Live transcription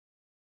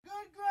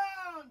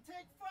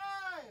Take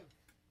 5!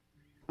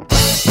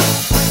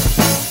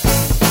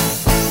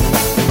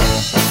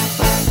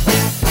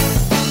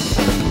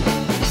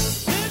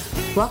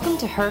 Welcome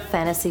to Her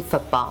Fantasy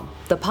Football,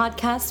 the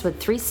podcast with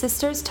three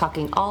sisters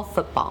talking all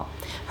football.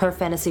 Her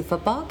Fantasy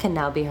Football can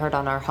now be heard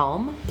on our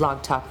home,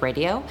 Blog Talk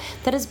Radio,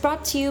 that is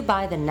brought to you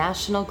by the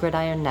National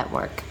Gridiron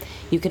Network.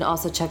 You can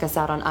also check us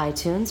out on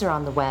iTunes or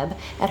on the web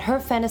at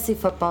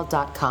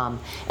herfantasyfootball.com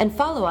and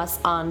follow us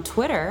on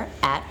Twitter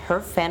at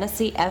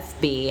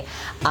herfantasyfb.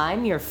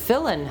 I'm your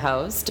fill-in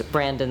host,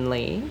 Brandon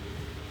Lee.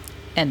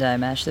 And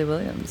I'm Ashley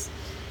Williams.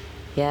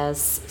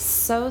 Yes,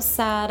 so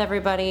sad,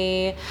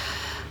 everybody.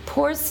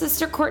 Poor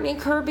sister Courtney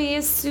Kirby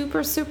is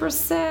super, super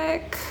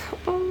sick.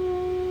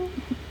 Oh,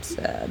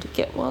 sad.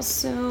 Get well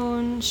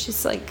soon.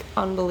 She's like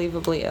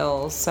unbelievably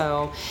ill.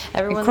 So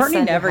everyone.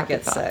 Courtney never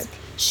gets sick.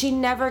 She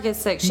never gets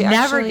sick. She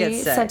never actually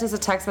gets sick. Sent us a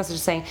text message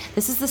saying,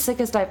 "This is the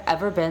sickest I've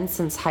ever been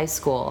since high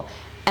school,"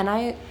 and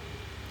I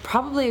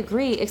probably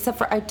agree. Except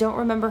for I don't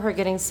remember her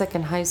getting sick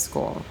in high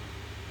school.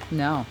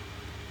 No.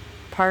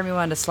 Part of me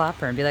wanted to slap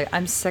her and be like,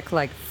 "I'm sick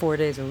like 4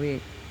 days a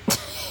week."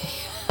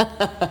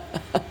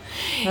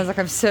 I was like,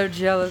 I'm so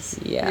jealous.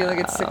 Yeah. You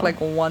get sick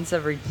like once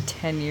every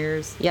 10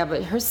 years. Yeah,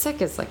 but her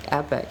sick is like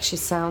epic. She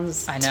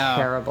sounds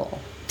terrible.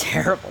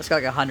 Terrible. She's got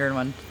like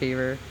 101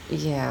 fever.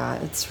 Yeah,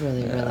 it's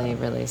really,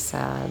 really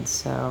sad.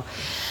 So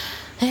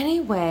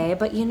anyway,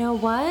 but you know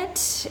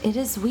what? It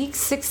is week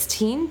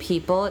 16,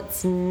 people.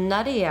 It's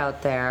nutty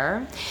out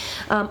there.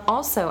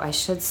 Also, I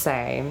should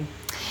say,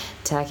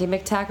 Tacky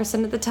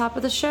McTackerson at the top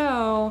of the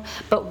show,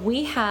 but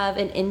we have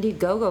an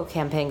Indiegogo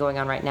campaign going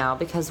on right now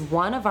because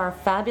one of our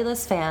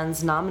fabulous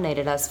fans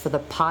nominated us for the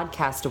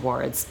Podcast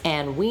Awards,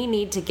 and we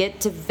need to get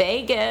to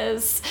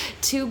Vegas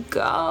to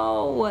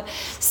go.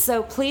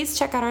 So please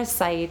check out our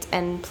site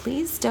and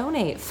please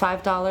donate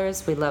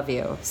 $5. We love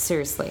you,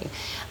 seriously.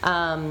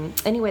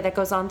 Anyway, that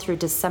goes on through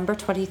December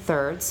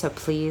 23rd, so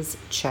please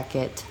check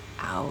it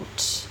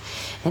out.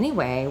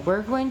 Anyway,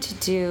 we're going to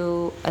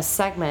do a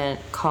segment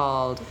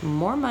called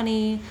More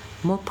Money,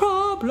 More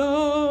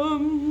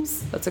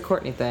Problems. That's a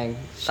Courtney thing.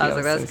 I was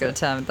like, that was a good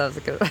attempt. That was a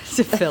good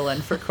to fill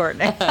in for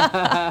Courtney.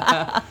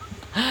 I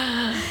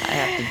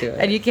have to do it.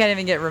 And you can't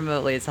even get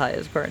remotely as high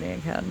as Courtney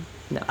can.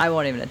 No. I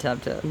won't even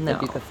attempt it. No.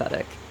 That'd be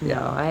pathetic.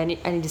 No, I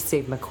need to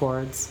save my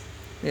chords.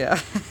 Yeah,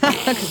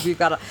 because we've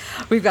got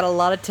a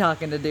lot of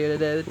talking to do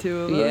today, the two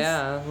of us.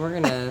 Yeah, we're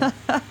gonna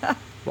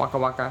waka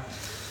waka.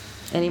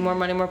 Any more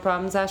money, more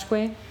problems,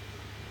 Ashquay?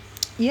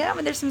 Yeah, I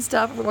mean, there's some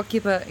stuff. We'll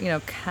keep it,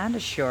 kind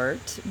of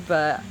short.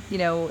 But,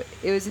 it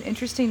was an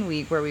interesting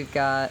week where we've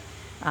got,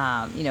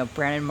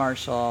 Brandon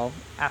Marshall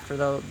after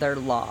their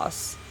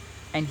loss.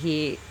 And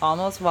he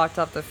almost walked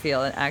off the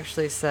field and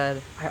actually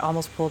said, I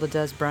almost pulled a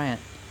Des Bryant.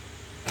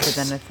 But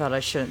then I thought I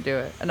shouldn't do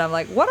it. And I'm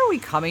like, what are we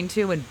coming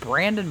to when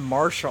Brandon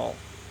Marshall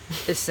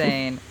is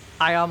saying,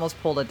 I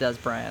almost pulled a Des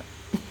Bryant?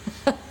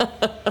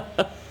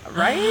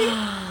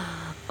 Right?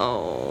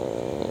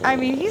 Oh. I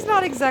mean, he's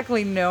not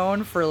exactly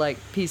known for,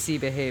 PC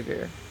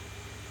behavior.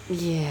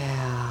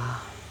 Yeah.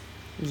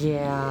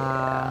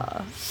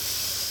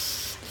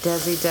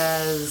 Desi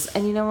does.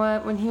 And you know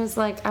what? When he was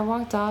like, I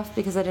walked off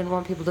because I didn't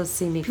want people to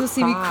see me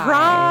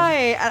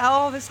cry. And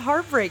all of this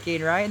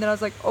heartbreaking, right? And then I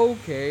was like,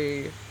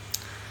 okay. At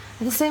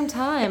the same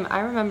time,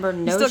 I remember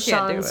No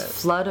Sean's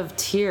flood of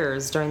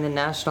tears during the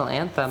national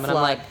anthem. And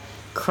I'm like,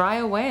 cry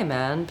away,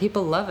 man.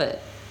 People love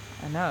it.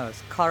 I know.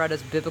 It's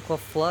Colorado's biblical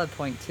flood,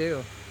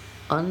 .2.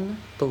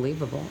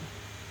 Unbelievable.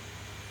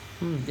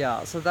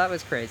 Yeah, so that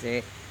was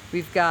crazy.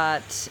 We've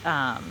got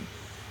the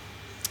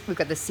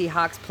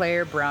Seahawks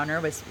player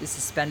Browner is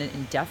suspended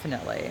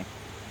indefinitely.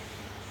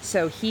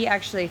 So he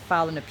actually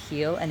filed an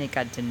appeal and it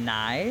got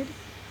denied.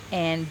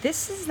 And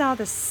this is now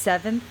the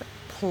seventh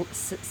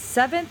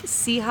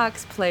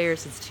Seahawks player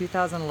since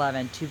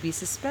 2011 to be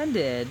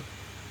suspended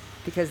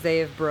because they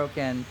have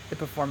broken the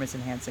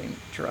performance-enhancing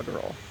drug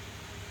rule.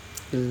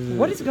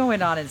 What is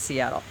going on in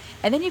Seattle?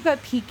 And then you've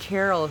got Pete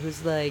Carroll,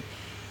 who's like,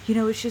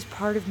 it's just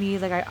part of me.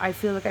 Like, I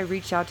feel like I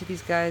reached out to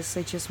these guys.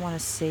 I just want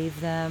to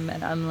save them.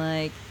 And I'm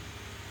like,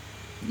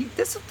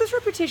 this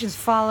reputation's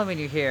following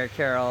you here,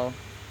 Carroll,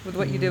 with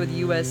what you did with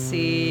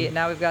USC. And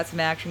now we've got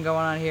some action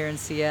going on here in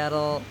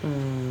Seattle.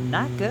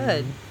 Not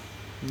good.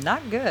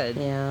 Not good.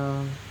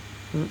 Yeah.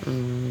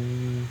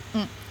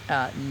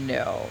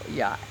 No.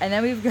 Yeah. And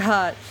then we've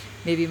got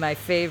maybe my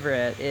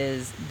favorite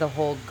is the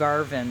whole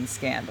Garvin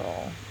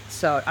scandal.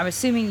 So I'm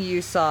assuming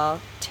you saw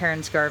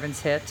Terrence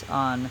Garvin's hit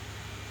on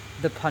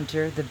the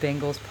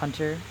Bengals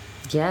punter.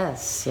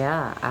 Yes,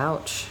 yeah,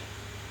 ouch.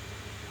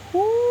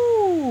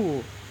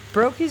 Whoo!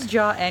 Broke his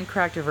jaw and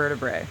cracked a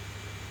vertebrae,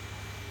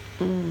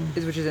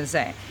 which is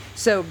insane.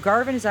 So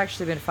Garvin has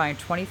actually been fined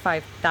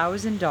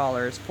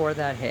 $25,000 for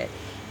that hit.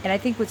 And I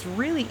think what's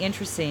really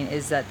interesting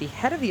is that the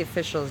head of the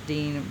officials,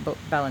 Dean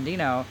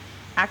Ballandino,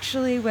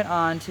 actually went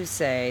on to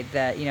say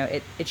that,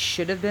 it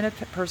should have been a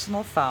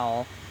personal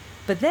foul.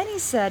 But then he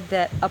said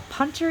that a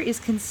punter is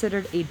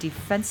considered a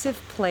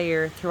defensive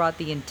player throughout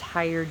the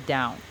entire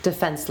down.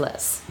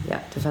 Defenseless.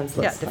 Yeah,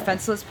 defenseless. Yeah,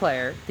 defenseless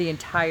player the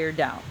entire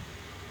down.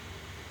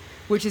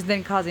 which is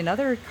then causing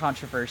other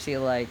controversy,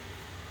 like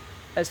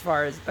as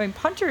far as, I mean,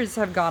 punters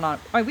have gone on.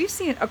 I mean, we've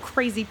seen a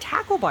crazy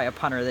tackle by a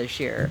punter this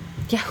year.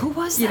 Yeah, who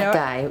was that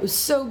guy? It was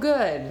so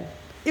good.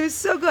 It was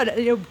so good.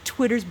 You know,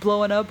 Twitter's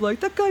blowing up like,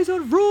 that guy's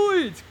on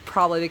roids.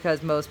 Probably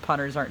because most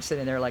punters aren't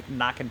sitting there like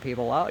knocking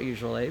people out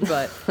usually.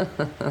 But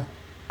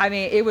I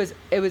mean, it was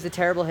a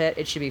terrible hit.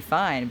 It should be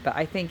fine. But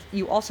I think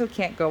you also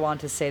can't go on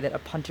to say that a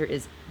punter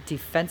is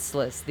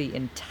defenseless the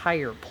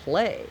entire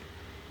play.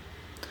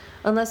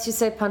 Unless you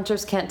say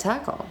punters can't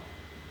tackle.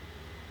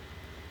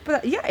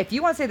 But yeah, if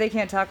you want to say they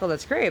can't tackle,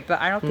 that's great.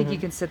 But I don't think you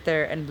can sit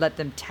there and let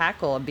them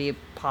tackle and be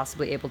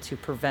possibly able to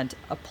prevent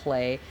a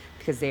play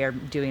because they are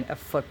doing a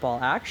football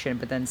action,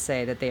 but then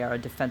say that they are a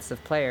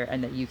defensive player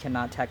and that you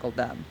cannot tackle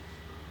them.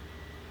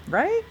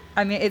 Right?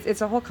 I mean,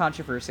 it's a whole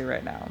controversy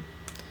right now.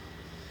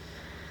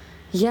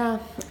 Yeah,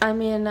 I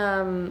mean,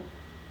 I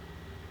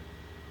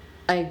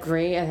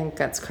agree. I think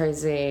that's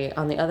crazy.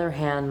 On the other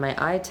hand, my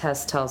eye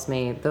test tells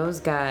me those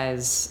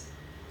guys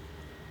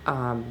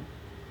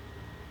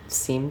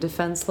seem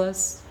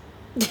defenseless.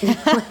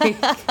 Like,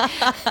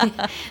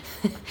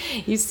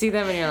 you see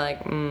them and you're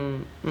like,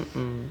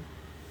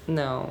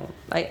 no.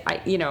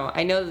 I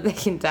know that they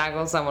can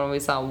tackle someone. We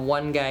saw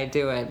one guy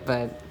do it,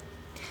 but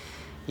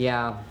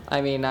yeah, I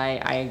mean,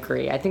 I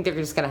agree. I think they're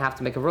just going to have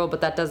to make a rule,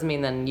 but that doesn't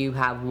mean then you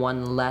have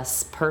one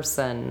less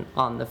person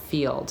on the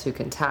field who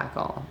can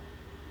tackle.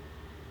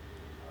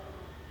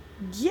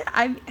 Yeah,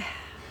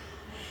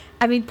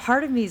 I mean,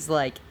 part of me is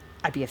like,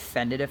 I'd be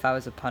offended if I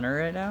was a punter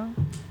right now.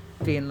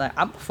 Being like,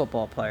 I'm a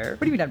football player. What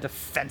do you mean I'm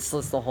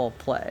defenseless the whole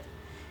play?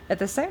 At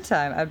the same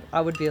time,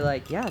 I would be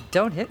like, yeah,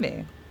 don't hit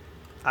me.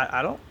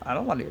 I don't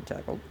want to get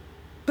tackled.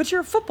 But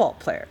you're a football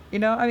player, you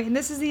know? I mean,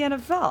 this is the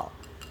NFL.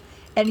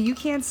 And you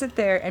can't sit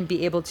there and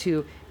be able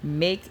to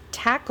make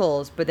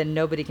tackles, but then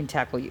nobody can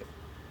tackle you.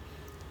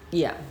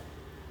 Yeah.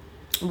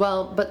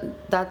 Well,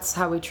 but that's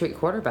how we treat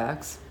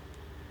quarterbacks.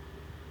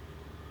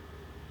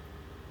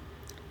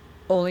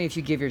 Only if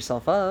you give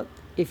yourself up.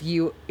 If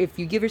you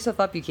give yourself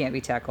up, you can't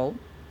be tackled.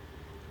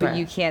 But right.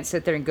 You can't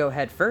sit there and go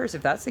head first.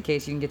 If that's the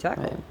case, you can get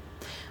tackled. Right.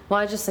 Well,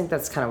 I just think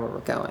that's kind of where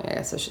we're going, I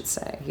guess I should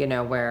say. You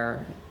know,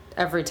 where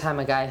every time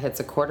a guy hits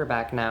a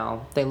quarterback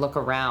now, they look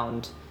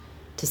around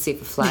to see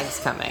if a flag's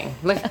coming.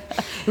 Like,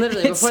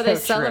 literally, before so they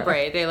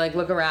celebrate, they, like,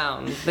 look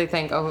around. They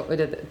think, oh,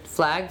 did the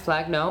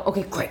flag? No?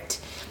 Okay, great.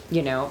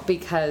 You know,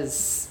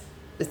 because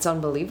it's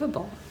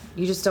unbelievable.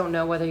 You just don't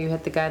know whether you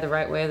hit the guy the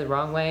right way or the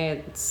wrong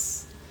way. It's...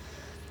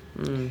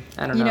 I don't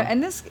know. You know,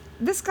 and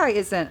this guy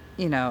isn't,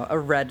 you know, a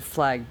red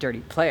flag dirty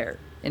player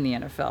in the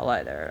NFL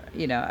either.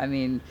 You know, I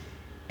mean,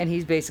 and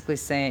he's basically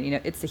saying, you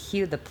know, it's the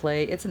heat of the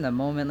play. It's in the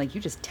moment. Like, you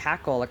just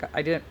tackle. Like,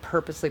 I didn't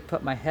purposely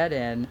put my head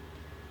in.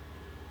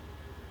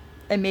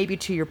 And maybe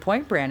to your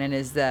point, Brandon,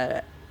 is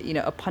that, you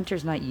know, a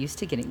punter's not used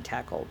to getting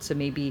tackled. So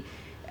maybe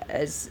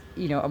as,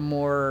 you know,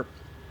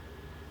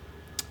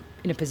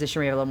 in a position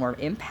where you have a little more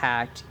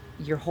impact,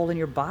 you're holding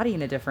your body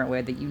in a different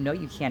way that you know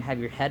you can't have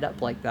your head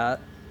up like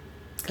that.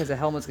 Because a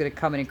helmet's going to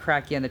come in and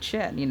crack you on the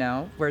chin, you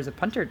know? Whereas a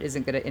punter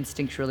isn't going to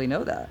instinctually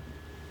know that.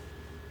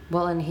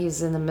 Well, and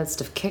he's in the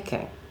midst of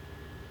kicking.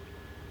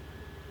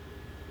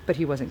 But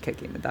he wasn't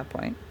kicking at that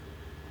point.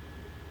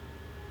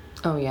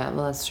 Oh, yeah.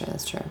 Well, that's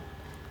true.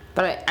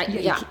 But,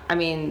 I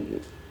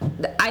mean,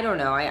 I don't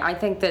know. I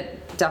think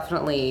that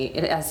definitely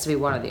it has to be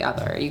one or the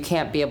other. You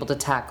can't be able to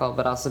tackle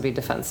but also be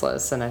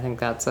defenseless, and I think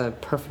that's a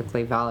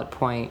perfectly valid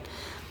point.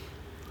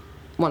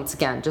 Once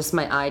again, just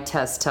my eye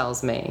test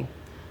tells me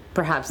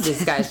perhaps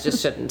these guys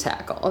just shouldn't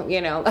tackle, you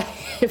know,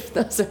 if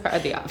those are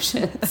the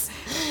options.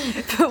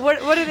 But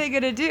what are they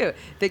going to do?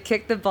 They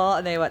kick the ball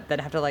and they then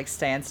have to, like,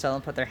 stand still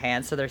and put their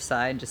hands to their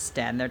side and just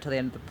stand there till the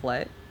end of the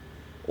play?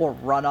 Or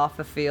run off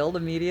the field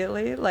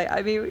immediately? Like,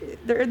 I mean,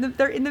 they're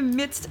in the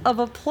midst of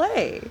a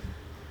play.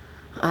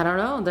 I don't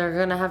know. They're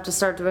going to have to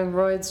start doing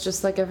roids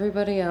just like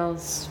everybody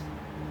else.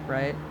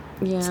 Right?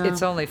 Yeah.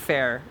 It's only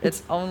fair.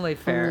 It's only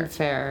fair. Only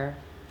fair.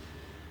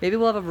 Maybe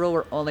we'll have a rule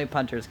where only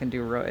punters can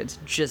do roids,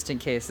 just in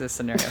case this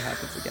scenario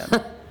happens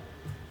again.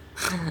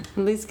 At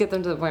least get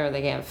them to the point where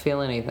they can't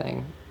feel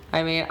anything.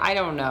 I mean, I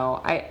don't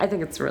know. I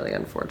think it's really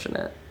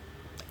unfortunate.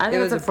 I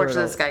think it's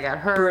unfortunate this guy got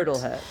hurt. Brutal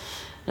hit.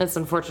 And it's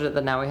unfortunate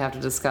that now we have to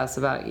discuss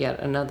about yet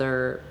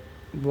another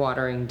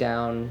watering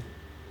down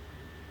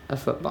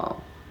of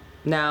football.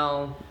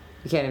 Now,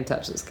 you can't even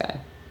touch this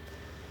guy.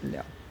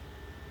 No.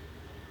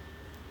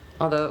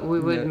 Although we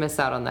would miss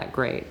out on that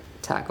great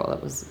tackle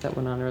that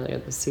went on earlier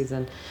this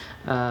season.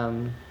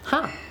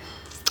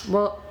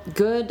 Well,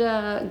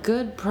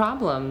 good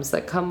problems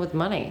that come with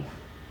money.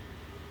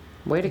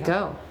 Way to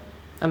go.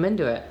 I'm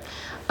into it.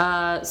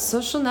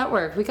 Social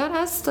network. We got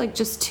asked like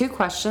just 2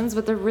 questions,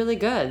 but they're really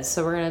good,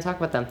 so we're going to talk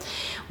about them.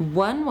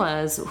 One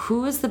was,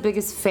 who is the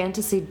biggest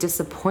fantasy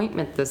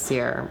disappointment this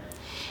year?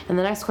 And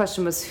the next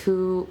question was,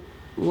 who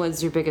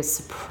was your biggest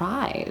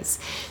surprise?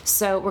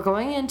 So we're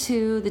going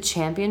into the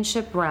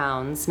championship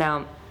rounds.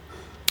 Now,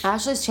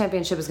 Ashley's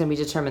championship is going to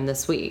be determined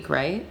this week,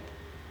 right?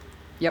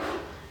 Yep.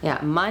 Yeah,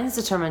 mine's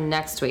determined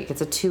next week. It's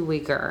a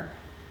 2-weeker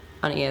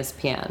on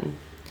ESPN.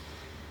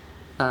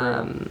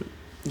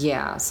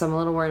 Yeah, so I'm a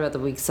little worried about the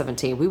week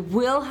 17. We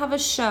will have a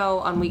show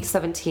on week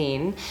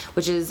 17,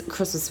 which is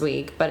Christmas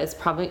week, but it's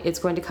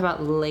going to come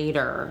out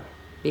later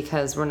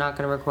because we're not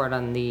going to record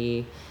on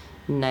the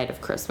night of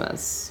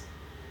Christmas.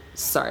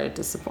 Sorry to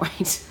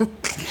disappoint.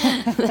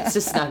 That's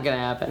just not going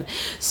to happen.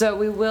 So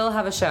we will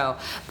have a show,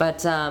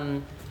 but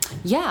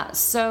yeah.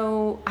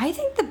 So I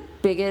think the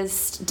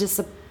biggest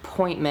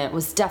disappointment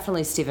was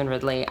definitely Stephen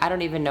Ridley. I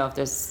don't even know if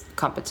there's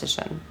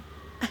competition.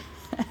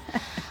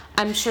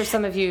 I'm sure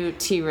some of you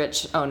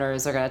T-Rich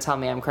owners are going to tell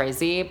me I'm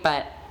crazy,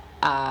 but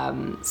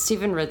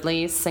Stephen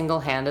Ridley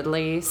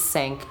single-handedly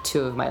sank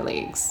 2 of my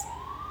leagues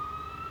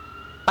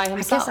by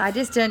himself. I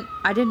guess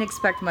I didn't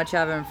expect much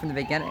of him from the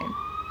beginning.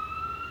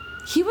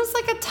 He was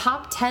like a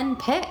top 10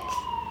 pick,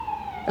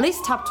 at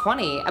least top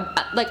 20,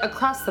 like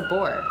across the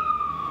board.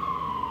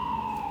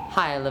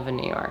 Hi, I live in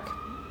New York.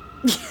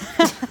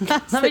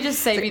 Let me just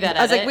save you that.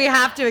 I was like, we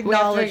have to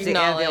acknowledge the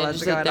ambulance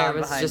that going there on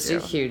was behind just you. a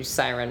huge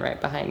siren right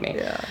behind me.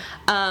 Yeah.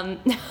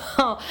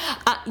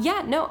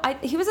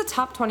 He was a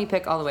top 20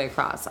 pick all the way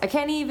across. I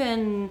can't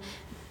even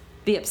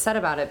be upset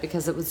about it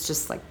because it was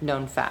just like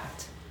known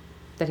fact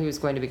that he was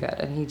going to be good,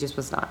 and he just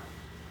was not.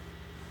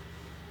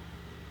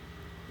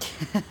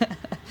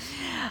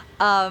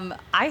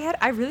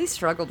 I really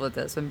struggled with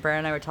this when Brad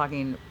and I were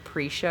talking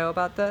pre-show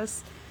about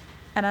this,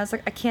 and I was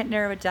like, I can't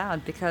narrow it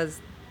down because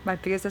my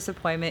biggest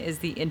disappointment is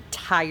the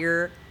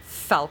entire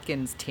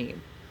Falcons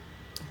team.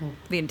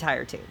 The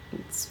entire team.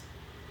 It's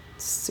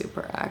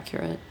super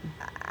accurate.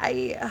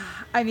 I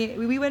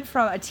mean, we went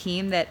from a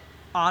team that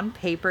on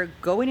paper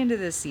going into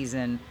this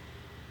season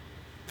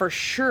for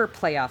sure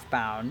playoff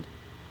bound,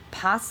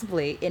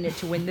 possibly in it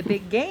to win the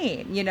big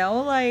game, you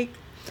know, like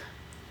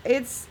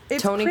it's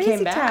Tony crazy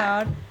came back.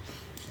 town.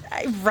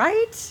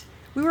 Right?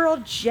 We were all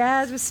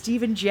jazzed with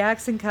Steven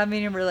Jackson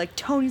coming, and we're like,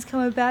 Tony's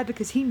coming back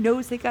because he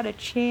knows they got a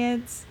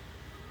chance.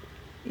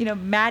 You know,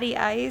 Matty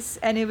Ice,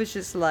 and it was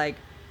just like,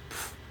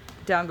 pff,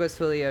 down goes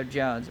Julio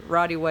Jones.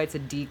 Roddy White's a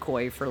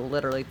decoy for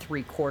literally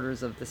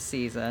 3/4 of the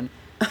season.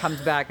 Comes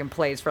back and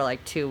plays for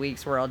like 2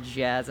 weeks. We're all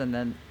jazzed, and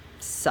then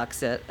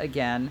sucks it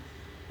again.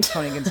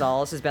 Tony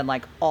Gonzalez has been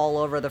like all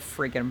over the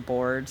freaking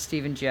board.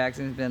 Steven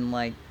Jackson's been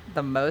like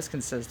the most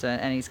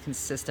consistent, and he's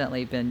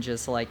consistently been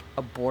just like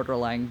a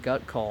borderline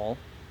gut call.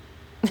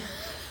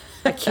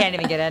 I can't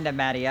even get into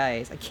Matty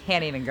Ice. I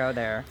can't even go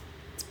there.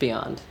 It's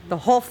beyond. The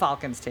whole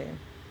Falcons team,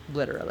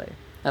 literally.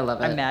 I love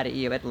it. I'm mad at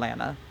you,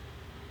 Atlanta.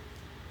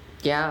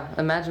 Yeah,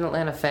 imagine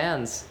Atlanta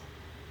fans.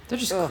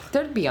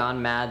 They're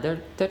beyond mad.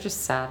 They're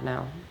just sad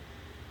now.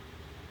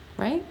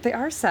 Right? They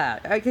are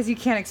sad because you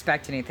can't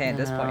expect anything at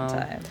this point in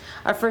time.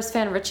 Our first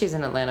fan, Richie's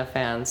an Atlanta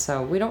fan,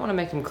 so we don't want to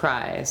make him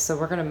cry, so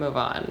we're going to move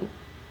on.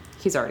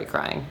 He's already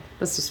crying.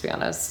 Let's just be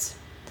honest.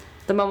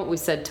 The moment we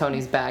said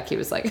Tony's back, he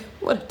was like,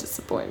 what a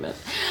disappointment.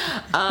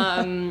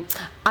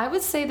 I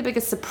would say the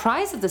biggest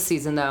surprise of the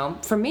season, though,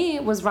 for me,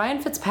 was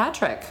Ryan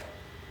Fitzpatrick.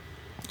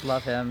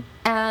 Love him.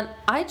 And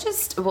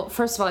first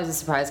of all, I was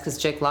surprised because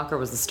Jake Locker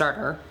was the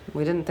starter.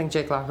 We didn't think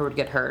Jake Locker would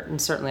get hurt,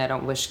 and certainly I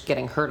don't wish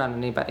getting hurt on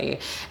anybody.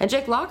 And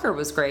Jake Locker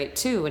was great,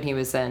 too, when he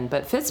was in.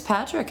 But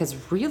Fitzpatrick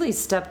has really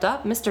stepped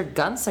up. Mr.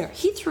 Gunslinger,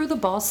 he threw the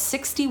ball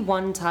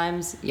 61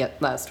 times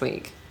last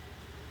week.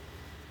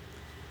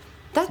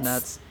 That's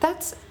nuts.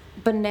 That's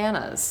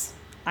bananas.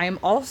 I am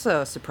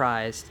also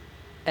surprised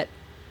at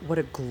what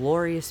a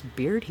glorious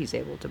beard he's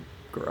able to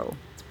grow.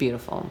 It's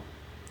beautiful.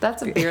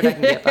 That's a beard I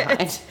can get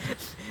behind.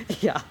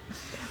 Yeah.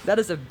 That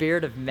is a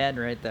beard of men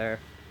right there.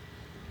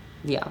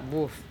 Yeah.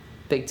 Woof.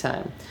 Big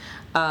time.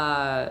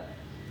 And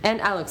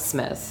Alex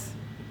Smith.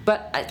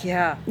 But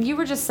yeah, you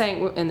were just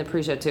saying in the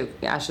pre-show too,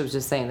 Ashley was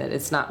just saying that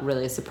it's not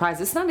really a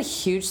surprise. It's not a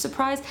huge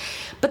surprise,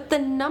 but the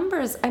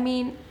numbers, I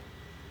mean,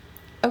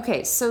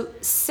 okay, so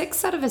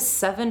 6 out of his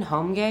 7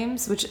 home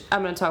games, which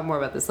I'm going to talk more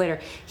about this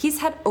later, he's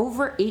had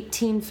over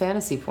 18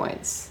 fantasy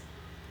points.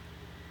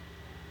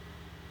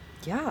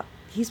 Yeah,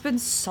 he's been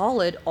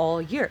solid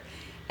all year.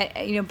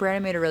 And, you know,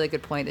 Brandon made a really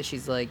good point that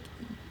she's like,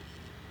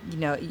 you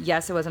know,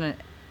 yes, it wasn't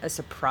a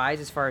surprise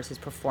as far as his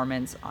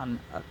performance on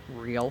a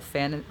real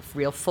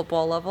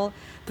football level,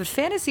 but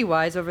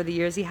fantasy-wise over the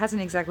years, he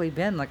hasn't exactly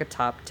been like a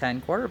top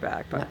 10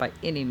 quarterback by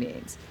any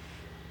means.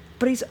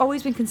 But he's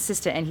always been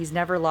consistent, and he's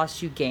never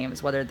lost you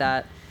games, whether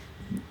that,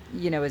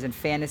 you know, is in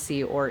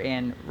fantasy or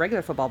in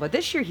regular football. But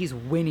this year, he's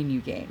winning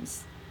you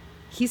games.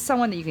 He's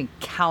someone that you can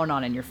count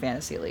on in your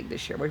fantasy league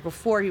this year, where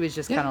before he was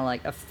just kind of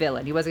like a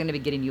fill-in. He wasn't going to be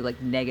getting you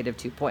like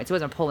 -2 points. He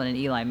wasn't pulling an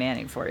Eli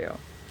Manning for you.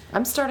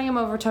 I'm starting him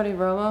over Tony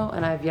Romo,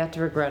 and I've yet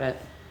to regret it.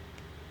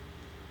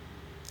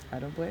 I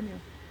don't blame you.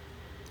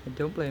 I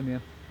don't blame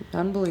you.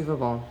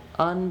 Unbelievable.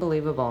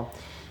 Unbelievable.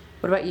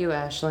 What about you,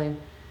 Ashley?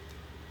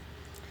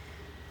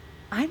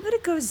 I'm going to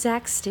go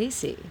Zach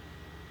Stacy.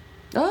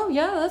 Oh,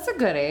 yeah, that's a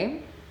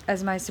goodie.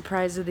 As my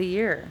surprise of the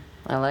year.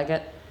 I like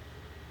it.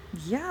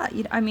 Yeah,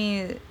 you know, I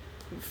mean,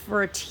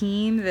 for a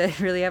team that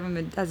really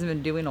hasn't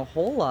been doing a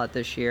whole lot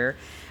this year.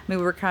 I mean,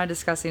 we were kind of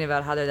discussing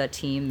about how they're that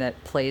team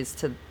that plays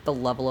to the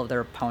level of their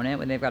opponent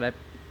when they've got to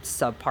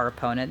subpar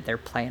opponent, they're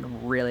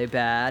playing really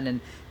bad, and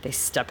they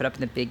step it up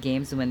in the big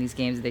games and win these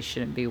games they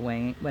shouldn't be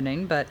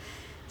winning. But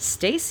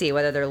Stacey,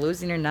 whether they're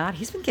losing or not,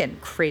 he's been getting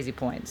crazy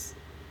points.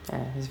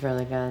 Yeah, he's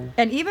really good.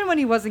 And even when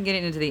he wasn't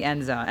getting into the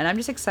end zone, and I'm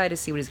just excited to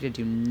see what he's going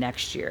to do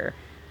next year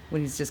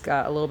when he's just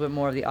got a little bit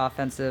more of the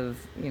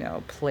offensive,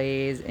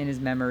 plays in his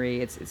memory.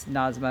 It's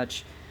not as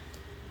much.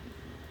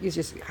 He's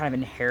just kind of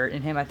inherent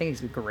in him. I think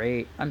he's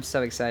great. I'm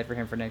so excited for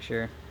him for next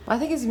year. I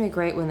think he's going to be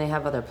great when they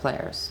have other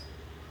players.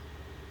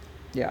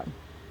 Yeah.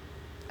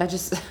 I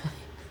just...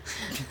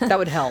 That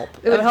would help.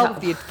 It would help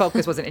if the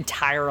focus wasn't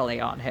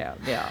entirely on him.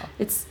 Yeah.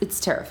 It's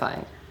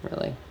terrifying,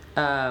 really.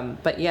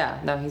 But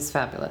yeah, no, he's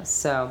fabulous.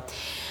 So,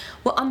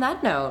 well, on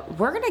that note,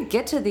 we're going to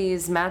get to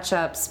these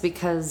matchups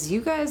because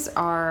you guys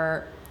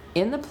are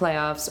in the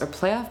playoffs or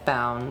playoff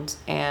bound,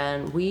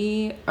 and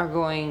we are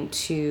going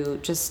to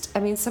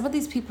some of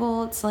these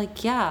people, it's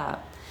like, yeah,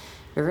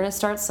 you're going to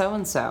start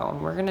so-and-so,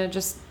 and we're going to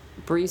just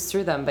breeze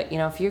through them. But,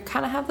 if you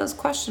kind of have those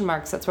question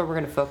marks, that's where we're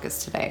going to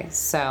focus today.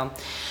 So,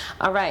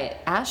 all right,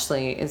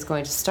 Ashley is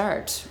going to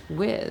start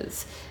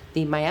with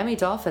the Miami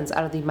Dolphins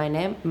out of the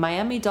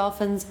Miami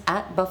Dolphins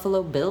at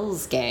Buffalo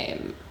Bills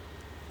game.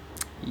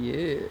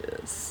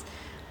 Yes.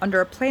 Under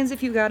our plans,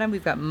 if you got him,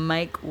 we've got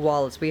Mike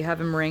Wallace. We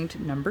have him ranked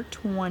number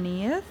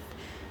 20th.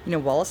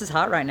 Wallace is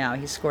hot right now.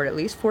 He's scored at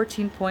least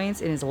 14 points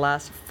in his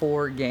last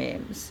 4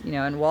 games.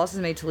 And Wallace has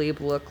made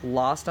Talib look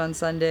lost on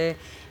Sunday,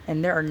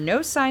 and there are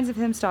no signs of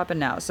him stopping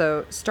now.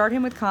 So start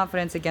him with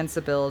confidence against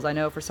the Bills. I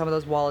know for some of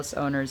those Wallace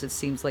owners, it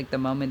seems like the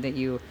moment that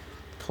you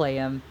play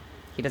him,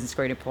 he doesn't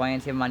score any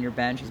points. You have him on your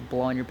bench. He's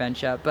blowing your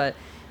bench up. But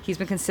he's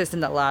been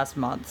consistent that last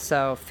month,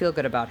 so feel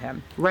good about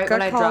him. Right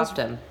when I dropped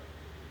him.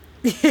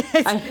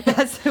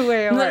 That's the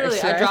way it literally,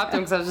 works. Right? I dropped him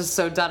because I was just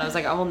so done. I was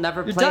like, I will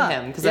never play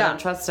him because I don't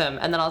trust him.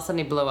 And then all of a sudden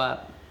he blew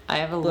up. I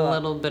have a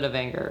little bit of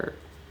anger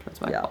towards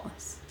Mike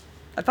Wallace.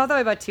 I felt that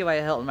way about T.Y.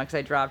 Hilton because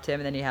I dropped him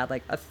and then he had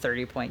like a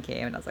 30-point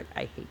game and I was like,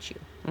 I hate you.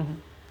 Mm-hmm.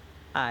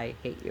 I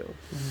hate you.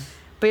 Mm-hmm.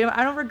 But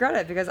I don't regret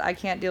it because I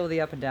can't deal with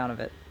the up and down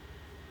of it.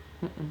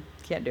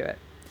 Can't do it.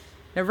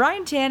 Now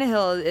Ryan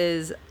Tannehill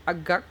is a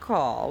gut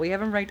call. We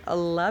have him ranked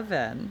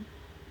 11.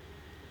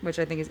 Which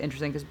I think is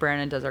interesting because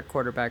Brandon does our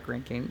quarterback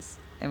rankings.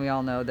 And we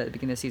all know that at the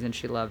beginning of the season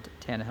she loved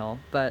Tannehill.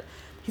 But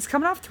he's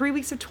coming off 3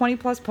 weeks of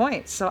 20-plus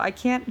points. So I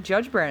can't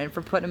judge Brandon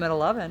for putting him at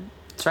 11.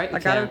 That's right. I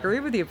got to agree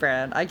with you,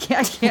 Brandon. I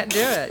can't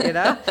do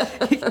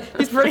it,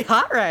 He's pretty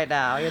hot right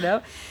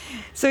now,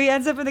 So he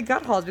ends up in the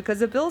gut holes because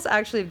the Bills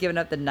actually have given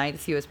up the 9th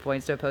fewest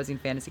points to opposing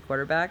fantasy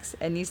quarterbacks.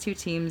 And these two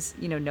teams,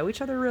 know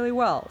each other really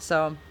well.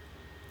 So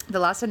the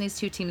last time these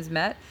two teams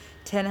met,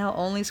 Tannehill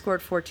only scored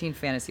 14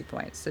 fantasy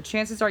points. So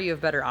chances are you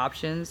have better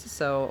options.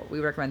 So we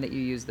recommend that you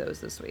use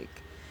those this week.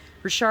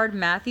 Rashard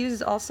Matthews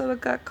is also a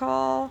gut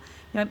call.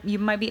 You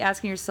might be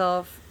asking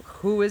yourself,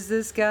 who is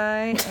this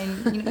guy?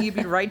 And you'd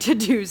be right to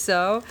do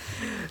so.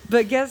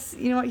 But guess,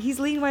 he's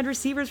leading wide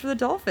receivers for the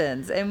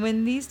Dolphins. And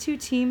when these two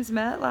teams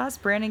met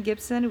last, Brandon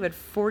Gibson, who had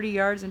 40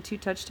 yards and 2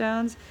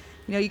 touchdowns,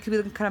 you could be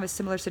in kind of a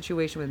similar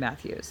situation with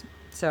Matthews.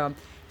 So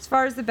as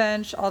far as the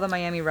bench, all the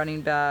Miami running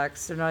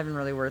backs, they're not even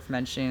really worth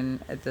mentioning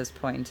at this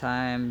point in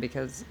time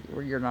because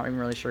you're not even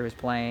really sure who's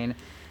playing.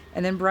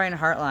 And then Brian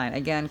Hartline,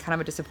 again, kind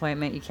of a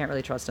disappointment. You can't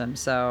really trust him,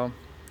 so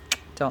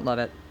don't love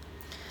it.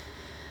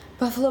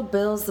 Buffalo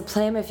Bills, the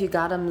play him if you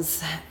got him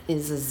is a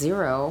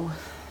 0.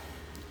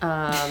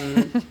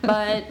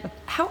 But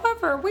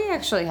however, we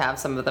actually have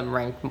some of them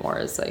ranked more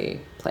as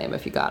a play him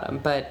if you got him.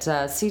 But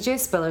CJ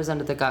Spiller's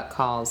under the gut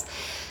calls.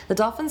 The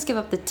Dolphins give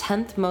up the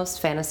 10th most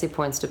fantasy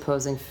points to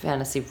opposing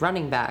fantasy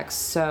running backs.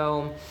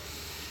 So,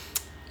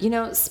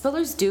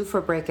 Spiller's due for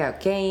a breakout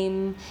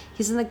game.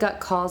 He's in the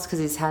gut calls because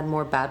he's had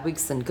more bad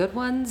weeks than good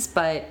ones.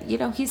 But,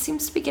 he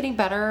seems to be getting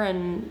better.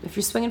 And if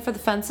you're swinging for the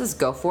fences,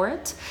 go for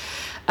it.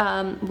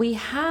 We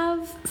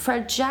have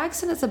Fred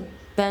Jackson as a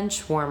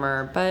bench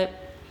warmer, but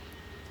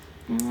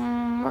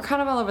we're kind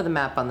of all over the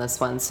map on this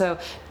one. So,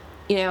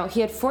 he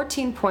had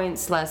 14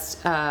 points less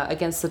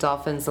against the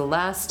Dolphins the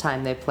last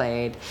time they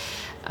played.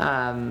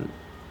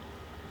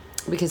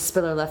 Because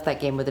Spiller left that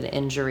game with an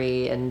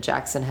injury and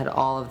Jackson had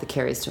all of the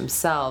carries to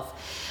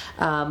himself.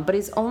 But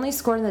he's only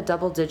scored in the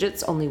double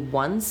digits only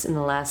once in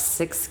the last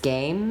 6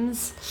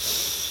 games.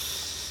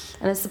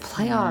 And it's the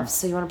playoffs,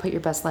 so you want to put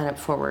your best lineup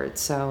forward.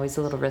 So he's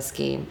a little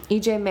risky.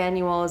 E.J.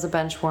 Manuel is a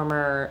bench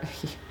warmer.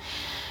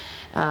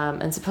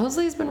 And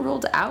supposedly he's been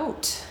ruled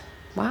out.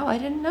 Wow, I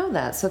didn't know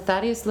that. So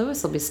Thaddeus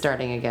Lewis will be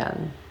starting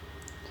again.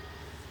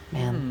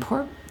 Man,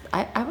 poor...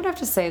 I would have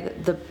to say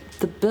that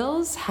the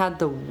Bills had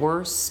the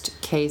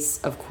worst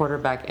case of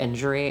quarterback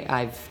injury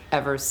I've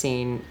ever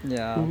seen.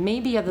 Yeah.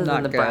 Maybe other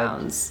than the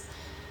Browns.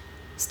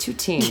 It's 2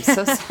 teams.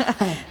 So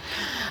sad.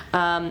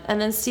 And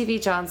then Stevie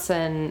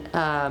Johnson,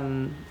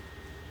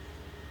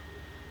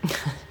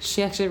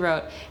 she actually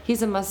wrote,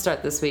 he's a must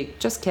start this week.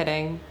 Just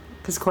kidding.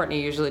 Because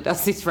Courtney usually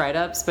does these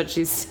write-ups, but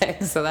she's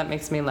sick, so that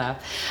makes me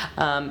laugh.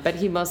 But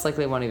he most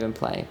likely won't even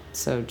play.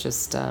 So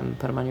just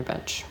put him on your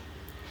bench.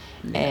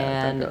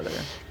 Yeah, and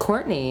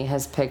Courtney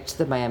has picked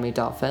the Miami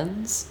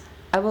Dolphins.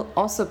 I will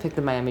also pick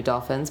the Miami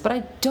Dolphins, but I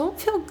don't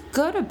feel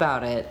good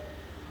about it.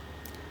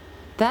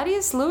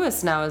 Thaddeus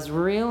Lewis now has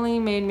really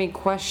made me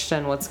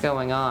question what's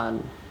going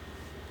on.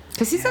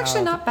 Because he's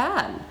actually not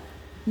bad.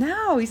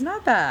 No, he's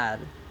not bad.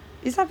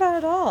 He's not bad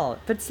at all.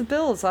 But it's the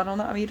Bills, so I don't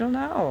know. I mean, you don't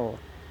know.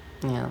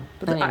 Yeah.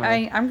 But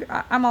anyway.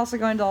 I'm also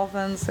going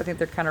Dolphins. I think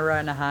they're kind of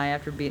riding a high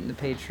after beating the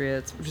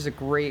Patriots, which is a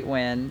great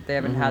win. They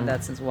haven't had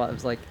that since what? It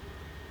was like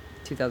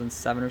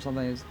 2007 or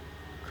something. It was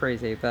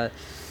crazy. But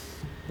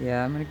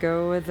yeah, I'm going to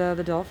go with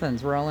the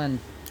Dolphins. We're all in.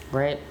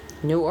 Right.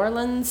 New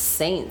Orleans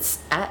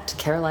Saints at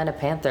Carolina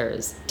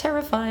Panthers.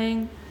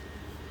 Terrifying.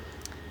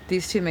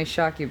 These two may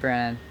shock you,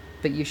 Brandon,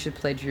 but you should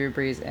play Drew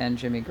Brees and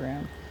Jimmy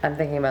Graham. I'm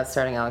thinking about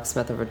starting Alex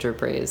Smith over Drew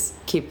Brees.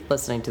 Keep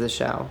listening to the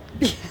show.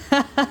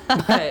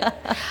 But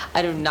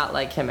I do not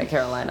like him at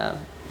Carolina.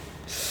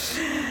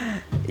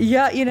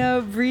 Yeah,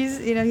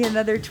 Brees, he had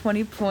another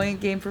 20-point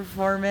game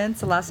performance.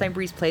 The last time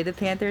Brees played the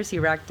Panthers, he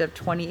racked up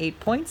 28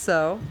 points,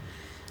 though.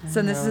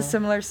 So this is a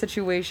similar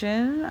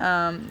situation.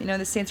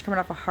 The Saints are coming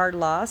off a hard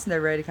loss, and they're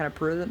ready to kind of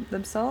prove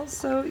themselves.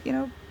 So,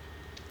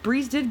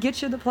 Brees did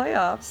get you the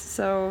playoffs.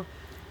 So,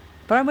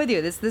 but I'm with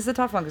you. This is a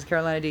tough one because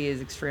Carolina D is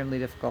extremely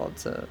difficult.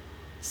 It's a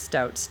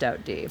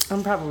stout D.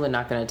 I'm probably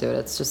not going to do it.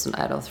 It's just an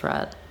idle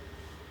threat.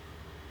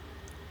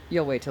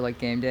 You'll wait till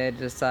game day to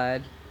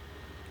decide.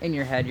 In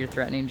your head, you're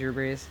threatening Drew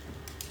Brees.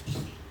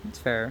 It's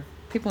fair.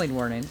 People need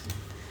warnings.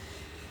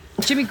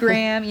 Jimmy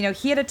Graham,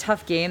 he had a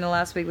tough game the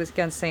last week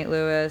against St.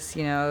 Louis.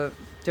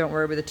 Don't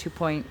worry, but the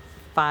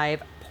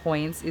 2.5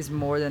 points is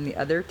more than the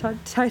other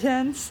tight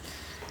ends,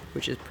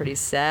 which is pretty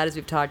sad as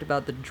we've talked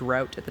about the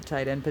drought at the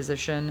tight end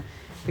position.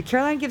 But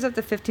Carolina gives up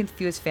the 15th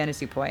fewest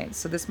fantasy points,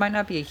 so this might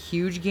not be a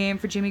huge game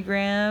for Jimmy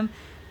Graham,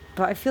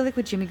 but I feel like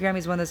with Jimmy Graham,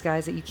 he's one of those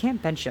guys that you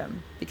can't bench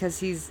him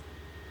because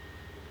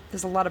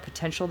there's a lot of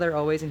potential there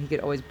always, and he could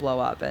always blow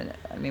up. And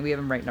we have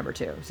him ranked number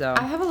 2. So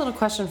I have a little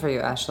question for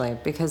you, Ashley,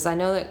 because I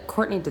know that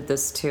Courtney did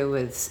this too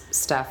with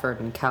Stafford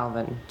and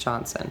Calvin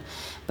Johnson.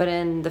 But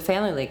in the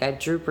Family League, I had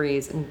Drew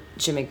Brees and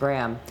Jimmy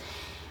Graham.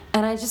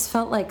 And I just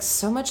felt like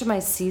so much of my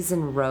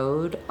season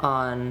rode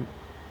on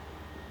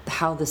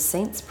how the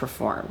Saints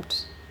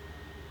performed.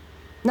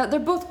 Now, they're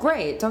both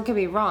great, don't get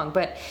me wrong,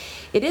 but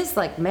it is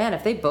like, man,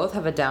 if they both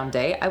have a down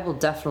day, I will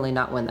definitely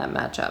not win that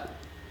matchup.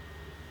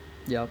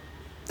 Yep.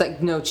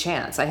 Like, no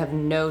chance. I have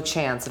no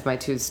chance if my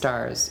 2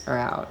 stars are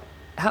out.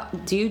 How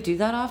do you do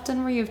that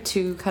often, where you have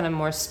 2 kind of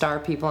more star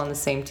people on the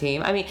same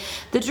team? I mean,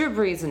 the Drew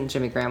Brees and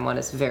Jimmy Graham one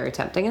is very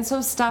tempting, and so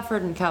is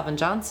Stafford and Calvin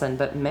Johnson,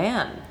 but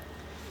man,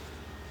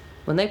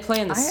 when they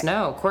play in the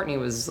snow, Courtney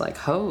was, like,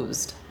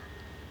 hosed.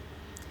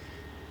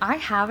 I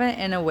haven't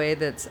in a way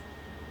that's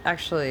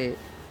actually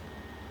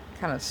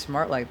kind of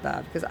smart like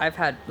that, because I've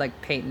had,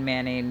 like, Peyton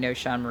Manning, no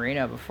Sean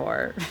Marino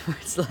before.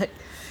 It's like,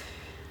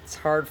 it's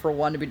hard for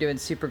one to be doing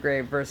super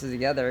great versus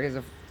the other, because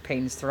if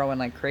Peyton's throwing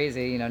like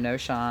crazy, no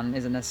Sean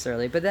isn't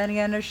necessarily. But then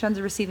again, no Sean's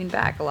a receiving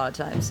back a lot of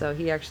times, so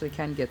he actually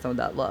can get some of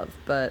that love.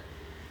 But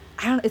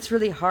it's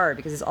really hard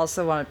because it's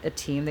also a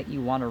team that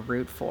you want to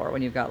root for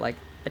when you've got like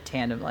a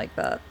tandem like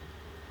that.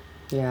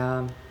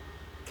 Yeah.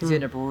 Because you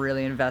end up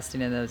really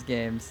investing in those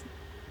games.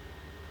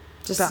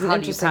 Just an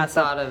interesting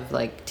thought of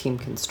like team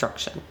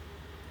construction.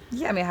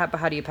 Yeah,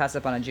 how do you pass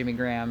up on a Jimmy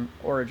Graham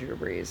or a Drew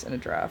Brees in a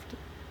draft?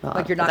 Well,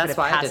 like you're not going to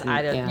pass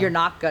either. Yeah. You're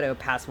not going to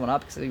pass one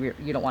up because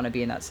you don't want to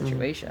be in that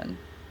situation.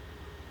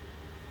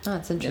 Oh,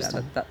 that's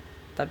interesting.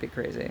 That'd be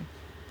crazy.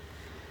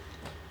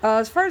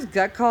 As far as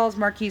gut calls,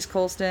 Marquise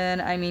Colston,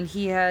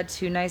 he had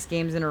 2 nice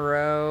games in a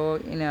row,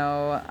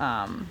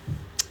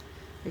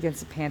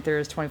 against the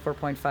Panthers,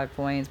 24.5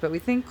 points. But we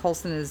think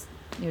Colston is,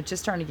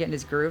 just starting to get in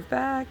his groove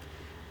back.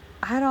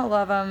 I don't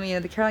love him.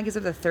 The Carolina gives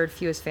up the 3rd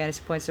fewest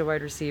fantasy points to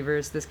wide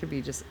receivers. This could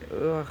be just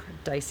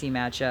dicey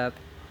matchup.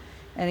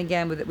 And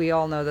again, we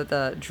all know that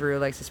the Drew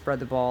likes to spread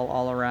the ball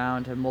all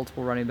around, have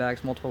multiple running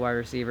backs, multiple wide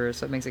receivers,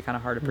 so it makes it kind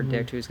of hard to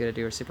predict who's going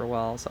to do super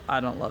well. So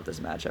I don't love this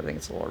matchup. I think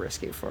it's a little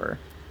risky for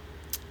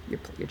your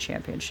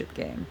championship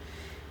game.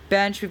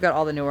 Bench, we've got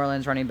all the New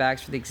Orleans running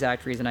backs for the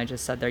exact reason I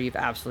just said there. You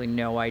have absolutely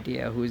no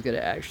idea who's going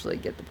to actually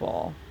get the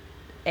ball.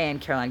 And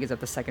Carolina gives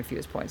up the 2nd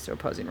fewest points to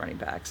opposing running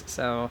backs.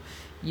 So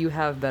you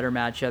have better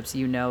matchups.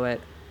 You know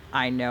it.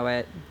 I know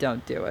it.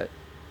 Don't do it.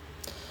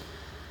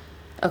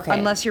 Okay.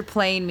 Unless you're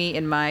playing me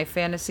in my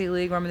fantasy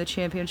league where I'm in the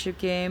championship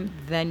game,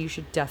 then you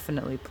should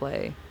definitely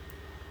play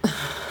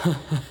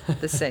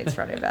the Saints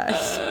running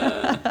backs.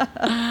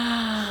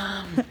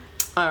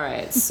 All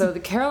right. So the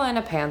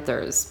Carolina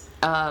Panthers.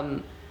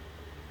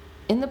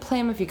 In the Play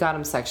 'em If You Got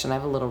 'em section, I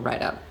have a little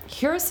write-up.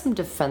 Here are some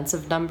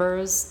defensive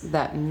numbers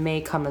that may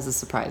come as a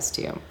surprise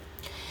to you.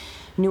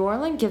 New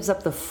Orleans gives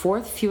up the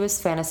 4th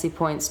fewest fantasy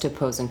points to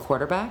opposing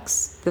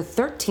quarterbacks, the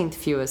 13th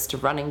fewest to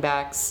running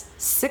backs,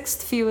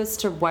 6th fewest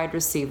to wide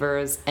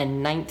receivers,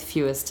 and 9th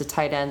fewest to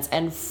tight ends,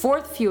 and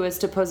 4th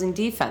fewest to opposing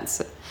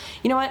defense.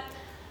 You know what?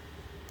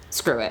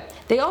 Screw it.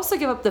 They also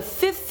give up the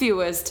 5th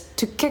fewest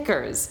to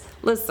kickers.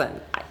 Listen,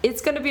 it's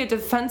going to be a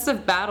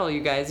defensive battle, you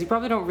guys. You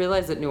probably don't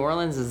realize that New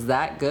Orleans is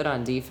that good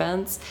on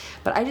defense,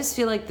 but I just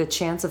feel like the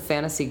chance of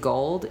fantasy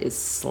gold is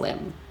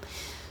slim.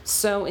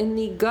 So in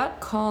the gut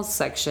calls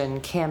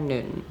section, Cam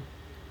Newton.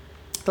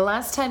 The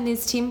last time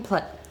these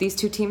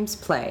two teams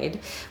played,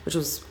 which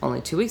was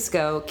only 2 weeks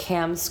ago,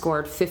 Cam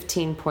scored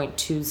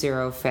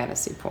 15.20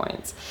 fantasy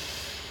points.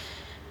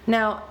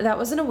 Now, that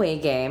was an away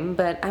game,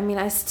 but I mean,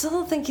 I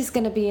still think he's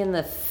going to be in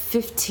the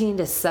 15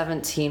 to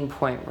 17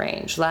 point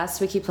range.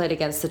 Last week he played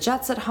against the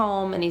Jets at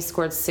home and he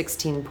scored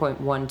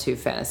 16.12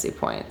 fantasy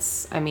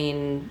points. I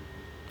mean,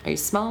 are you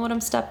smelling what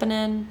I'm stepping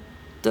in?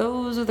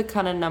 Those are the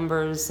kind of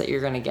numbers that you're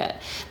going to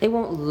get. They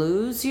won't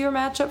lose your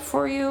matchup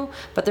for you,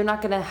 but they're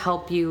not going to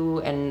help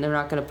you and they're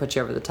not going to put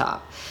you over the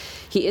top.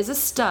 He is a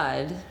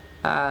stud,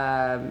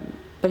 but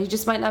he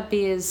just might not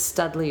be as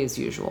studly as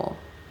usual.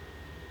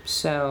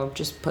 So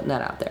just putting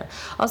that out there.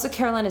 Also,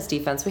 Carolina's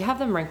defense, we have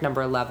them ranked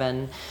number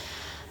 11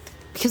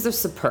 because they're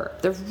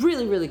superb. They're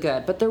really, really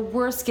good. But their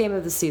worst game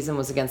of the season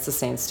was against the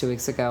Saints 2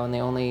 weeks ago, and they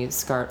only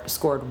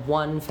scored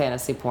 1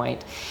 fantasy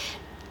point.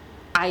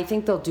 I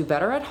think they'll do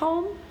better at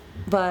home,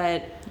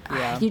 but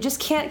you just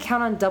can't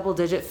count on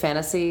double-digit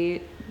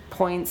fantasy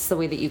points the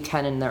way that you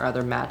can in their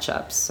other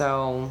matchups.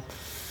 So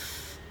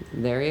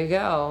there you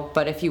go.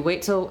 But if you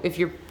wait if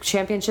your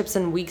championship's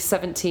in week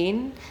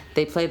 17,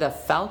 they play the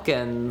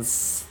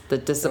Falcons, the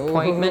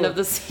disappointment of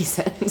the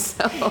season.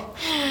 So,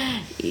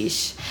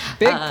 eesh.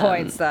 Big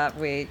points that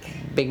week.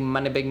 Big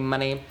money, big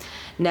money.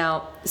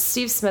 Now,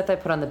 Steve Smith I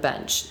put on the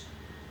bench.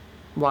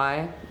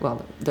 Why?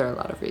 Well, there are a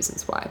lot of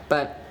reasons why.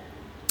 But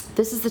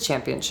this is the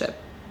championship,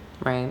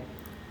 right?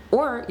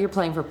 Or you're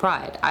playing for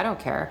pride. I don't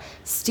care.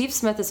 Steve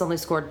Smith has only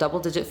scored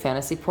double-digit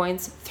fantasy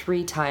points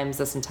 3 times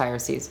this entire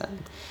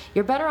season.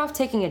 You're better off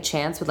taking a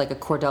chance with like a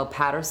Cordell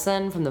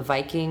Patterson from the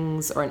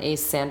Vikings or an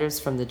Ace Sanders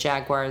from the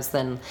Jaguars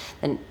than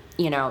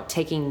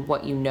taking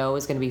what you know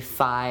is going to be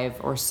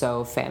 5 or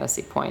so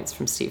fantasy points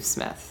from Steve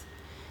Smith.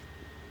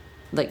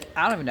 Like,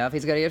 I don't even know if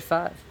he's going to get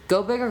 5.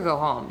 Go big or go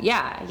home.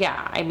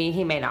 Yeah. I mean,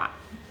 he may not,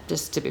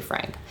 just to be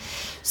frank.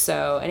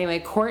 So anyway,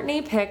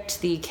 Courtney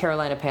picked the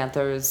Carolina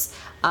Panthers.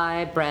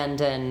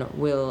 Brandon,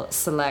 will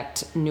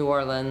select New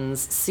Orleans.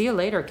 See you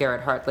later,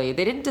 Garrett Hartley.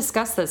 They didn't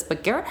discuss this,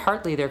 but Garrett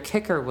Hartley, their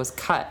kicker, was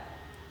cut.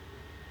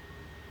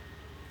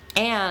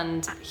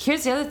 And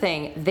here's the other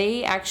thing.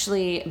 They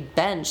actually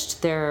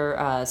benched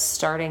their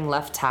starting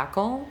left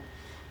tackle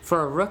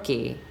for a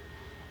rookie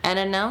and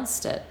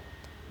announced it.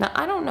 Now,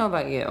 I don't know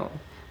about you,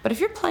 but if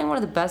you're playing one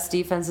of the best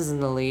defenses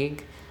in the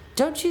league,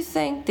 don't you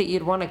think that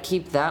you'd want to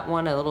keep that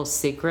one a little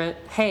secret?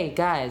 Hey,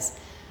 guys,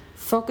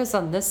 focus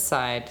on this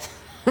side.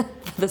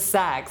 The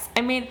sacks.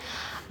 I mean,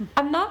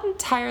 I'm not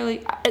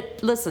entirely...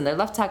 listen, their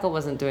left tackle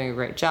wasn't doing a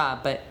great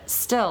job, but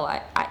still,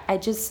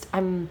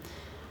 I'm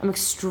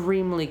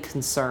extremely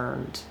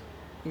concerned.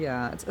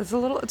 Yeah, it's a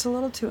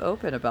little too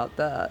open about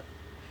that.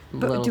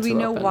 But do we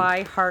know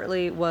why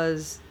Hartley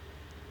was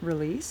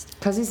released?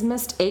 Because he's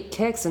missed 8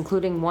 kicks,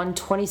 including one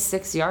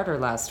 26-yarder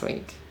last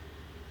week.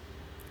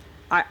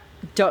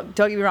 Don't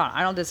get me wrong,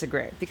 I don't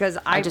disagree, because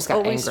I just got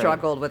always angry.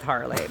 struggled with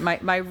Hartley.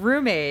 My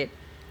roommate,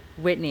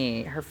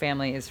 Whitney, her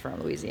family is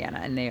from Louisiana,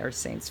 and they are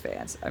Saints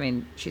fans. I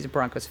mean, she's a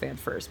Broncos fan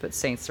first, but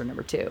Saints are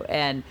number 2.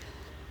 And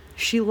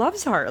she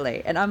loves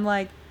Hartley. And I'm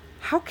like,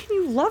 how can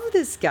you love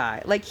this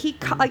guy? Like,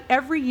 like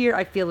every year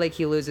I feel like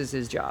he loses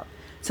his job.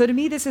 So to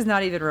me, this is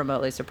not even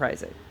remotely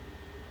surprising.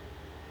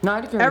 No,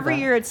 I'd agree Every with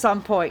that. year at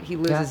some point, he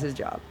loses his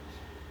job.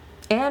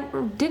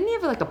 And didn't he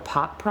have like a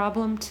pop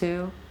problem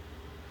too?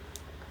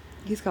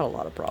 He's got a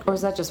lot of problems. Or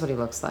is that just what he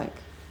looks like?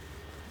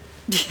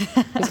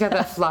 He's got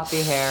that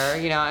floppy hair.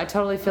 You know, I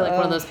totally feel like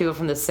one of those people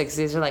from the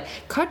 60s are like,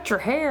 cut your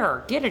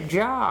hair, get a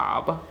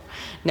job.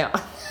 No.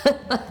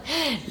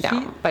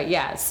 No. But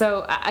yeah,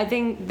 so I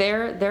think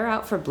they're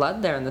out for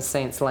blood there in the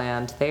Saints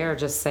land. They are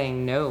just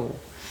saying no.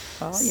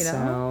 Well, you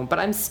know. But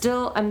I'm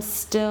still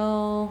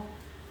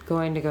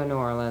going to go New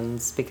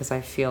Orleans because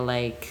I feel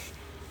like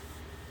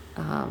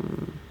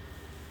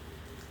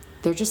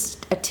they're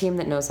just a team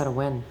that knows how to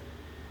win.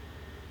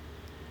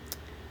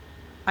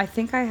 I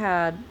think I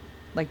had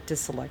like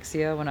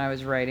dyslexia when I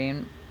was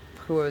writing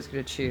who I was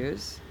going to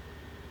choose.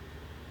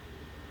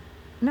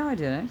 No, I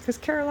didn't, because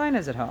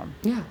Carolina's at home.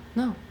 Yeah,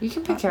 no, you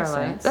can pick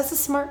Carolina. That's a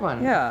smart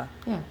one. Yeah.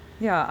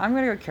 Yeah, I'm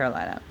going to go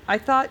Carolina. I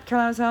thought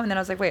Carolina was home, and then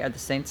I was like, wait, are the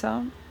Saints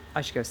home?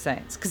 I should go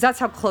Saints, because that's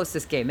how close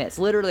this game is.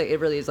 Literally, it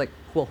really is like,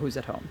 well, who's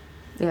at home?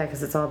 Yeah,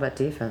 because it's all about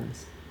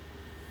defense.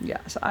 Yeah,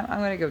 so I'm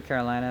going to go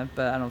Carolina,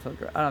 but I don't feel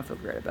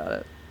great about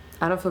it.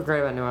 I don't feel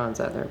great about New Orleans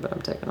either, but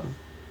I'm taking them.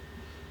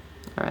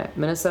 All right,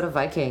 Minnesota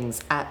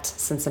Vikings at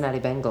Cincinnati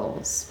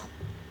Bengals.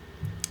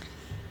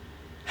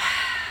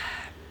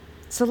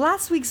 So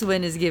last week's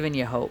win is giving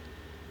you hope,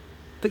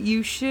 but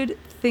you should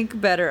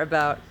think better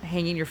about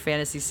hanging your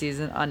fantasy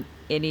season on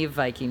any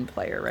Viking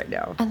player right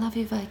now. I love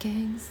you,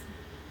 Vikings.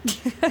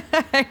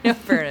 I know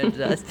Brandon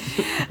does.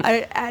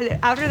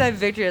 After that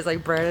victory, I was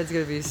like, Brandon's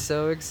going to be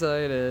so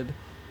excited.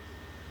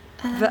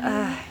 But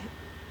I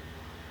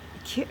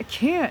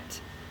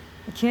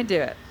can't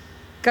do it.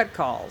 Gut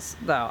calls,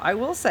 though, I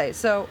will say.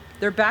 So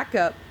their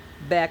backup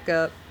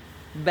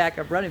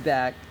running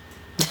back.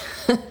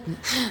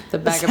 The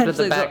backup to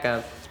the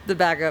backup. The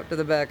backup to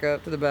the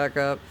backup to the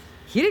backup.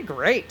 He did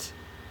great.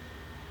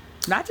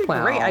 Matt did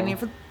great. I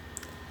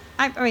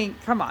mean,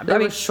 come on. They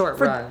were short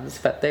runs,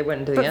 but they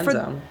went into the end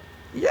zone.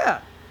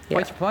 Yeah.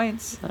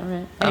 Points. All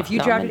right. And if you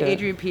drafted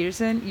Adrian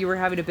Peterson, you were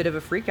having a bit of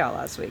a freak out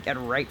last week,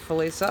 and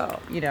rightfully so.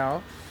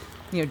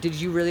 Did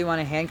you really want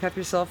to handcuff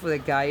yourself with a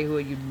guy who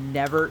you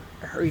never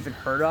even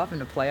heard of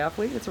in a playoff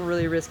league? It's a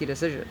really risky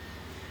decision.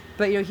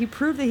 But, he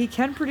proved that he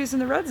can produce in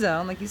the red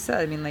zone, like you said.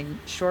 I mean, like,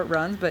 short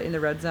runs, but in the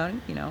red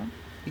zone,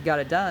 you got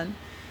it done.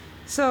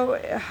 So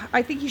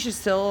I think you should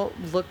still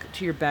look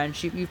to your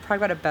bench. You've probably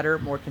got a better,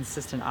 more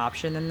consistent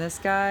option than this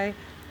guy.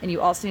 And you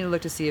also need to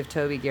look to see if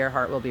Toby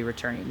Gerhart will be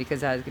returning,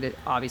 because that is going to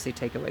obviously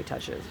take away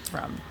touches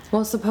from...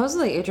 Well,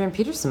 supposedly Adrian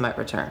Peterson might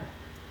return.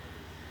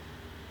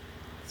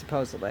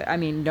 Supposedly. I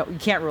mean, no, you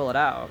can't rule it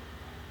out.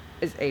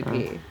 It's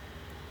AP.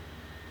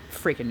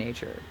 Freaking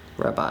nature.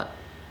 Robot.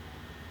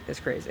 It's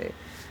crazy.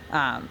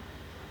 But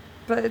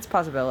it's a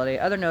possibility.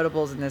 Other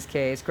notables in this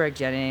case, Greg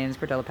Jennings,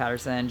 Cordell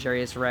Patterson,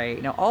 Jarius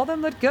Wright, all of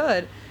them look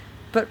good,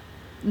 but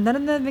none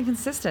of them have been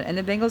consistent. And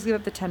the Bengals give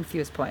up the 10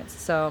 fewest points.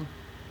 So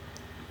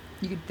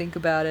you could think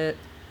about it.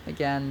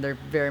 Again, they're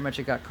very much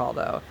a gut call,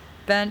 though.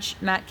 Bench,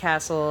 Matt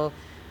Castle.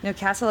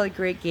 Castle had a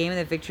great game in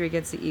the victory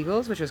against the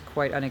Eagles, which was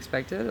quite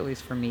unexpected, at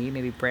least for me.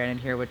 Maybe Brandon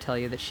here would tell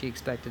you that she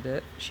expected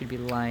it. She'd be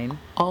lying.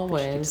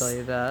 Always. She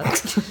could tell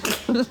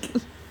you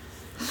that.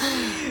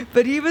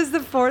 But he was the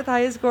fourth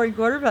highest scoring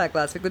quarterback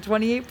last week with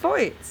 28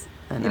 points.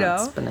 I know,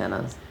 it's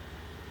bananas.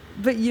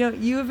 But,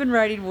 you have been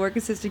riding more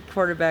consistent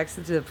quarterbacks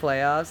into the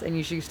playoffs, and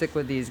you should stick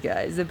with these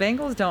guys. The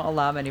Bengals don't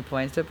allow many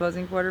points to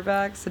opposing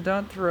quarterbacks, so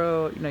don't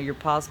throw, your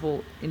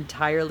possible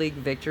entire league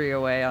victory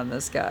away on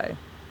this guy.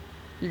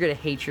 You're going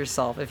to hate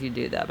yourself if you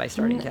do that by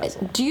starting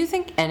Castle. Do you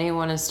think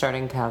anyone is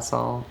starting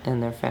Castle in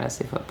their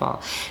fantasy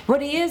football?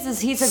 What he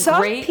is he's a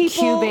great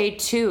QB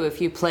too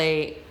if you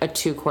play a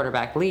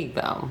 2-quarterback league,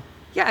 though.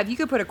 Yeah, if you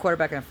could put a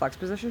quarterback in a flex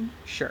position,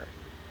 sure.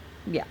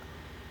 Yeah.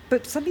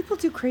 But some people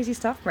do crazy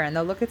stuff, Brand.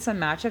 They'll look at some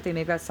matchup. They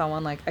may have got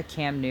someone like a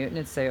Cam Newton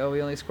and say, oh,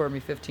 he only scored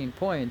me 15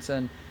 points.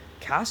 And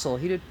Castle,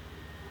 he did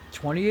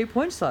 28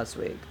 points last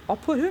week. I'll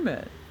put him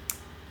in.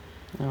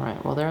 All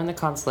right. Well, they're in the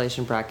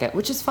consolation bracket,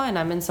 which is fine.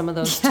 I'm in some of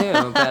those too.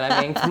 But,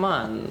 I mean, come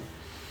on.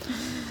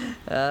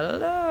 I don't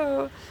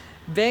know.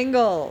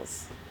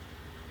 Bengals.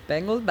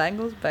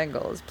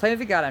 Play if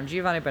you got him.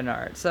 Giovanni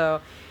Bernard.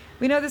 So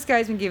we know this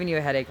guy's been giving you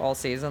a headache all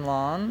season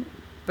long.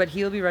 But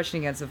he'll be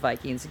rushing against the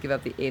Vikings to give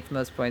up the 8th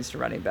most points to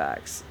running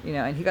backs.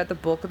 And he got the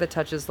bulk of the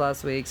touches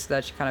last week, so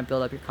that should kind of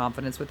build up your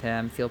confidence with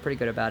him. Feel pretty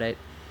good about it.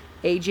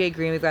 A.J.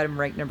 Green, we've got him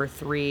ranked number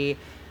 3.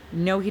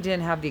 No, he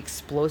didn't have the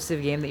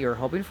explosive game that you were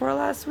hoping for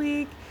last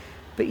week.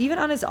 But even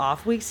on his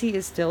off weeks, he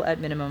is still at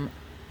minimum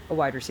a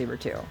wide receiver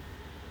too.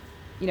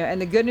 And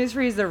the good news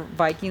for you is the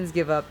Vikings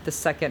give up the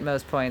 2nd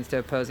most points to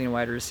opposing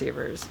wide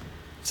receivers.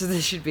 So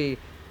this should be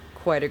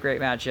quite a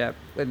great matchup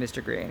with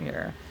Mr. Green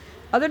here.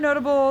 Other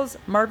notables,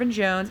 Marvin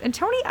Jones and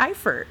Tony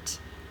Eifert.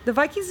 The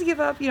Vikings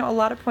give up, a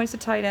lot of points to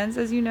tight ends,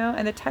 as you know,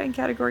 and the tight end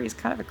category is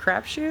kind of a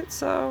crapshoot,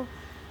 so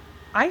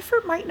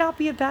Eifert might not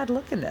be a bad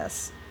look in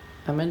this.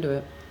 I'm into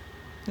it.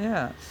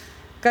 Yeah.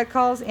 Gut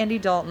calls, Andy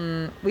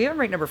Dalton. We have him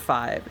ranked number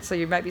 5, so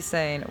you might be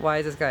saying, why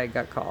is this guy a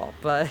gut call?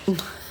 But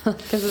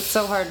because it's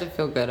so hard to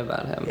feel good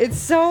about him. It's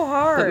so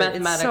hard.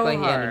 But mathematically,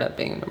 he ended up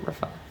being number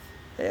 5.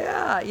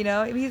 Yeah,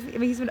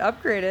 he's been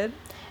upgraded.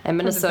 And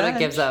Minnesota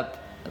gives up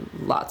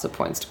lots of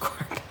points to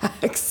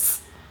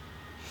quarterbacks.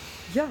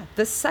 Yeah,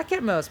 the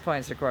 2nd most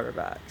points to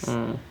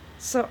quarterbacks.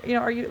 So,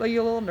 are you a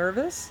little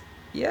nervous?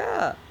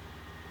 Yeah.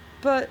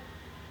 But,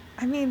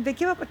 they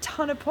give up a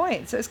ton of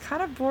points. So it's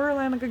kind of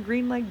borderline like a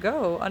green light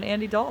go on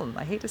Andy Dalton.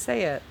 I hate to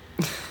say it.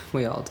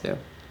 We all do.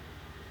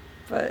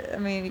 But,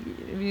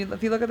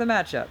 if you look at the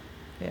matchup,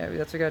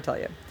 that's what I got to tell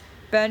you.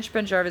 Bench,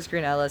 Ben Jarvis,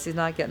 Green Ellis. He's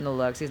not getting the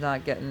looks. He's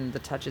not getting the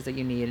touches that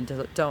you need. And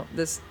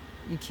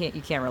you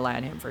can't rely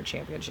on him for a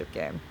championship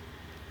game.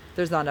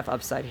 There's not enough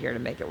upside here to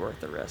make it worth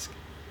the risk.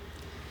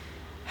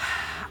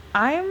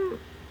 I've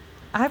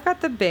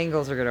got the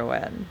Bengals are going to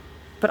win,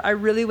 but I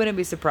really wouldn't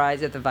be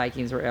surprised if the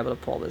Vikings were able to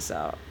pull this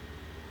out.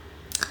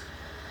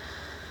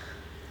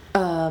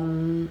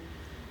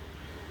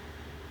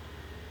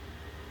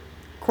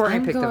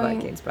 Courtney picked the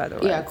Vikings, by the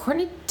way. Yeah,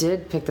 Courtney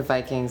did pick the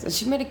Vikings, and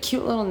she made a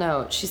cute little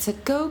note. She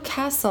said, "Go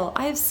Castle.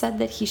 I have said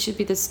that he should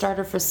be the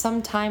starter for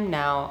some time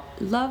now.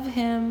 Love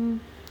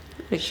him."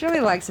 She really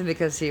likes him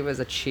because he was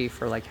a Chief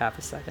for like half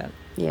a second.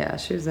 Yeah,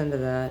 she was into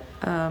that.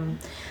 I'm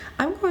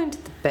going to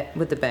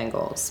with the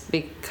Bengals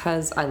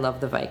because I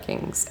love the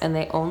Vikings, and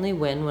they only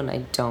win when I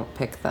don't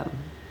pick them.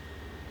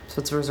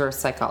 So it's reverse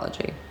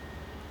psychology.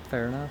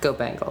 Fair enough. Go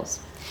Bengals.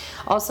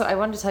 Also, I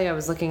wanted to tell you I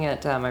was looking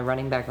at my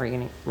running back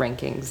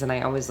rankings, and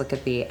I always look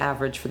at the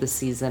average for the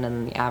season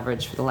and the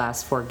average for the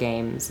last 4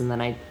 games, and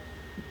then I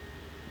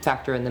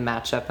factor in the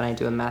matchup and I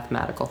do a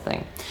mathematical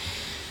thing.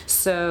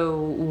 So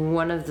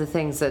one of the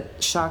things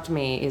that shocked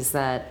me is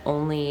that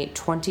only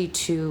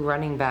 22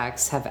 running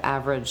backs have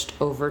averaged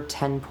over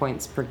 10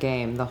 points per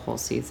game the whole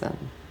season.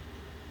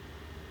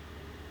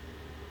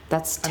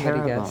 That's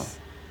terrible.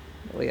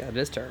 Well, yeah, it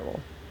is terrible.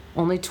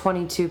 Only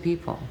 22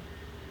 people.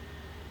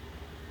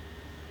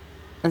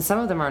 And some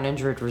of them are on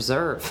injured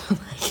reserve.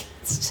 Like,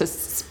 it's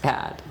just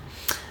bad.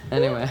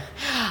 Anyway.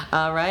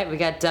 All right, we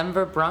got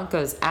Denver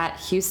Broncos at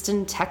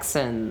Houston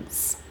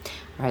Texans.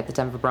 All right, the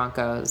Denver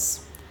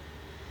Broncos.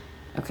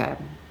 Okay.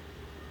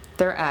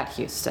 They're at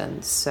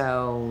Houston,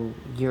 so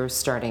you're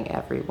starting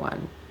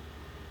everyone.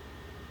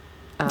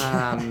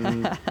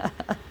 Yeah.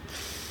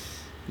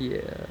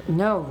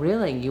 No,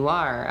 really, you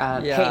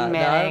are. Yeah, Peyton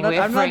Manning, we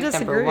have I'm not ranked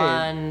number disagreeing.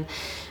 1.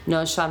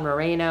 Noah Sean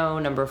Moreno,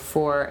 number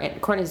 4.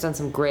 And Courtney's done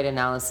some great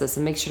analysis.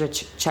 And make sure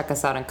to check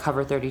us out on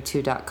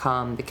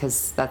cover32.com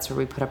because that's where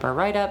we put up our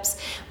write-ups.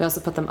 We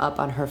also put them up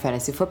on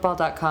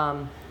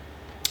herfantasyfootball.com.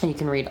 And you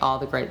can read all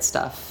the great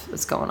stuff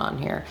that's going on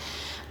here.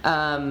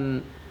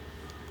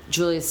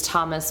 Julius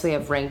Thomas, we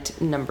have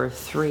ranked number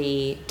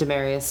 3.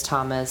 Demaryius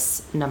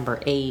Thomas,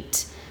 number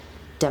 8.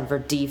 Denver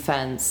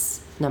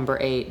defense, number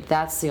 8.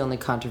 That's the only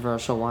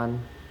controversial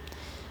one.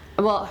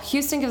 Well,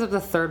 Houston gives up the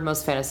 3rd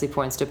most fantasy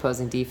points to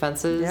opposing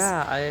defenses.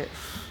 Yeah,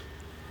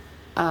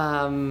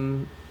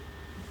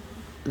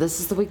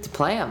 This is the week to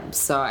play them,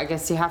 so I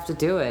guess you have to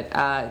do it.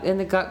 In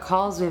the gut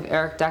calls, we have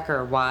Eric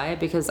Decker. Why?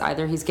 Because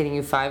either he's getting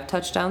you 5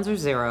 touchdowns or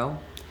 0.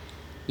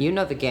 You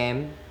know the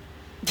game.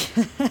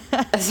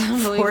 It's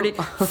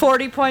unbelievable.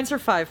 40 points or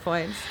 5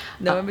 points.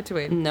 No in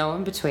between. No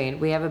in between.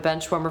 We have a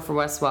bench warmer for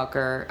Wes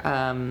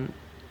Welker.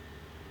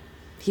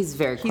 He's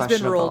very questionable.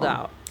 He's been ruled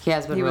out. He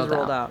has been ruled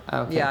out.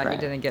 Okay, yeah, great. he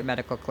didn't get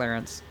medical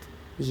clearance.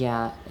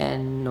 Yeah,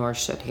 and nor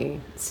should he.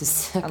 It's his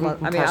second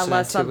concussion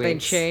Unless in 2 something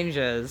weeks.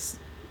 changes.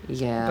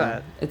 Yeah,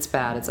 But it's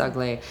bad. It's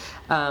ugly.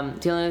 The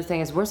only other thing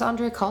is, where's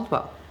Andre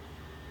Caldwell?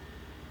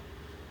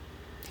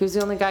 He was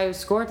the only guy who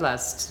scored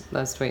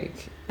last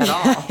week at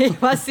all. He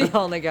was the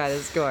only guy to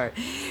score.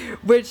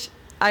 Which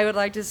I would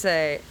like to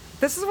say,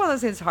 this is one of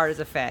those things hard as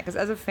a fan. Because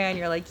as a fan,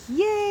 you're like,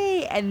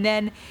 yay! And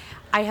then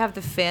I have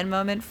the fan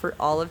moment for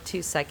all of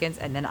 2 seconds,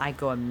 and then I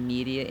go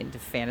immediate into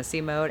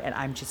fantasy mode, and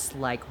I'm just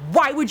like,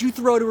 why would you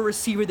throw to a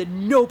receiver that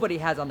nobody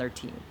has on their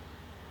team?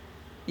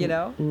 You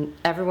know?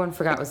 Everyone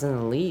forgot was in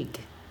the league.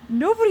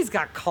 Nobody's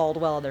got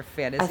Caldwell on their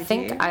fantasy I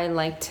think team. I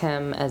liked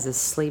him as a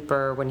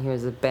sleeper when he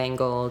was a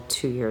Bengal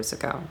 2 years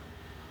ago.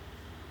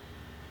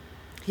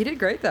 He did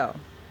great, though.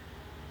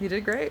 He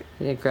did great.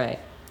 He did great.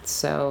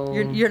 So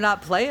You're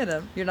not playing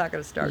him. You're not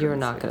going to start him. You're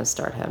not going to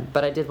start him.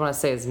 But I did want to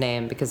say his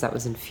name because that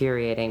was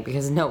infuriating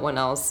because no one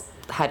else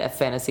had a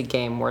fantasy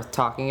game worth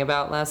talking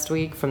about last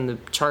week from the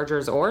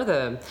Chargers or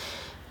the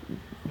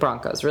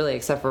Broncos, really,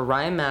 except for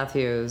Ryan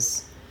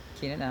Matthews,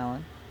 Keenan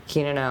Allen,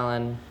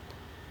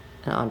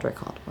 and Andre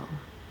Caldwell.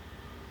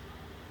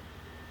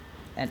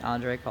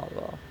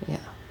 Yeah.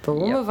 But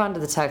we'll Yep. move on to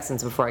the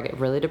Texans before I get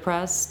really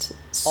depressed.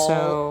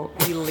 All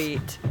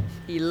elite.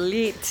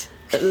 Elite.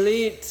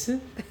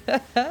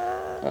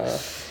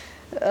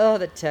 Oh,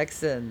 the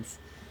Texans.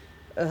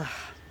 Ugh.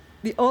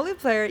 The only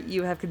player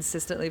you have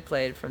consistently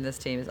played from this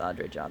team is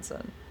Andre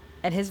Johnson,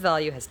 and his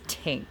value has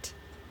tanked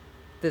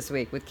this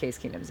week with Case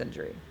Keenum's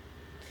injury.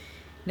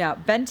 Now,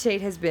 Ben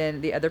Tate has been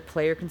the other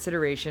player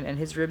consideration, and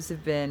his ribs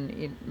have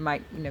been,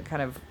 might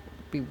kind of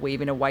be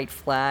waving a white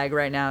flag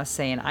right now,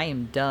 saying, I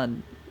am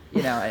done.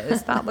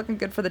 It's not looking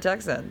good for the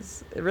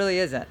Texans. It really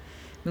isn't. I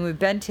mean, with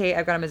Ben Tate,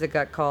 I've got him as a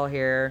gut call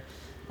here.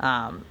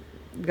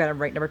 We've got him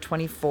ranked number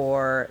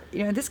 24.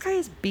 This guy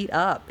is beat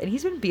up, and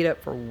he's been beat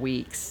up for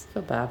weeks. I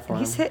feel bad for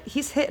him.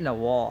 He's hitting a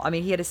wall. I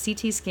mean, he had a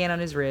CT scan on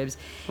his ribs,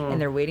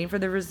 and they're waiting for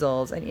the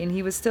results, and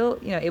he was still,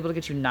 able to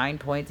get you 9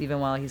 points even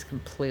while he's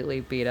completely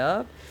beat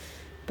up.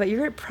 But you're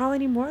going to probably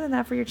need more than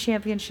that for your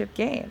championship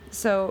game.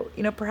 So,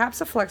 perhaps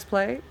a flex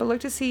play, but look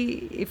to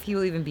see if he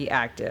will even be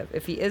active.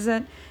 If he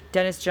isn't,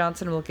 Dennis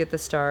Johnson will get the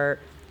start.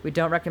 We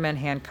don't recommend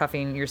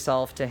handcuffing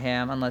yourself to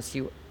him unless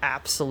you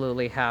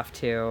absolutely have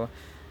to,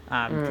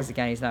 because,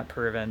 again, he's not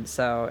proven.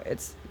 So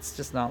it's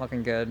just not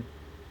looking good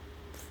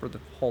for the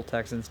whole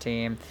Texans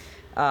team.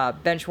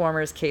 Bench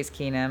warmers, Case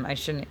Keenum. I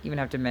shouldn't even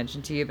have to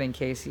mention to you, but in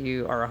case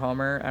you are a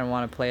homer and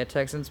want to play a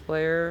Texans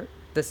player,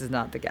 this is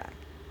not the guy.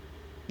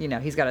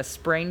 He's got a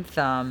sprained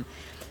thumb,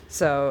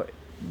 so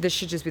this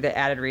should just be the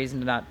added reason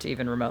not to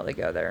even remotely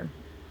go there.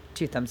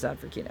 2 thumbs down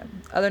for Keenum.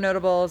 Other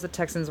notables, the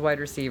Texans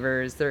wide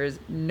receivers. There is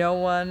no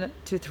one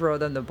to throw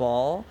them the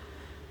ball,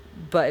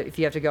 but if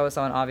you have to go with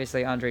someone,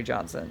 obviously Andre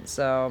Johnson.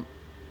 So,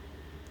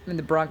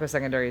 the Broncos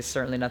secondary is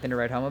certainly nothing to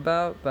write home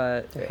about,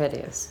 but They're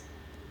hideous.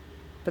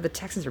 But the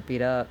Texans are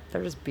beat up.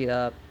 They're just beat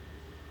up.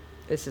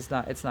 It's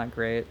not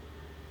great.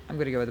 I'm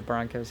going to go with the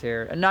Broncos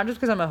here. And not just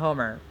because I'm a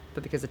homer,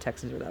 but because the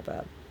Texans are that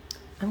bad.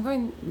 I'm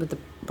going with the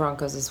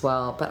Broncos as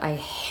well, but I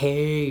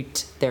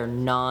hate their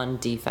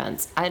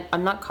non-defense.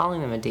 I'm not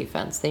calling them a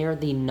defense. They are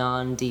the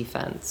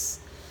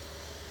non-defense.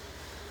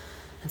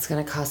 It's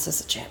going to cost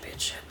us a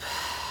championship.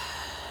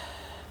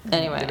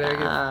 Anyway, You better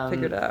get it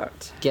figured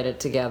out. Get it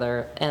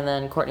together. And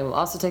then Courtney will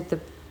also take the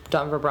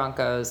Denver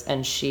Broncos,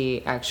 and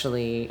she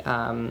actually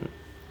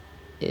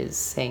is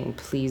saying,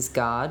 please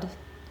God.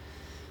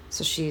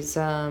 So she's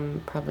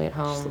probably at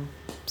home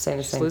saying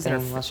the same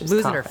thing while she's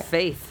losing her coughing.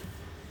 faith.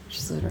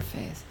 She's losing her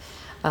faith.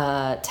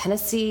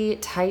 Tennessee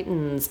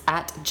Titans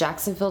at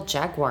Jacksonville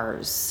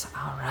Jaguars.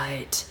 All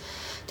right.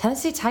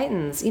 Tennessee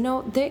Titans,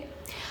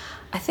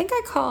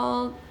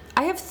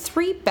 I have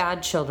 3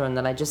 bad children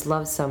that I just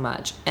love so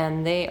much,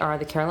 and they are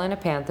the Carolina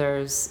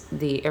Panthers,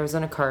 the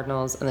Arizona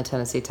Cardinals, and the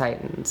Tennessee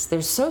Titans.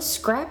 They're so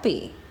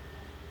scrappy.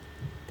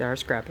 They are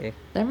scrappy.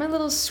 They're my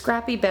little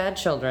scrappy bad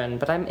children,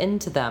 but I'm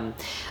into them.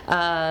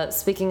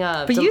 Speaking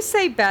of... But you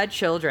say bad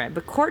children,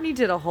 but Courtney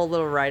did a whole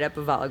little write-up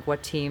about like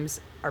what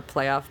teams are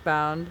playoff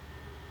bound.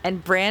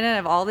 And Brandon,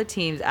 of all the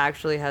teams,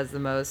 actually has the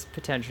most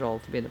potential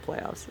to be in the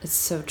playoffs. It's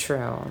so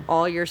true.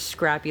 All your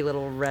scrappy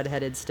little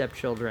redheaded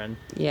stepchildren.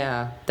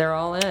 Yeah, they're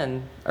all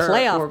in.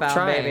 Playoff bound,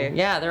 trying. baby.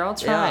 Yeah, they're all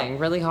trying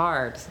really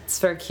hard. It's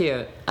very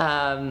cute.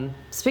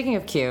 Speaking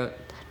of cute,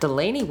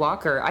 Delaney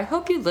Walker, I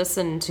hope you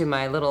listened to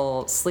my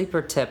little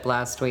sleeper tip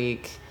last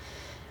week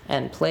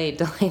and played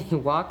Delaney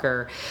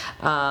Walker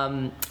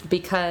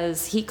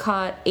because he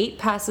caught 8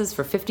 passes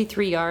for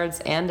 53 yards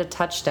and a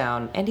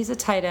touchdown, and he's a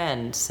tight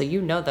end, so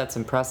that's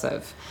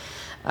impressive.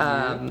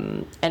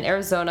 And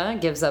Arizona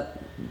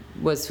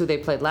was who they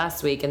played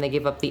last week, and they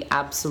gave up the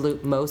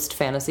absolute most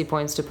fantasy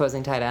points to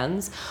opposing tight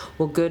ends.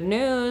 Well, good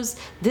news.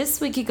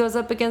 This week he goes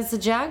up against the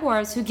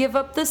Jaguars, who give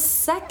up the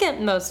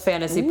 2nd most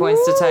fantasy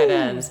points to tight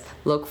ends.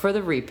 Look for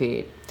the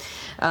repeat.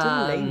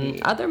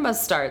 Other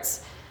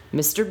must-starts.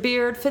 Mr.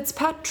 Beard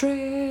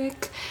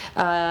Fitzpatrick.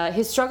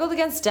 He struggled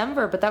against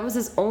Denver, but that was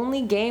his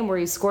only game where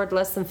he scored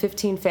less than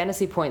 15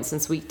 fantasy points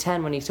since week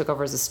 10 when he took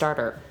over as a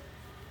starter.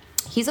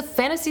 He's a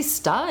fantasy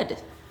stud.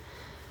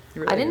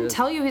 I didn't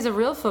tell you he's a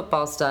real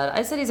football stud.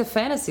 I said he's a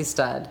fantasy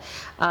stud.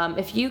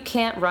 If you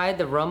can't ride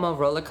the Romo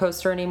roller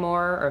coaster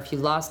anymore, or if you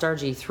lost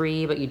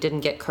RG3 but you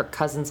didn't get Kirk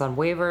Cousins on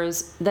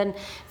waivers, then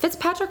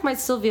Fitzpatrick might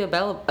still be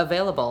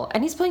available.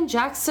 And he's playing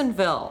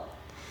Jacksonville.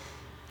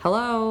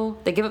 Hello.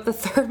 They give up the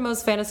 3rd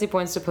most fantasy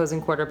points to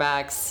opposing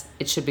quarterbacks.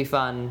 It should be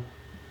fun.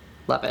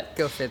 Love it.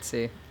 Go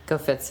Fitzy. Go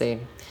Fitzy.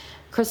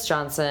 Chris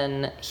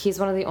Johnson, he's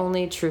one of the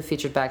only true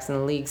featured backs in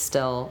the league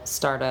still.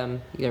 Start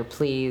him. You're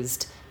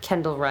pleased.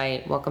 Kendall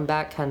Wright. Welcome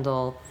back,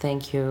 Kendall.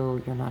 Thank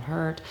you. You're not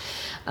hurt.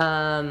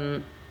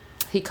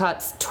 He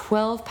caught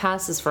 12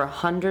 passes for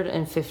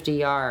 150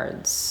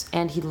 yards,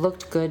 and he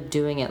looked good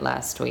doing it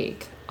last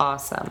week.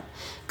 Awesome.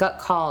 Got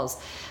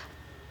calls.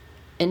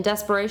 In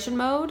desperation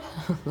mode,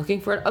 looking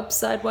for an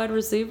upside wide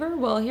receiver?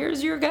 Well,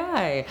 here's your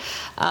guy.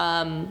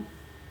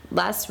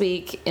 Last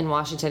week in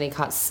Washington, he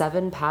caught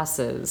 7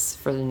 passes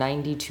for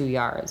 92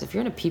 yards. If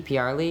you're in a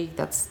PPR league,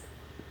 that's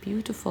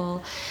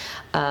beautiful.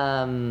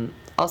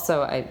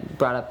 Also, I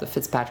brought up the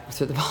Fitzpatrick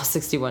threw the ball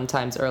 61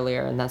 times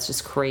earlier, and that's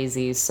just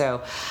crazy.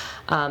 So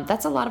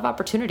that's a lot of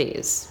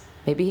opportunities.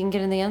 Maybe he can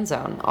get in the end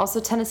zone.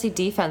 Also, Tennessee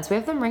defense. We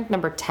have them ranked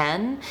number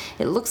 10.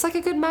 It looks like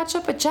a good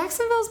matchup, but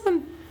Jacksonville's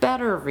been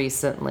better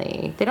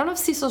recently. They don't have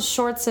Cecil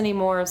Shorts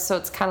anymore, so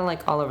it's kind of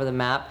like all over the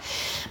map.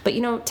 But,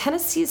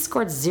 Tennessee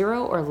scored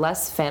 0 or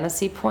less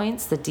fantasy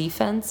points, the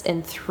defense,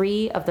 in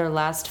 3 of their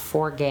last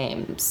 4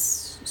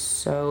 games.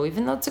 So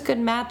even though it's a good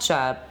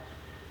matchup,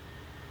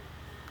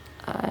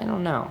 I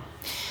don't know.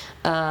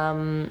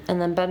 And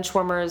then bench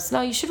warmers.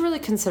 No, you should really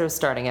consider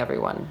starting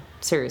everyone.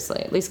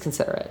 Seriously, at least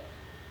consider it.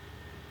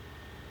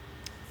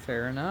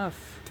 Fair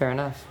enough.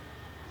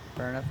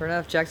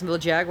 Jacksonville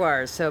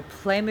Jaguars. So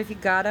play him if you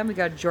got him. We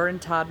got Jordan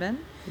Todman.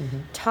 Mm-hmm.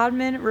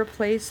 Todman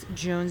replaced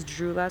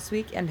Jones-Drew last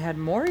week and had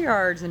more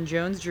yards than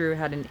Jones-Drew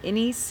had in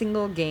any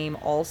single game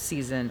all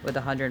season with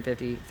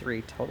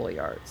 153 total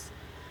yards.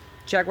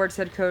 Jaguars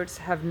head coach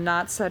have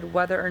not said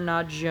whether or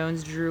not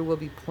Jones-Drew will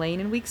be playing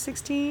in Week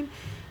 16.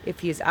 If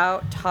he is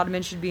out,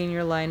 Todman should be in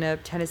your lineup.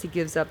 Tennessee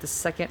gives up the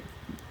 2nd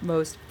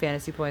most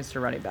fantasy points to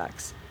running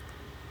backs.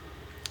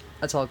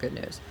 That's all good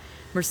news.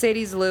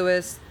 Mercedes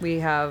Lewis,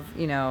 we have,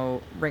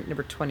 ranked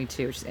number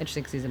 22, which is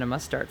interesting because he's in a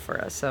must-start for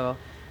us. So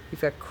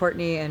we've got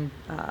Courtney and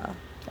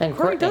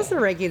Courtney does the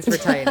rankings for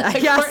tight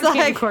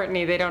end.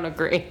 Courtney, they don't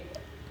agree.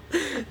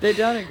 They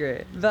don't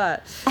agree.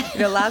 But,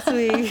 last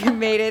week he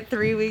made it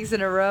 3 weeks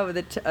in a row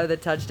with the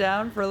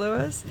touchdown for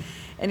Lewis.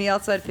 And he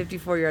also had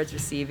 54 yards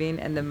receiving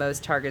and the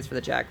most targets for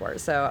the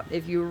Jaguars. So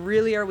if you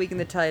really are weak in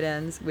the tight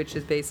ends, which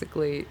is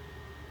basically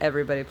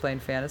everybody playing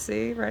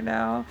fantasy right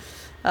now,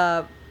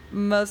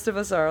 most of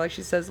us are, like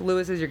she says,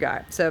 Lewis is your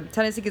guy. So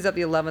Tennessee gives up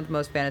the 11th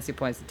most fantasy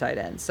points to tight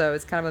end. So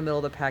it's kind of a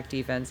middle-of-the-pack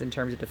defense in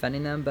terms of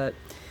defending them, but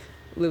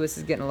Lewis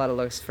is getting a lot of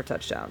looks for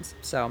touchdowns.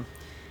 So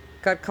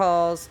gut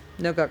calls,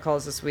 no gut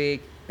calls this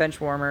week.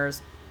 Bench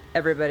warmers,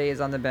 everybody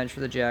is on the bench for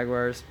the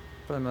Jaguars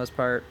for the most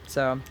part.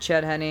 So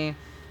Chet Henne,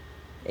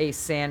 Ace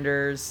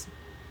Sanders,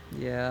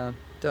 don't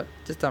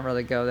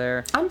really go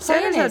there.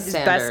 Sanders had his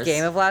best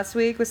game of last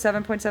week with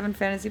 7.7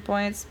 fantasy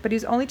points, but he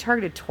was only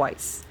targeted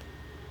twice.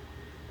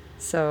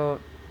 So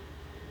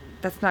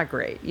that's not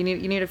great. You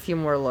need a few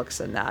more looks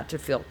than that to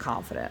feel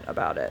confident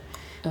about it.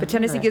 But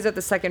Tennessee gives up the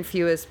 2nd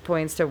fewest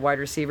points to wide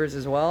receivers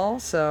as well.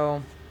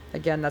 So,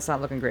 again, that's not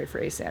looking great for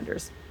Ace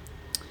Sanders.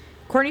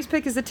 Courtney's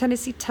pick is the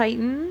Tennessee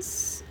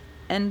Titans.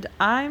 And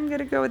I'm going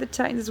to go with the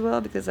Titans as well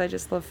because I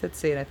just love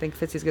Fitzy, and I think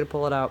Fitzy's going to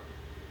pull it out.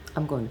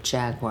 I'm going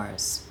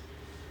Jaguars.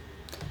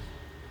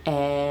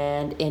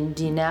 And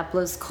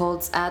Indianapolis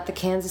Colts at the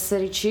Kansas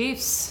City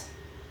Chiefs.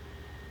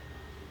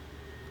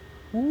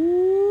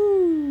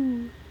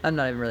 Woo! I'm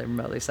not even really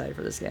remotely excited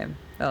for this game.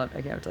 I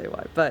can't tell you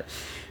why. But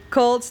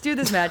Colts do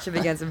this matchup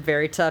against a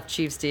very tough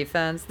Chiefs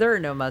defense. There are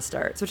no must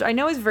starts, which I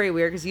know is very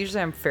weird because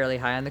usually I'm fairly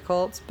high on the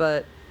Colts,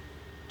 but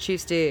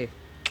Chiefs D.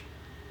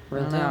 I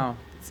don't know.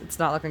 It's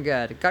not looking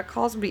good. Got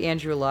calls to be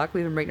Andrew Luck.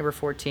 We have him ranked number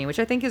 14, which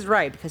I think is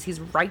right because he's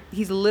right.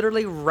 He's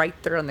literally right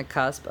there on the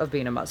cusp of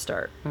being a must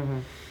start. Mm-hmm.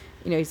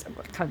 You know, he's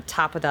kind of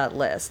top of that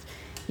list.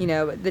 You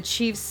know, the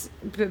Chiefs,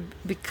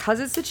 because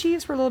it's the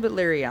Chiefs, we're a little bit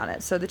leery on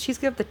it. So the Chiefs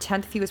give up the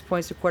 10th fewest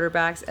points to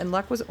quarterbacks, and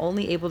Luck was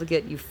only able to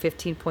get you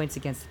 15 points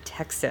against the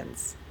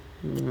Texans.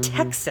 The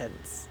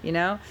Texans, you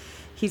know?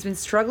 He's been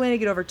struggling to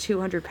get over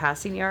 200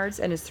 passing yards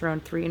and has thrown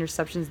 3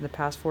 interceptions in the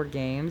past 4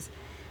 games.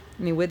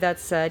 I mean, with that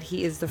said,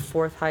 he is the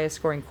 4th highest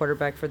scoring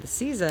quarterback for the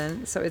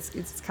season, so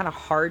it's kind of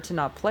hard to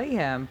not play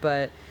him,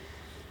 but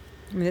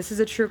I mean, this is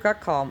a true gut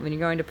call. When you're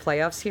going to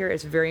playoffs here,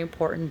 it's very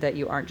important that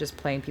you aren't just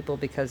playing people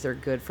because they're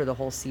good for the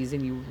whole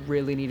season. You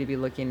really need to be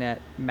looking at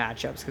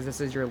matchups because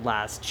this is your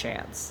last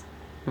chance,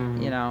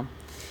 you know?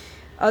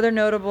 Other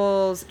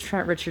notables,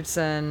 Trent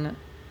Richardson.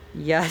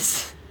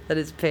 Yes, that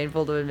is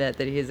painful to admit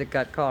that he is a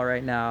gut call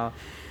right now.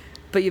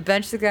 But you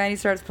bench the guy and he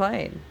starts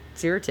playing.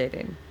 It's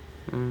irritating.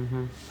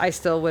 I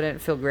still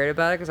wouldn't feel great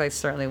about it because I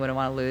certainly wouldn't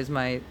want to lose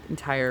my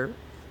entire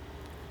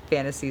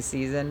fantasy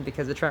season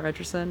because of Trent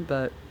Richardson,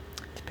 but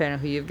depending on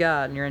who you've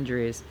got and your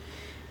injuries.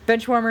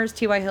 Benchwarmers,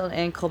 T.Y. Hilton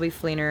and Colby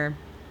Fleener.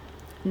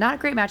 Not a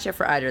great matchup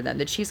for either of them.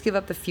 The Chiefs give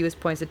up the fewest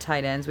points to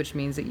tight ends, which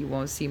means that you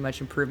won't see much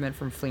improvement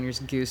from Fleener's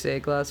goose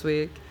egg last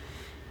week.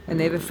 And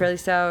they've been fairly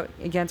stout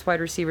against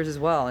wide receivers as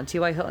well. And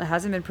T.Y. Hilton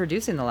hasn't been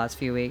producing the last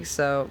few weeks,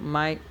 so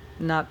might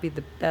not be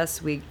the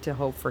best week to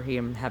hope for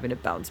him having to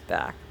bounce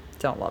back.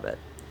 Don't love it.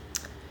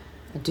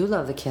 I do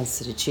love the Kansas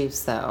City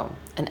Chiefs, though.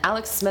 And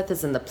Alex Smith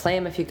is in the play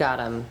him if you got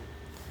him.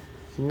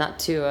 Not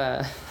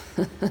to...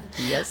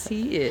 Yes,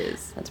 he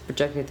is. That's a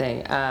projected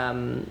thing.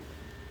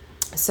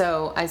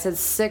 So I said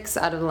 6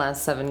 out of the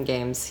last 7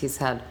 games he's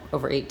had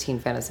over 18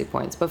 fantasy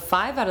points, but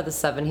 5 out of the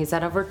 7 he's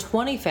had over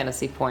 20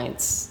 fantasy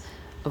points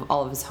of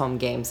all of his home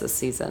games this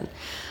season.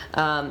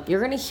 You're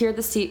going to hear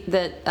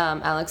that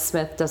Alex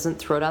Smith doesn't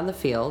throw down the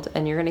field,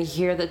 and you're going to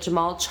hear that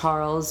Jamal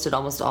Charles did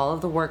almost all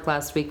of the work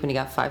last week when he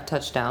got 5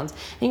 touchdowns.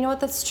 And you know what?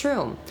 That's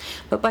true.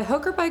 But by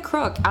hook or by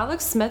crook,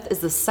 Alex Smith is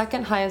the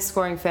 2nd highest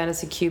scoring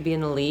fantasy QB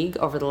in the league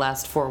over the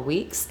last 4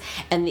 weeks,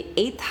 and the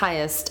 8th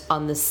highest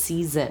on the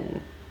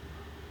season.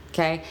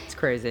 Okay? It's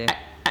crazy.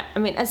 I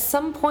mean, at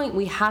some point,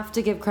 we have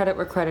to give credit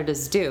where credit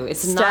is due.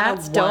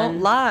 Stats don't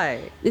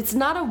lie. It's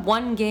not a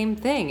one-game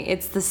thing.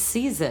 It's the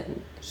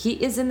season. He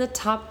is in the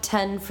top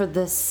 10 for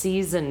this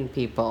season,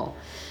 people.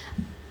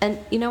 And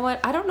you know what?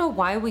 I don't know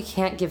why we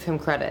can't give him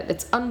credit.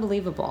 It's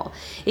unbelievable.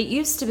 It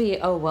used to be,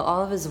 oh, well,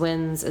 all of his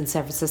wins in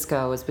San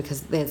Francisco was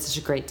because they had such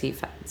a great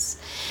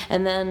defense.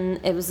 And then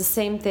it was the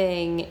same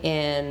thing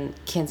in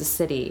Kansas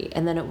City.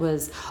 And then it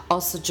was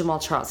also Jamal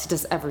Charles. He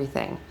does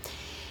everything.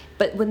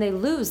 But when they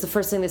lose, the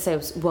first thing they say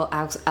is, well,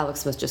 Alex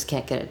Smith just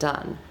can't get it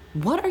done.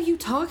 What are you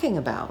talking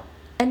about?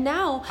 And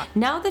now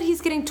that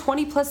he's getting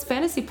 20-plus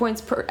fantasy points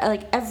per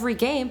every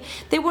game,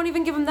 they won't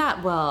even give him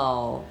that.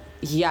 Well,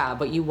 yeah,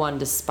 but you won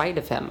despite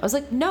of him. I was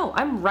like, no,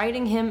 I'm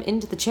writing him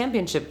into the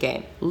championship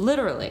game,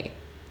 literally.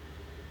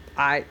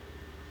 I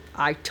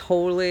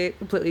totally,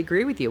 completely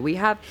agree with you. We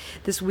have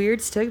this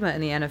weird stigma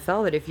in the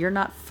NFL that if you're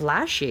not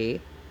flashy,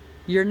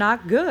 you're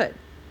not good.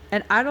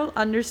 And I don't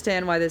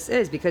understand why this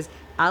is, because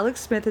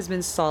Alex Smith has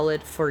been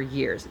solid for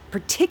years,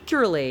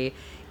 particularly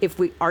if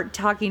we aren't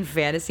talking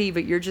fantasy,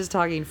 but you're just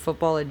talking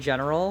football in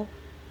general.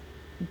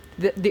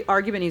 The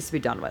argument needs to be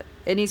done with.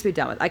 It needs to be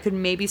done with. I could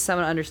maybe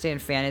someone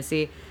understand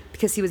fantasy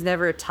because he was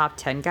never a top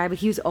 10 guy, but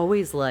he was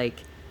always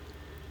like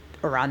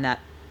around that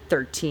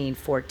 13,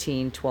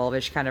 14,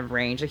 12-ish kind of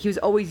range. Like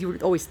you were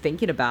always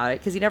thinking about it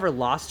because he never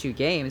lost 2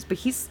 games, but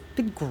he's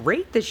been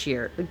great this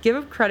year. Give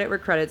him credit where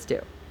credit's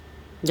due.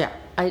 Yeah,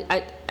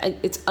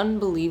 it's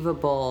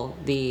unbelievable,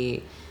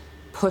 the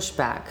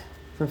pushback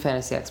from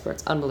fantasy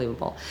experts.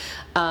 Unbelievable.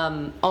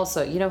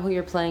 Also, you know who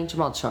you're playing?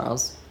 Jamal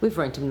Charles. We've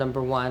ranked him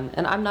number 1,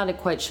 and I'm not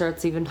quite sure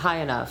it's even high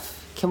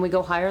enough. Can we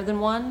go higher than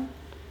 1?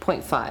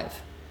 0.5.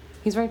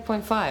 He's ranked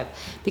 0.5.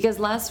 Because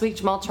last week,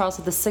 Jamal Charles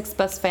had the 6th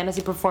best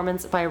fantasy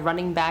performance by a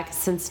running back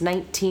since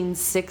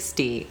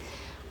 1960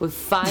 with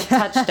 5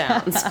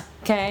 touchdowns.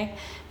 Okay?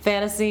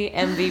 Fantasy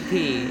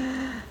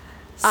MVP.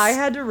 I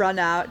had to run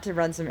out to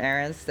run some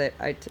errands. That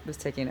I was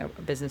taking a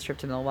business trip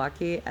to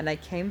Milwaukee, and I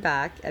came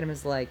back and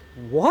was like,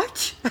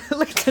 "What?"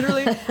 Like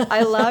literally,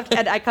 I left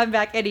and I come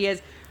back and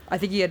I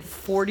think he had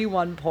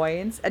 41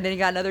 points, and then he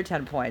got another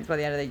 10 points by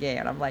the end of the game.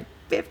 And I'm like,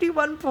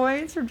 51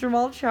 points from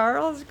Jamal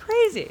Charles?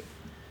 Crazy.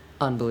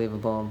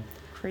 Unbelievable.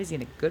 Crazy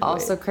in a good way.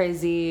 Also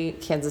crazy,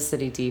 Kansas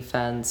City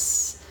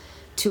defense.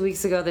 2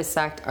 weeks ago, they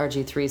sacked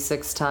RG3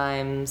 6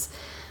 times,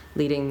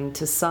 leading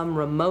to some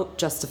remote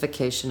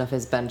justification of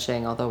his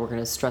benching, although we're going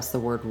to stress the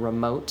word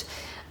remote.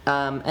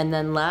 And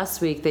then last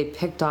week, they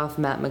picked off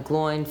Matt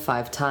McGloin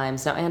 5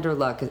 times. Now, Andrew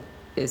Luck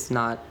is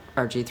not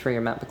RG3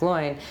 or Matt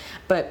McGloin,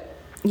 but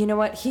you know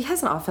what? He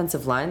has an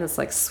offensive line that's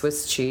like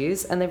Swiss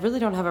cheese, and they really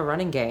don't have a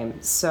running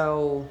game.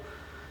 So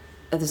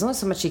there's only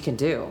so much he can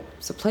do.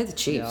 So play the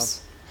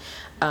Chiefs.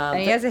 And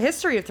he has a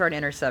history of throwing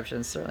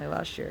interceptions, certainly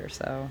last year.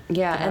 So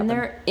yeah, and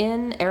they're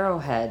in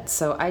Arrowhead,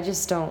 so I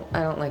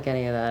don't like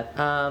any of that.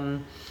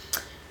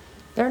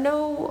 There are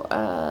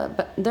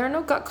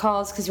no gut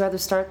calls because you either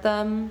start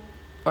them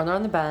or they're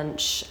on the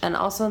bench. And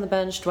also on the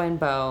bench, Dwayne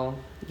Bowe,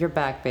 you're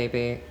back,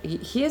 baby.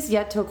 He has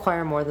yet to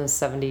acquire more than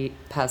 70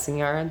 passing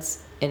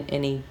yards in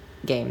any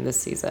game this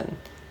season,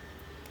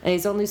 and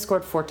he's only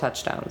scored 4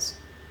 touchdowns.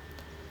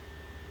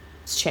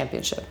 It's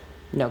championship,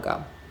 no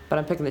go. But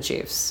I'm picking the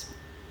Chiefs.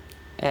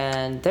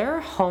 And their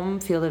home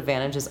field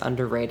advantage is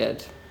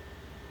underrated.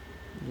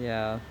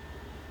 Yeah.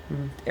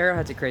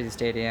 Arrowhead's a crazy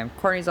stadium.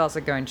 Courtney's also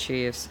going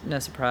Chiefs. No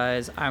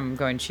surprise. I'm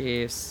going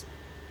Chiefs.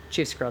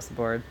 Chiefs across the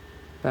board.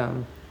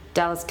 Boom.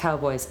 Dallas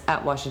Cowboys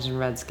at Washington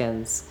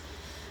Redskins.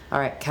 All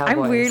right, Cowboys.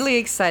 I'm weirdly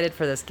excited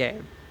for this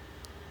game.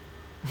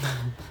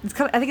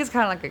 I think it's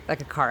kind of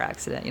like a car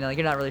accident. You know, like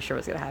you're not really sure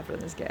what's going to happen in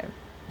this game.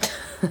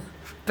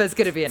 But it's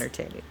going to be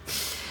entertaining.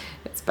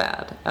 It's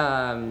bad.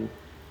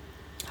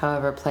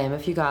 However, play him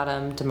if you got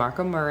him.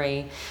 DeMarco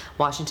Murray.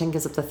 Washington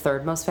gives up the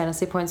 3rd most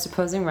fantasy points to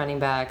opposing running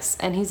backs,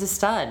 and he's a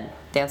stud.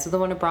 Dance with the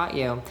one who brought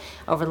you.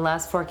 Over the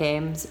last 4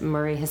 games,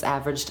 Murray has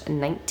averaged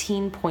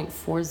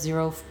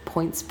 19.40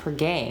 points per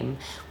game,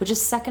 which is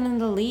 2nd in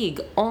the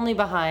league, only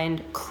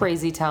behind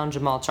crazy town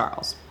Jamal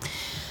Charles.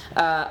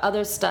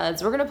 Other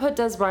studs. We're going to put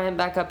Des Bryant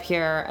back up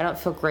here. I don't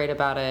feel great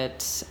about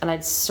it, and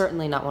I'd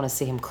certainly not want to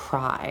see him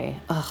cry.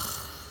 Ugh.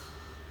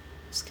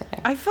 Just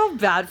kidding. I felt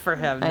bad for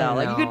him, though. Know,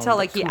 like, you could tell,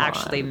 like, he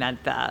actually on.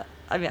 meant that.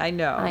 I mean, I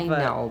know. I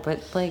know,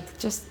 but, like,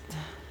 just,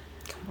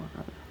 come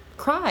on.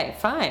 Cry,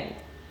 fine.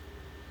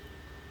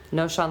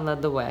 No, Sean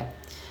led the way.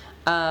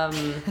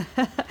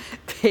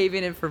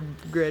 Paving it for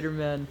greater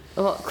men.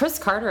 Well, Chris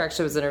Carter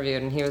actually was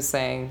interviewed, and he was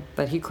saying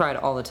that he cried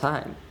all the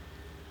time.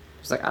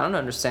 He was like, I don't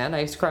understand. I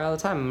used to cry all the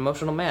time. I'm an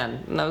emotional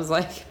man. And I was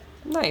like,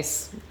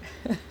 nice.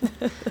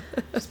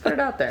 Just put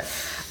it out there.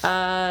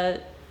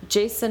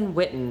 Jason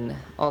Witten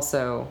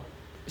also...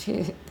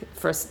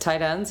 For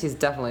tight ends, he's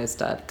definitely a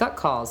stud. Gut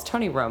calls,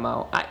 Tony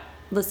Romo.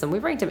 Listen, we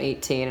ranked him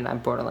 18, and I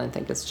borderline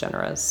think it's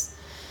generous.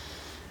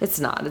 It's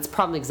not. It's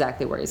probably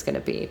exactly where he's going to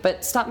be.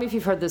 But stop me if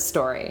you've heard this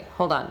story.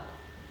 Hold on.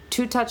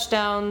 2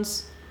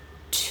 touchdowns,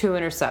 2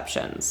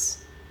 interceptions.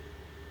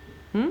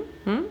 Do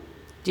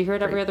you hear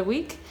it every other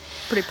week?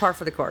 Pretty par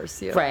for the course,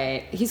 yeah.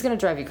 Right. He's going to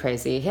drive you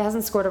crazy. He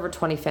hasn't scored over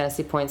 20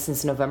 fantasy points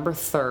since November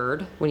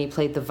 3rd when he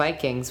played the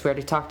Vikings. We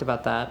already talked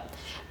about that.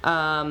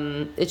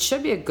 It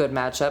should be a good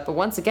matchup, but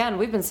once again,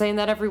 we've been saying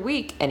that every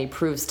week, and he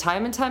proves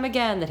time and time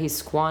again that he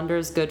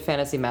squanders good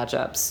fantasy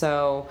matchups.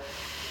 So,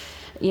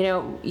 you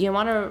know, you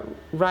want to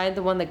ride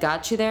the one that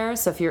got you there.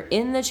 So if you're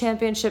in the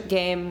championship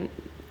game,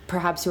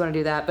 perhaps you want to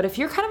do that. But if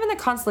you're kind of in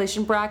the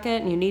consolation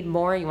bracket and you need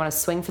more, you want to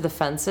swing for the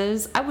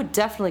fences, I would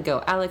definitely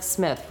go Alex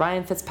Smith,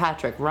 Ryan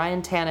Fitzpatrick,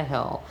 Ryan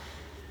Tannehill.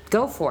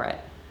 Go for it.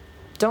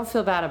 Don't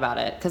feel bad about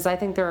it, because I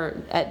think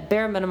they're, at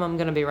bare minimum,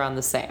 going to be around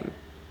the same.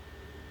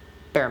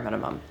 Bare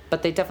minimum.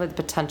 But they definitely have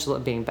the potential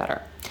of being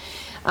better.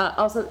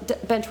 Also,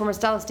 Benchwarmers,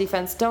 Dallas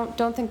defense,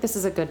 don't think this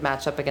is a good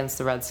matchup against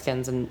the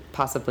Redskins and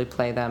possibly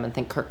play them and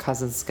think Kirk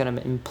Cousins is going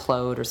to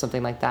implode or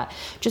something like that.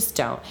 Just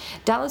don't.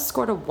 Dallas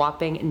scored a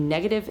whopping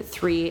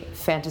 -3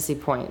 fantasy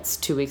points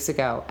 2 weeks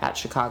ago at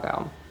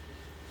Chicago.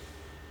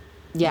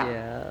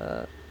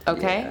 Yeah.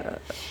 Okay? Yeah.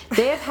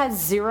 They have had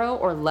 0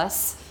 or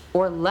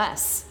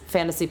less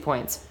fantasy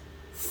points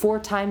 4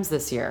 times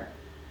this year.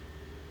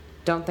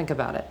 Don't think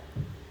about it.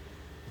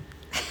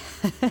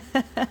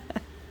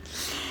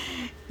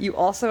 You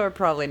also are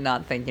probably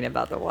not thinking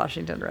about the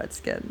Washington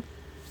Redskins.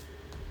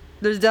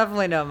 There's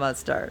definitely no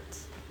must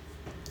starts.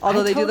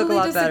 Although they do look a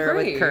lot better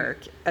with Kirk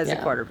as a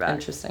quarterback.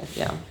 Interesting,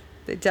 yeah.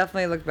 They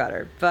definitely look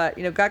better. But,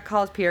 you know, gut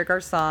calls Pierre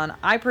Garçon.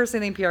 I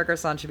personally think Pierre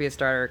Garçon should be a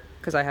starter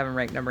because I have him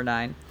ranked number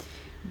 9.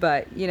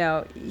 But, you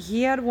know,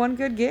 he had one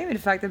good game. In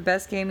fact, the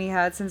best game he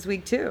had since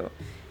week 2.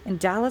 And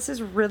Dallas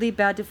is really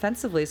bad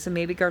defensively, so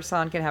maybe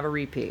Garçon can have a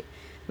repeat.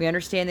 We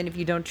understand that if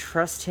you don't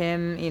trust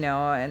him, you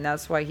know, and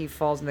that's why he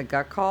falls in the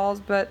gut calls,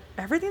 but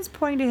everything's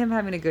pointing to him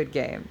having a good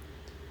game.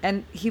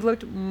 And he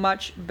looked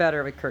much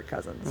better with Kirk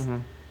Cousins. Mm-hmm.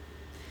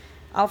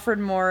 Alfred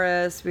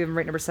Morris, we have him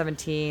ranked number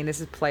 17. This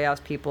is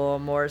playoffs, people.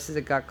 Morris is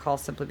a gut call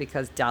simply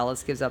because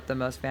Dallas gives up the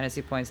most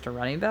fantasy points to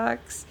running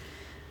backs.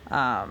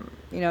 You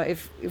know,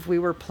 if we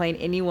were playing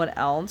anyone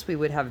else, we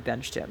would have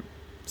benched him.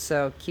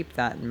 So keep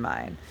that in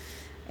mind.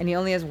 And he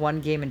only has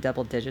 1 game in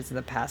double digits in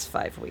the past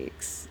 5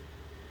 weeks.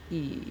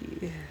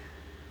 I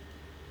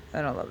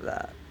don't love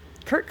that.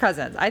 Kirk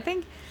Cousins, I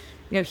think,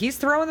 you know, he's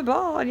throwing the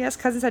ball. And yes,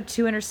 Cousins had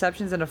 2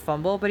 interceptions and a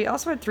fumble, but he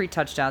also had 3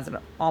 touchdowns and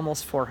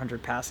almost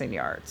 400 passing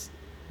yards.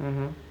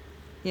 Mm-hmm.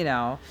 You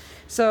know,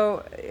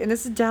 so, and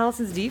this is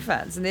Dallas's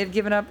defense, and they've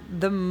given up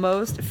the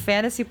most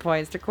fantasy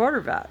points to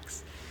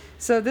quarterbacks.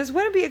 So this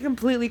wouldn't be a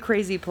completely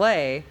crazy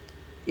play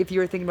if you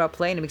were thinking about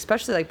playing him,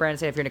 especially like Brandon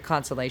said, if you're in a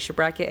consolation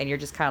bracket and you're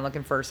just kind of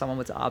looking for someone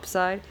with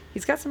upside.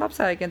 He's got some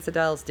upside against the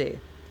Dallas D.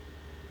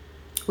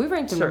 We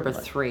ranked him number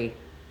 3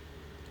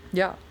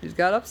 Yeah, he's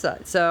got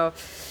upside. So,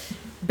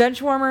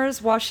 bench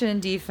warmers, Washington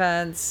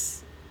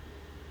defense.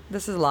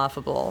 This is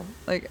laughable.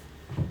 Like,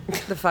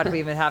 the fact we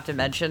even have to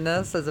mention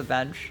this as a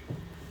bench.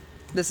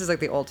 This is like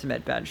the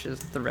ultimate bench is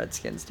the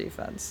Redskins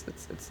defense.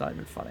 It's not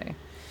even funny.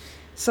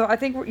 So I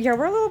think we're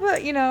a little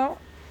bit,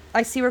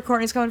 I see where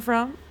Courtney's coming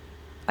from.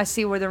 I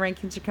see where the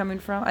rankings are coming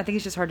from. I think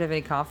it's just hard to have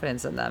any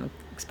confidence in them,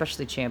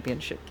 especially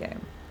championship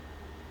game.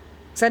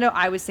 Because I know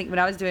I was thinking when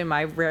I was doing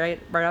my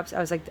write-ups, I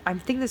was like, I'm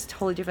thinking this is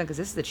totally different because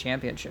this is the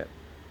championship,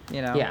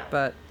 Yeah.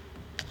 But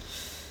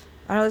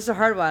I know this is a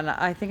hard one.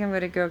 I think I'm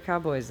going to go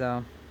Cowboys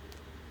though.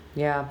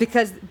 Yeah.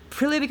 Because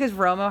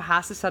Romo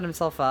has to set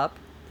himself up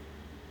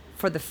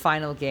for the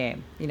final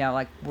game,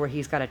 like where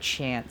he's got a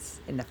chance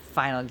in the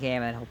final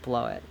game and he'll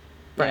blow it.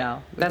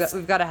 Right.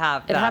 We've got to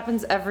have that. It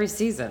happens every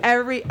season.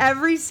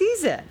 Every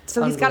season.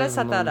 So he's got to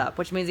set that up,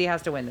 which means he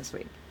has to win this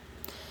week.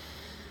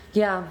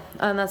 Yeah,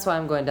 and that's why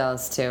I'm going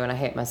Dallas too, and I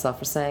hate myself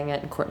for saying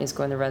it. And Courtney's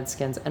going the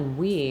Redskins, and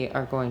we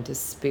are going to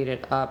speed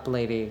it up,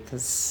 lady,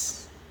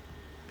 because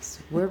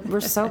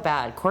we're so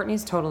bad.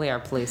 Courtney's totally our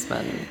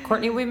policeman.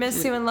 Courtney, we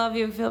miss you and love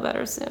you. Feel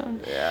better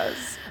soon.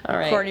 Yes. All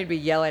right. Courtney'd be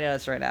yelling at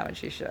us right now, and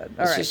she should.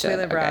 All right,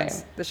 Cleveland Browns.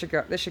 Okay.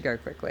 This should go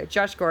quickly.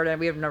 Josh Gordon,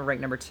 we have ranked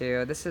number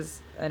 2. This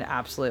is an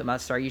absolute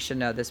must start. You should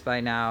know this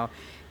by now.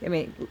 I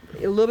mean,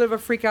 a little bit of a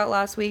freak out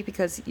last week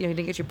because you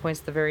didn't get your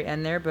points at the very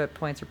end there, but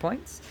points are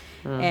points.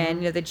 Mm-hmm.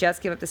 And the Jets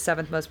give up the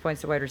 7th most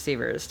points to wide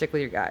receivers. Stick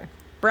with your guy.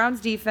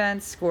 Browns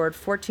defense scored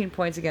 14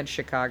 points against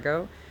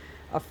Chicago,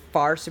 a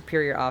far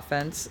superior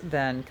offense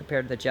than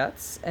compared to the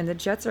Jets. And the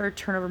Jets are a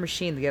turnover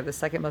machine. They give the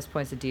 2nd most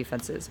points to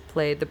defenses.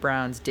 Played the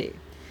Browns D.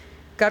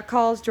 Gut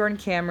calls Jordan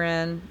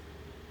Cameron.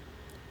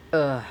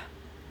 I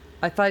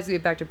thought he was going to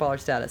get back to baller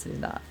status, and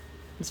he's not.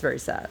 It's very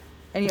sad.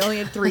 And he only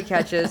had 3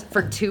 catches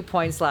for 2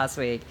 points last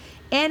week.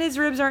 And his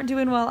ribs aren't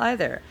doing well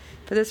either.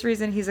 For this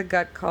reason, he's a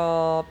gut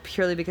call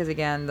purely because,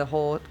 again, the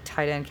whole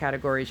tight end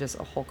category is just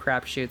a whole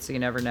crapshoot, so you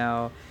never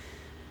know.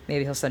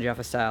 Maybe he'll send you off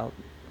a style.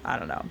 I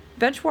don't know.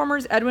 Bench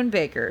warmers, Edwin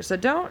Baker. So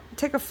don't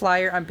take a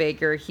flyer on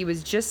Baker. He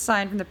was just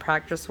signed from the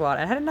practice squad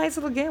and had a nice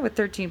little game with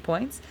 13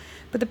 points.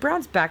 But the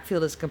Browns'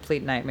 backfield is a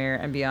complete nightmare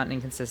and beyond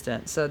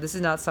inconsistent. So this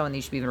is not someone that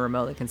you should be even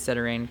remotely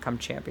considering come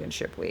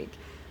championship week.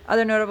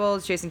 Other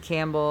notables, Jason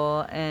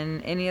Campbell,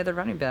 and any other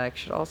running back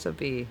should also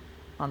be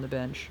on the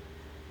bench.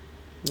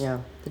 Yeah,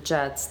 the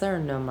Jets, there are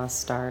no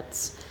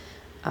must-starts.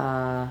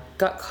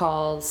 Gut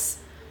calls,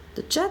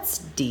 the Jets'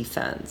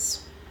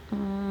 defense.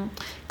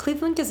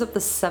 Cleveland gives up the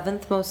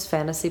 7th most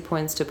fantasy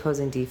points to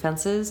opposing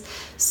defenses.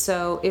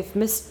 So if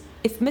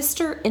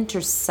Mr.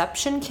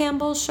 Interception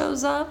Campbell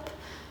shows up,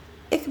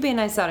 it could be a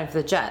nice outing for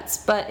the Jets.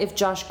 But if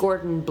Josh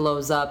Gordon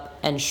blows up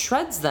and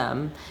shreds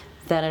them,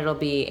 then it'll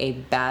be a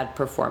bad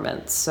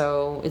performance.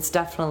 So it's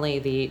definitely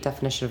the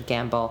definition of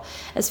gamble.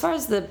 As far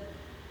as the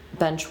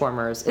bench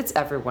warmers, it's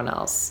everyone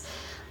else.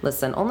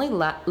 Listen, only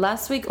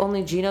last week,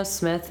 only Geno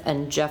Smith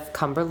and Jeff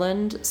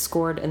Cumberland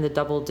scored in the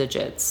double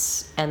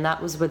digits, and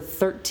that was with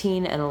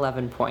 13 and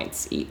 11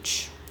 points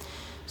each.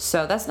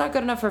 So that's not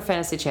good enough for a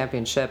fantasy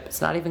championship.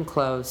 It's not even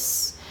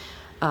close.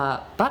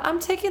 But I'm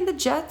taking the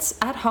Jets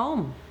at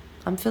home.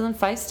 I'm feeling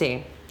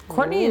feisty.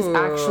 Courtney is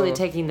actually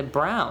taking the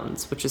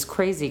Browns, which is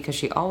crazy because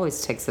she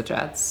always takes the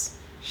Jets.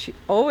 She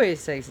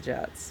always takes the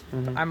Jets.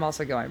 Mm-hmm. I'm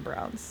also going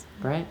Browns.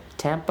 Right.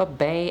 Tampa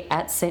Bay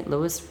at St.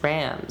 Louis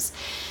Rams.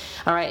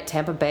 All right,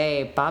 Tampa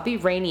Bay. Bobby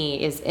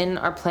Rainey is in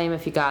our play him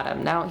if you got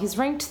him. Now, he's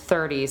ranked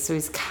 30, so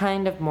he's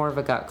kind of more of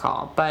a gut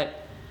call. But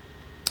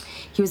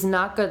he was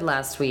not good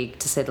last week,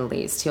 to say the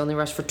least. He only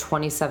rushed for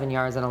 27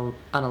 yards on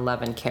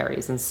 11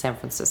 carries in San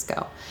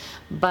Francisco.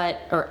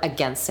 Or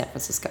against San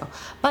Francisco.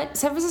 But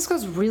San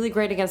Francisco's really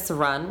great against the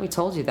run. We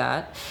told you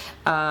that.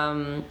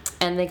 And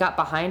they got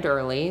behind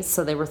early,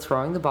 so they were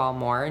throwing the ball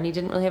more, and he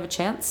didn't really have a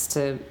chance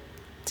to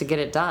get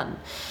it done.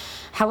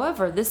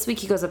 However, this week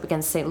he goes up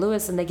against St.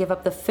 Louis, and they give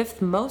up the 5th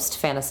most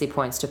fantasy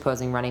points to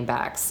opposing running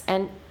backs.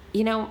 And,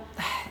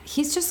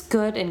 he's just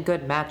good in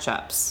good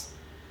matchups.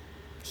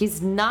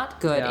 He's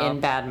not good in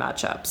bad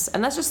matchups.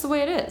 And that's just the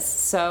way it is.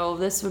 So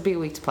this would be a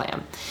week to play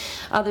him.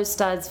 Other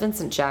studs,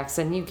 Vincent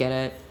Jackson, you get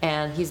it.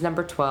 And he's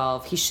number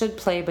 12. He should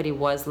play, but he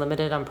was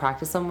limited on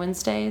practice on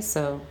Wednesday.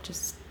 So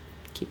just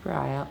keep your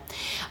eye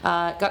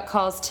out. Gut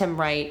calls, Tim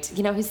Wright.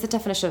 He's the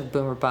definition of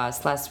boomer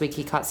bust. Last week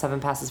he caught 7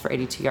 passes for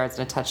 82 yards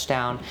and a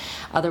touchdown.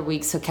 Other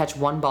weeks he'll catch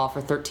 1 ball for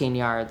 13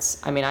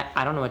 yards. I mean,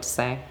 I don't know what to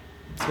say.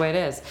 It's the way it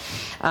is.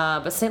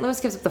 But St. Louis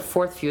gives up the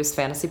 4th fewest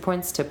fantasy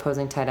points to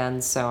opposing tight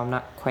ends, so I'm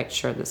not quite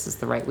sure this is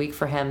the right week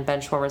for him.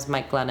 Bench warmers,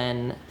 Mike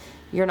Glennon.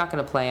 You're not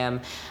going to play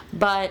him.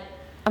 But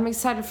I'm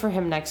excited for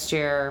him next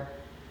year.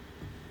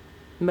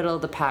 Middle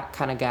of the pack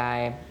kind of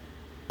guy.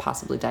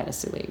 Possibly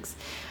dynasty leagues.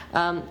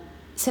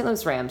 St.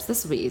 Louis Rams,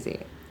 this will be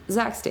easy.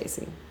 Zach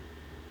Stacy.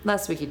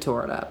 Last week he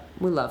tore it up.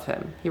 We love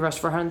him. He rushed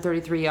for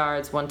 133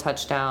 yards, 1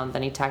 touchdown,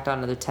 then he tacked on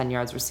another 10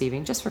 yards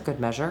receiving, just for good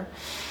measure.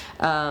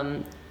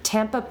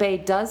 Tampa Bay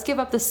does give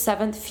up the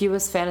 7th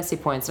fewest fantasy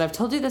points. And I've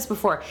told you this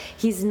before.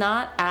 He's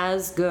not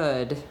as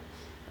good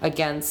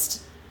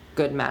against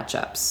good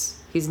matchups.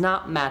 He's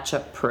not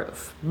matchup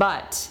proof.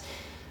 But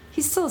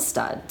he's still a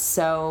stud,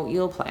 so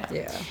you'll play him.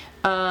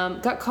 Yeah.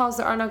 Gut calls,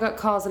 there are no gut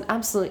calls, and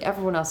absolutely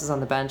everyone else is on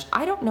the bench.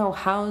 I don't know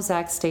how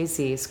Zach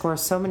Stacy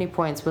scores so many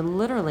points when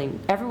literally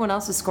everyone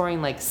else is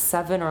scoring like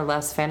 7 or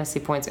less fantasy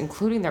points,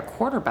 including their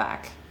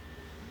quarterback.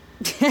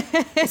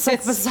 It's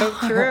like bizarre.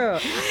 So true.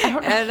 I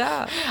don't even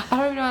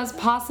know how it's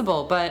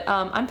possible, but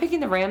I'm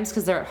picking the Rams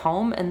because they're at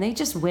home and they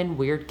just win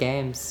weird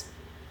games.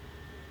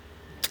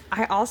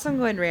 I also am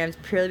going Rams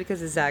purely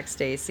because of Zach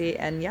Stacy,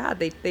 and yeah,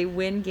 they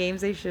win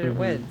games they shouldn't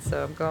win,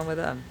 so I'm going with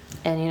them.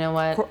 And you know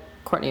what?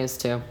 Courtney is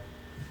too.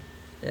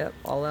 Yep,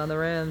 all on the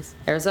Rams.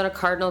 Arizona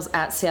Cardinals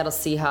at Seattle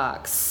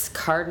Seahawks.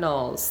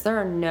 Cardinals, there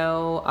are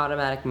no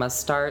automatic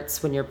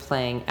must-starts when you're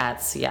playing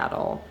at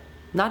Seattle.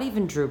 Not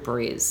even Drew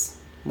Brees.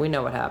 We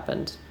know what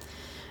happened.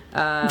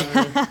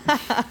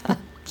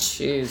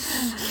 Jeez.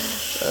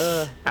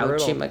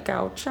 Ouchie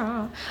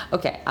macoucha.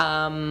 Okay.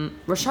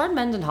 Rashard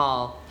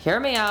Mendenhall,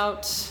 hear me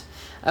out.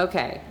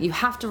 Okay, you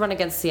have to run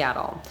against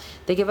Seattle.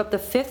 They give up the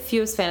 5th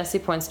fewest fantasy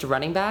points to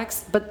running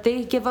backs, but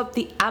they give up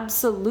the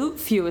absolute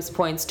fewest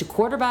points to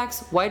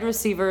quarterbacks, wide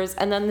receivers,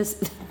 and then the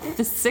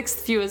 6th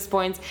fewest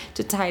points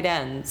to tight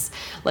ends.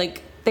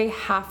 Like, they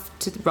have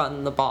to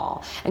run the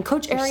ball. And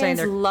Coach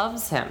Arians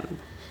loves him.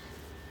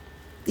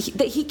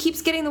 He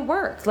keeps getting the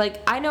work.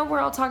 Like, I know we're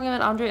all talking about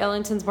Andre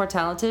Ellington's more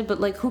talented,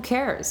 but, like, who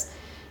cares?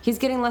 He's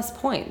getting less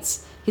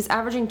points. He's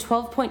averaging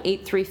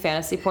 12.83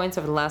 fantasy points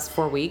over the last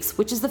 4 weeks,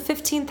 which is the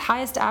 15th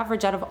highest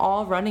average out of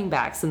all running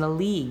backs in the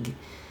league.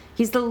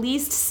 He's the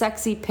least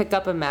sexy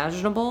pickup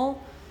imaginable,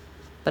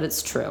 but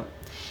it's true.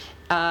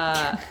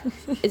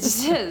 It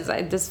just is.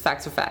 This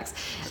facts are facts.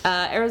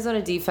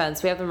 Arizona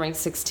defense, we have them ranked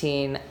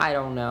 16. I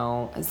don't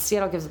know.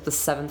 Seattle gives up the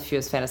 7th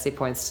fewest fantasy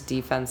points to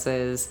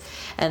defenses,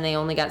 and they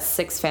only got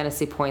 6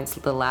 fantasy points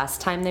the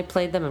last time they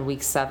played them in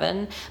week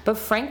 7. But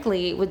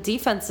frankly, with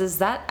defenses,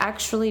 that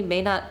actually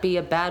may not be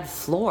a bad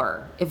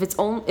floor. If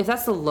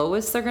that's the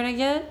lowest they're gonna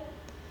get.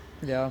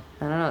 Yeah.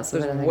 I don't know.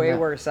 There's way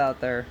worse out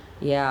there.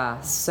 Yeah.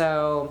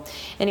 So,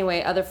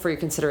 anyway, other for your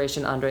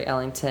consideration, Andre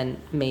Ellington,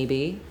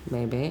 maybe,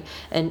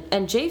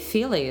 and Jay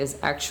Feely is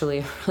actually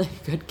a really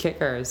good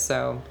kicker.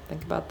 So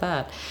think about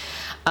that.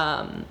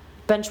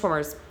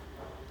 Benchwarmers,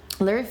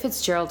 Larry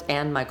Fitzgerald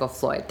and Michael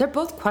Floyd. They're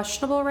both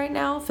questionable right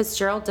now.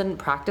 Fitzgerald didn't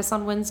practice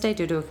on Wednesday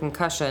due to a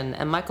concussion,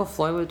 and Michael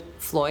Floyd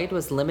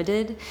was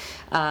limited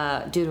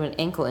due to an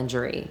ankle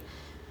injury.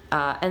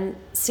 And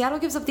Seattle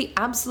gives up the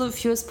absolute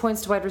fewest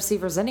points to wide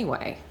receivers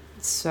anyway.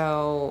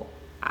 So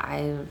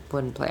I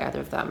wouldn't play either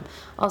of them.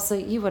 Also,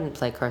 you wouldn't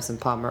play Carson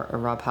Palmer or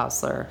Rob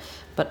Hausler.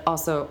 But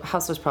also,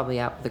 Hausler's probably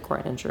out with a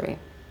groin injury.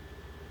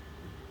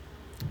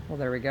 Well,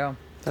 there we go.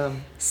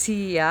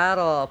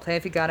 Seattle. Play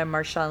if you got him,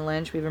 Marshawn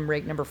Lynch. We have him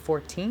ranked number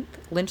 14th.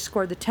 Lynch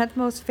scored the 10th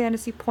most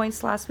fantasy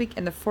points last week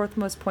and the 4th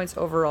most points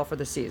overall for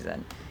the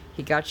season.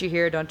 He got you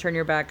here. Don't turn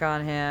your back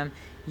on him.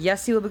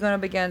 Yes, he will be going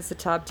up against the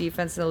top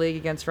defense in the league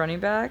against running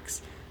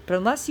backs, but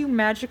unless you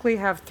magically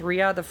have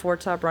 3 out of the 4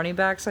 top running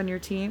backs on your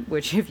team,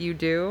 which if you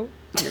do,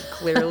 you're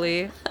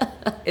clearly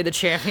in the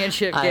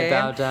championship game.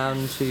 I bow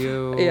down to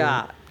you.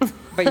 Yeah,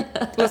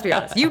 but let's be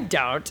honest, you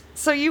don't.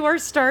 So you are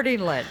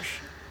starting Lynch.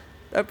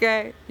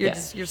 Okay?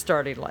 You're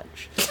starting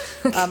Lynch.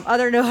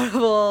 Other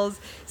notables,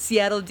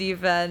 Seattle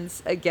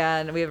defense,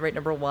 again, we have right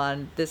number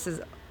 1. This is,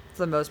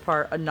 for the most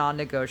part, a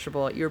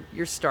non-negotiable.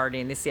 You're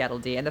starting the Seattle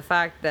D. And the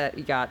fact that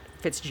you got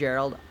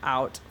Fitzgerald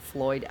out,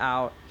 Floyd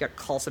out, you got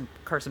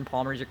Carson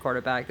Palmer as your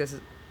quarterback, this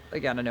is,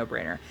 again, a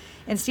no-brainer.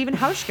 And Steven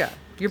Hauschka,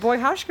 your boy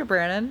Hauschka,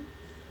 Brandon.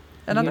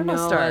 Another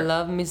must-start. I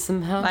love me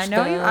some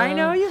Hauschka. I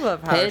know you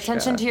love Hauschka. Pay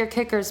attention to your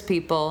kickers,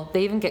 people.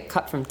 They even get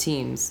cut from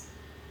teams.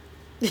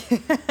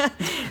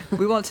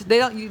 We won't. They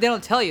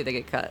don't tell you they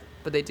get cut,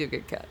 but they do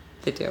get cut.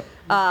 They do.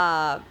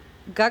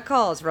 Gut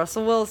calls,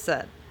 Russell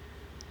Wilson.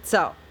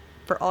 So,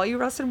 for all you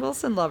Russell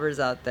Wilson lovers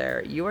out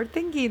there, you are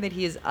thinking that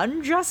he is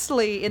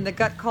unjustly in the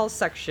gut call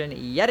section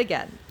yet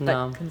again.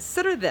 No. But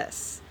consider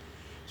this.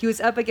 He was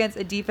up against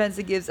a defense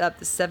that gives up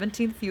the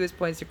 17th fewest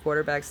points to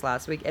quarterbacks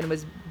last week and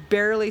was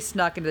barely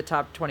snuck into the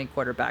top 20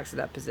 quarterbacks at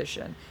that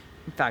position.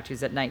 In fact, he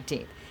was at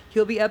 19th.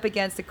 He'll be up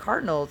against the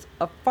Cardinals,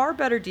 a far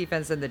better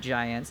defense than the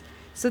Giants.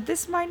 So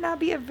this might not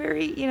be a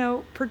very,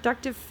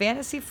 productive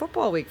fantasy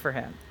football week for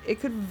him. It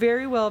could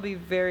very well be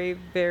very,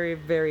 very,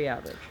 very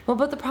average. Well,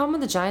 but the problem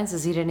with the Giants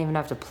is he didn't even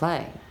have to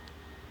play.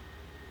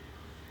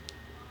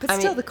 But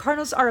still, the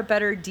Cardinals are a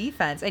better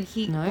defense, and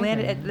he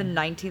landed at the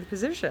 19th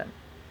position.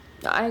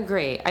 I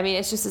agree. I mean,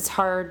 it's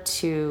hard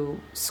to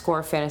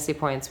score fantasy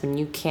points when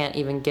you can't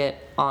even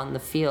get on the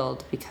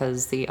field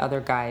because the other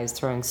guy is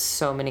throwing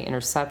so many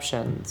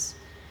interceptions.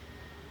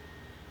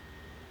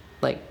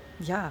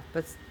 Yeah,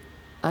 but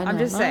I'm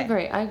just saying.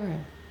 I agree.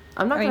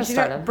 I'm not going to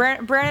start him.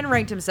 Brandon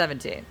ranked him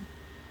 17.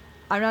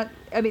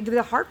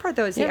 The hard part,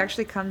 though, is he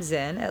actually comes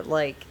in at,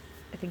 I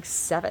think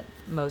 7th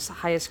most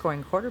highest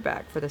scoring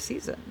quarterback for the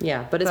season.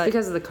 Yeah, but it's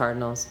because of the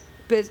Cardinals.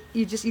 But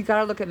you got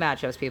to look at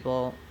matchups,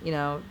 people.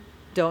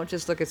 Don't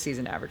just look at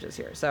season averages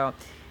here. So,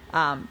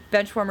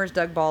 Bench warmers,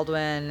 Doug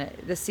Baldwin.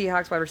 The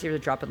Seahawks wide receivers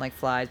are dropping like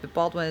flies, but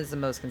Baldwin is the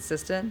most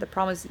consistent. The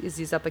problem is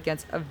he's up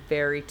against a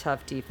very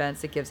tough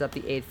defense that gives up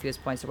the 8th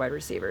fewest points to wide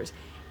receivers.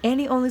 And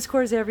he only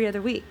scores every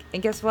other week.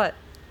 And guess what?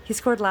 He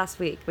scored last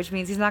week, which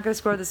means he's not going to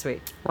score this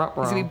week. He's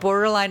going to be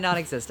borderline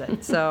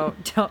non-existent. So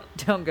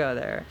don't go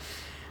there.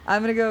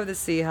 I'm going to go with the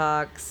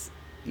Seahawks,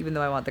 even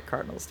though I want the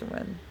Cardinals to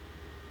win.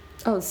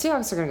 Oh, the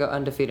Seahawks are going to go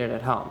undefeated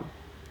at home.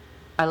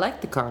 I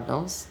like the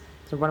Cardinals.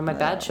 They're one of my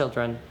bad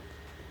children.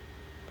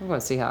 I'm going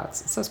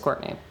Seahawks. So is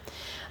Courtney.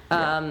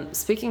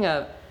 Speaking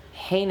of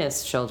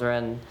heinous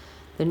children,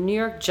 the New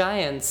York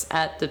Giants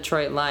at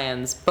Detroit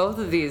Lions. Both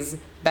of these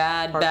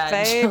bad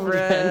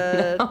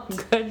children. Oh,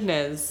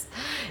 goodness.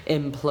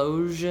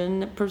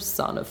 Implosion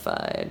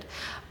personified.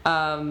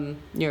 New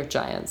York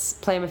Giants.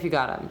 Play them if you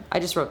got them. I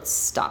just wrote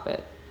stop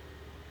it.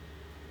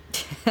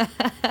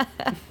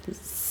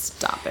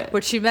 Stop it.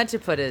 What she meant to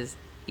put is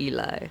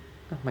Eli.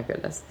 Oh, my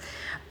goodness.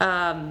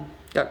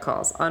 Got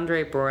calls.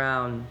 Andre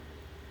Brown.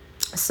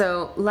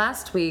 So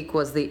last week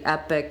was the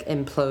epic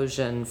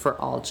implosion for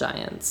all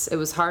Giants. It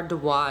was hard to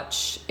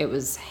watch. It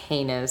was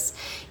heinous.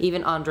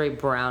 Even Andre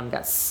Brown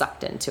got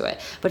sucked into it.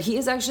 But he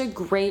is actually a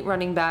great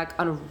running back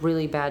on a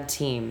really bad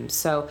team.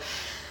 So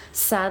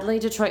sadly,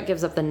 Detroit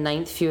gives up the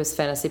 9th fewest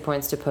fantasy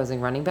points to opposing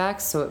running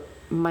backs, so it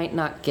might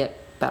not get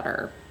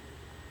better.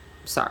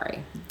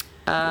 Sorry.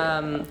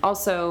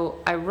 Also,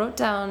 I wrote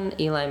down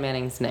Eli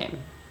Manning's name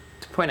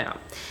to point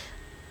out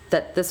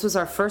that this was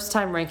our first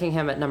time ranking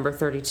him at number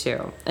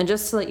 32. And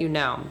just to let you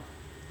know,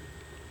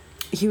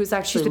 he was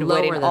actually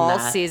lower than all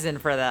that. Season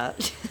for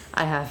that.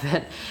 I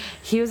haven't.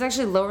 He was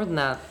actually lower than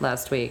that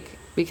last week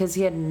because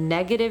he had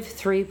negative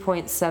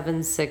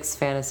 3.76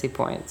 fantasy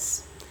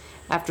points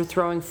after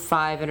throwing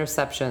 5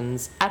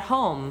 interceptions at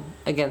home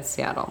against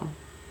Seattle.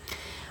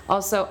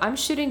 Also, I'm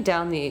shooting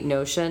down the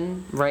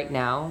notion right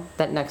now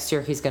that next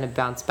year he's going to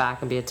bounce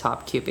back and be a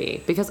top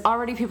QB because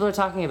already people are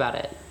talking about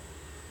it.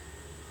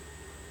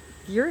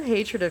 Your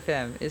hatred of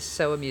him is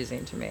so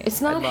amusing to me.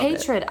 It's not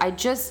hatred. I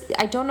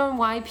don't know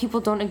why people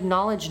don't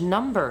acknowledge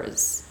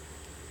numbers.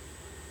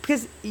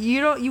 Because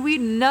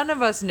none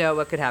of us know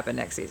what could happen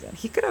next season.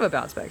 He could have a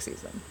bounce back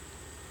season.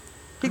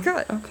 He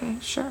could. Okay,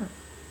 sure.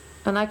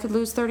 And I could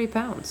lose 30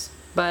 pounds,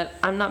 but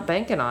I'm not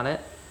banking on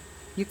it.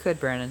 You could,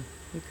 Brandon.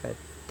 You could.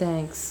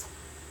 Thanks.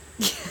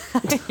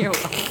 You're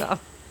welcome.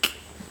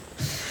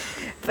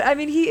 But, I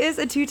mean, he is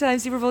a 2-time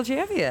Super Bowl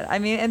champion. I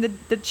mean, and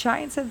the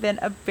Giants have been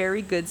a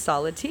very good,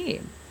 solid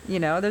team. You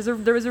know,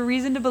 there was a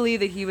reason to believe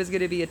that he was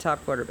going to be a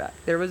top quarterback.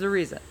 There was a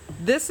reason.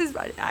 This is,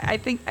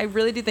 I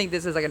really do think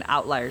this is like an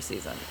outlier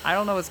season. I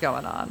don't know what's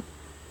going on.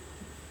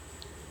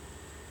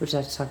 Would you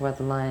like to talk about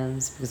the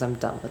Lions? Because I'm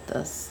done with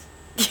this.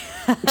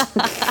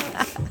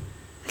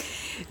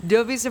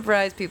 Don't be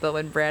surprised, people,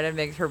 when Brandon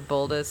makes her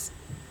boldest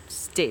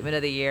statement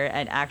of the year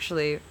and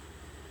actually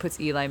puts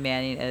Eli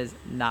Manning as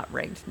not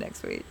ranked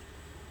next week.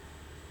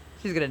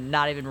 She's going to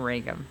not even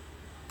rank him.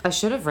 I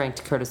should have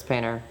ranked Curtis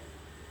Painter.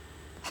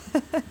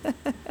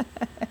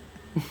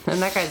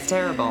 And that guy's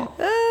terrible.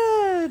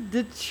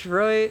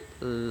 Detroit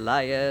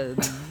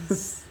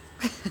Lions.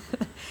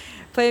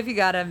 Play if you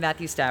got him,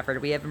 Matthew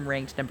Stafford. We have him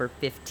ranked number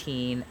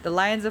 15. The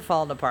Lions have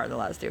fallen apart in the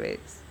last 2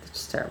 weeks. It's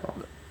just terrible.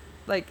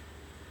 Like,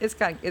 it's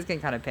getting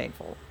kind of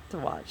painful to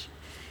watch.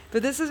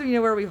 But this is,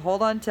 where we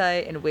hold on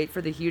tight and wait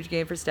for the huge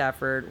game for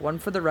Stafford, one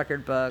for the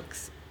record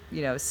books.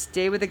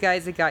 Stay with the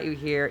guys that got you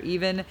here.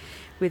 Even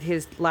with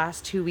his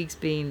last 2 weeks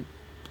being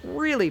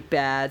really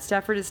bad,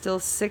 Stafford is still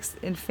 6th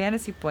in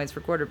fantasy points for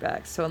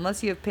quarterbacks. So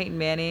unless you have Peyton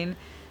Manning,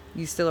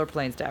 you still are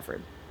playing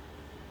Stafford.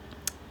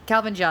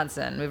 Calvin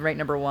Johnson, we've ranked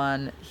number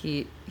 1.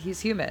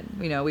 He's human.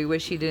 We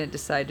wish he didn't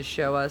decide to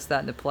show us that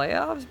in the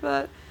playoffs,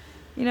 but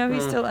he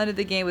still ended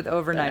the game with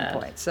over 9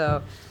 points.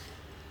 So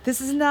this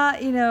is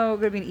not, going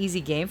to be an easy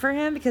game for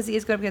him because he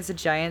is going up against the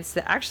Giants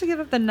that actually give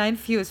up the 9th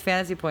fewest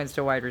fantasy points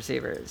to wide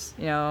receivers.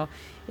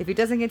 If he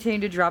doesn't continue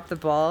to drop the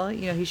ball,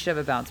 he should have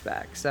a bounce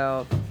back.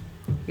 So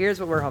here's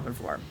what we're hoping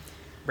for.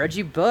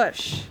 Reggie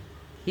Bush,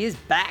 he is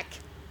back.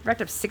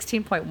 Racked up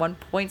 16.1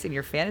 points in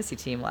your fantasy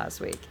team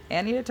last week.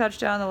 And he had a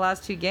touchdown in the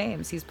last 2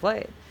 games he's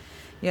played.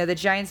 The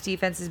Giants'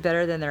 defense is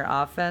better than their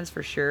offense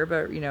for sure,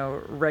 but,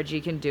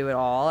 Reggie can do it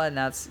all, and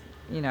that's,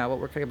 what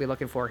we're going to be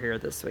looking for here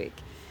this week.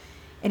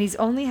 And he's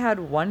only had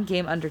 1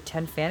 game under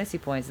 10 fantasy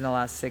points in the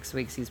last 6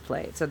 weeks he's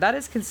played. So that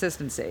is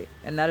consistency,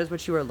 and that is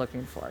what you are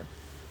looking for.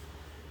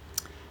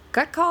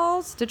 Gut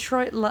calls,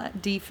 Detroit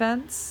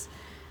defense.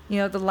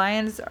 The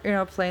Lions,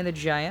 playing the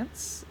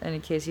Giants. And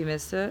in case you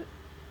missed it,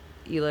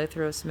 Eli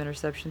throws some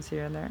interceptions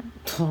here and there.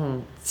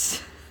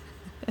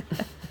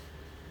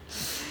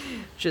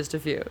 Just a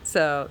few.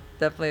 So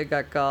definitely a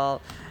gut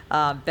call.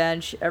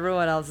 Bench,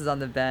 everyone else is on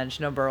the bench.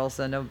 No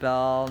Burleson, no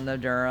Bell, no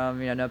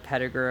Durham, no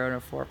Pettigrew,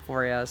 no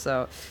Foria.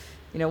 So,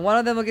 one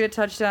of them will get a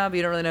touchdown, but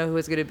you don't really know who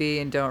it's going to be,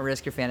 and don't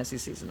risk your fantasy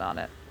season on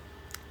it.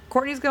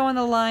 Courtney's going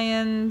the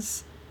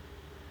Lions.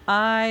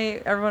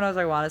 Everyone knows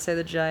I want to say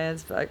the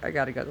Giants, but I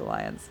got to go the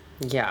Lions.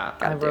 Yeah,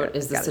 I wrote,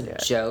 is this a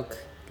joke?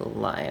 The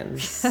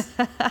Lions.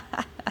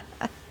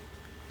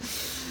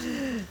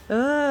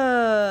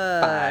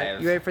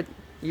 5.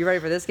 You ready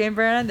for this game,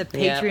 Brandon? The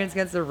Patriots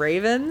against the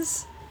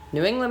Ravens.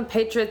 New England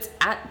Patriots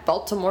at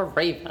Baltimore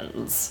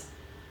Ravens.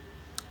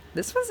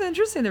 This one's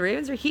interesting. The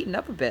Ravens are heating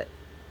up a bit.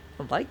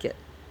 I like it.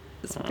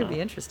 This one could be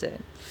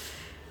interesting.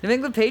 New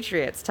England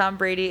Patriots. Tom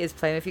Brady is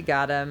playing if you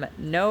got him.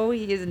 No,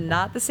 he is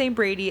not the same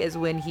Brady as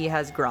when he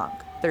has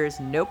Gronk. There is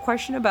no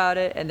question about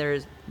it, and there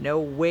is no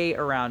way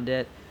around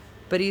it.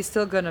 But he's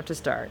still good enough to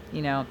start.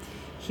 You know,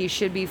 he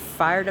should be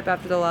fired up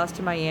after the loss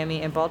to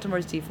Miami, and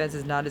Baltimore's defense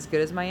is not as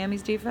good as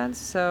Miami's defense,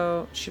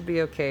 so should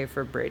be okay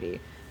for Brady.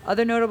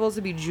 Other notables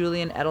would be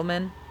Julian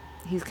Edelman.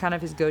 He's kind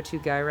of his go-to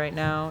guy right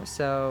now,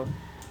 so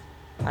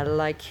I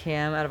like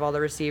him out of all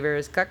the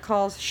receivers. Gut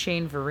calls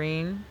Shane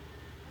Vereen.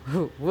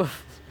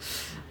 Woof.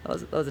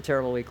 That was a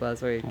terrible week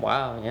last week.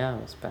 Wow, yeah,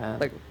 it was bad.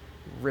 Like,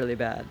 really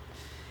bad.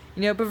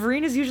 You know, but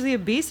Vereen is usually a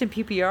beast in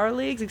PPR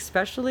leagues,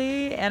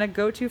 especially, and a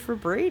go-to for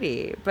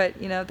Brady.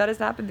 But, you know, that has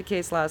not been the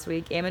case last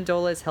week.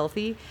 Amendola is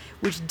healthy,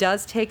 which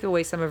does take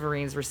away some of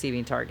Vereen's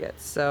receiving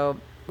targets. So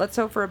let's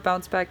hope for a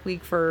bounce-back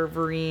week for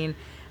Vereen.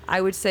 I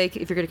would say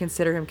if you're going to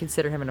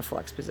consider him in a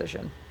flex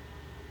position.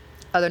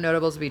 Other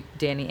notables would be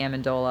Danny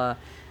Amendola,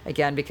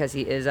 again, because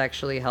he is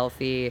actually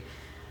healthy.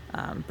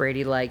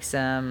 Brady likes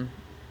him.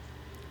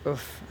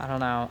 Oof, I don't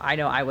know. I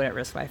know I wouldn't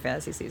risk my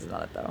fantasy season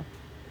on it, though.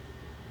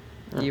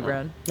 You,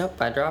 Brad?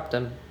 Nope, I dropped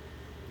him.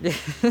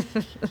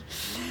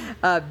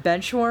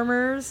 Bench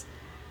warmers.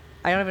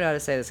 I don't even know how to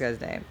say this guy's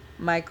name.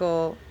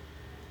 Michael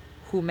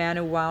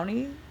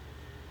Humanuwani.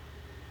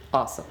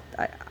 Awesome.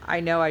 I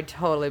know I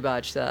totally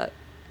botched that,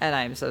 and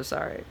I'm so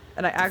sorry.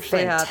 And I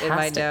actually have in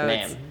my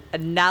notes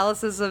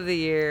analysis of the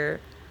year.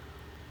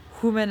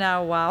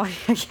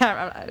 Humanuwani. I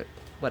can't remember.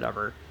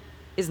 Whatever.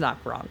 Is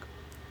not Gronk.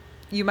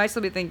 You might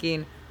still be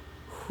thinking,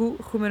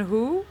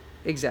 who?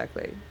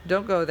 Exactly.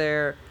 Don't go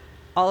there.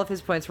 All of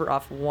his points were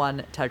off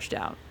one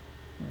touchdown.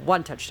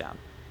 Well,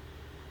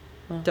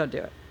 don't do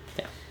it.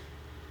 Yeah.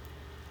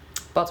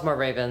 Baltimore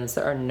Ravens.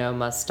 There are no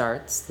must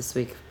starts this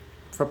week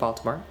for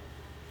Baltimore.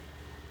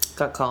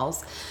 Got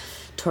calls.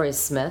 Torrey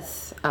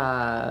Smith,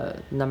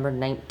 number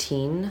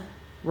 19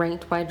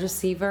 ranked wide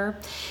receiver.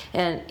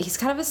 And he's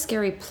kind of a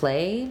scary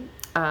play.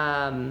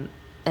 And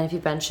if you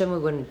bench him, we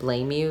wouldn't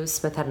blame you.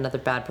 Smith had another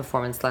bad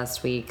performance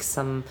last week.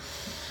 Some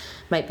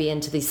might be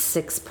into these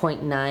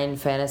 6.9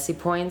 fantasy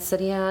points that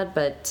he had,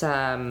 but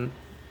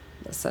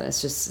listen,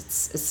 it's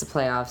the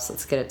playoffs.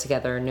 Let's get it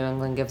together. New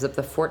England gives up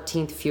the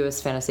 14th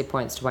fewest fantasy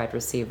points to wide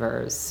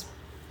receivers.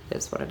 It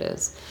is what it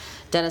is.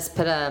 Dennis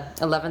Pitta,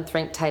 11th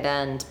ranked tight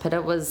end. Pitta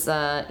was,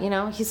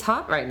 he's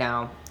hot right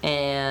now,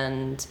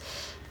 and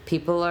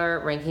people are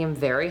ranking him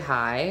very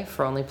high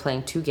for only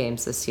playing 2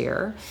 games this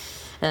year.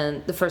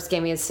 And the first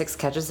game he had 6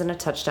 catches and a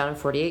touchdown and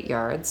 48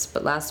 yards.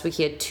 But last week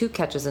he had 2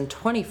 catches and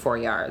 24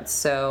 yards.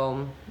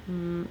 So,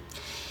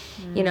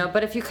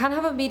 but if you kind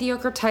of have a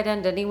mediocre tight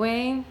end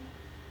anyway,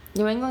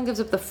 New England gives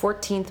up the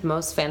 14th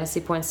most fantasy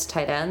points to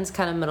tight ends,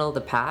 kind of middle of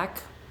the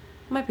pack.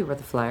 Might be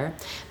worth a flyer.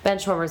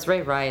 Bench warmers,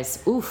 Ray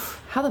Rice.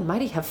 Oof, how the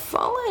mighty have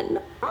fallen.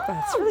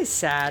 That's really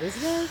sad,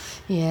 isn't it?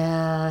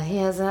 Yeah, he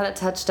hasn't had a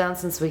touchdown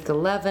since week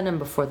 11, and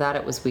before that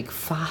it was week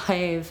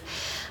 5.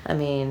 I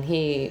mean,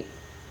 he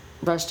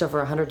rushed over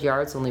 100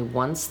 yards only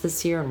once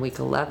this year in week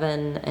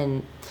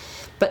 11,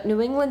 but New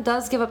England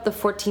does give up the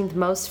 14th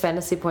most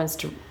fantasy points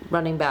to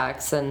running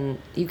backs, and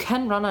you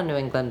can run on New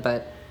England,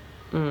 but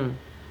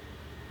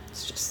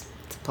it's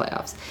the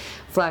playoffs.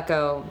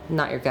 Flacco,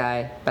 not your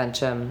guy,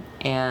 bench him.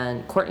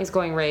 And Courtney's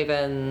going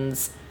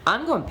Ravens.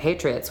 I'm going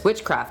Patriots.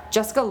 Witchcraft.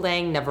 Jessica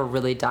Lange never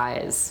really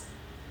dies.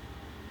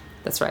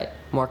 That's right,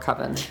 more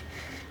Coven.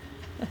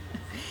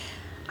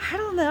 I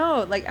don't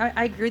know. Like,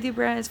 I agree with you,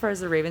 Brad, as far as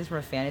the Ravens from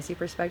a fantasy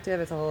perspective.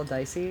 It's a little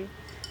dicey.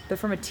 But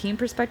from a team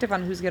perspective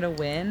on who's going to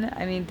win,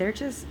 I mean, they're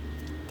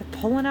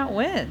pulling out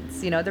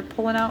wins. They're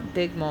pulling out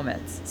big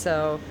moments.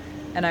 So,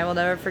 and I will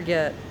never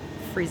forget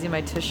freezing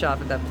my tush off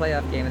at that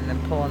playoff game and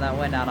then pulling that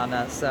win out on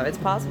us. So it's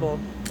possible.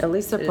 At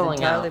least they're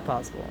pulling out. It's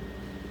entirely possible.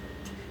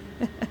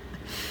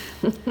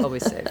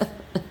 Always safe.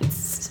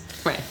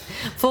 Right.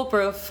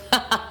 Foolproof.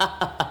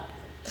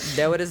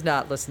 No, it is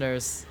not,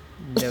 listeners.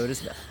 No, it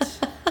is not.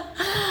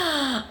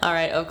 All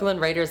right,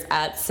 Oakland Raiders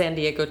at San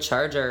Diego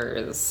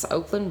Chargers.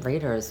 Oakland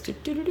Raiders.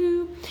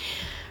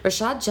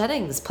 Rashad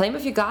Jennings, play him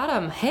if you got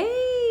him.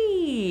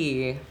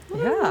 Hey,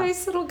 what a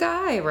nice little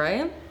guy,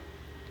 right?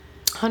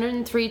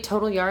 103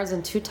 total yards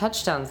and 2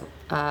 touchdowns.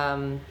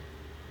 I'm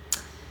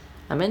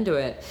into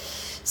it.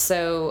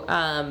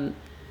 So,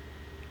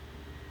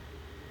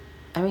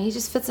 he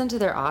just fits into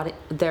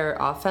their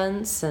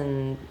offense,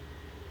 and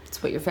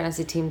it's what your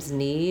fantasy teams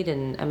need.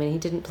 And he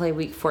didn't play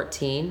week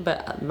 14,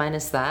 but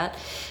minus that,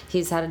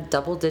 he's had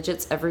double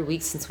digits every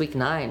week since week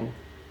 9.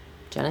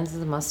 Jennings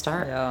is a must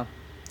start. Yeah.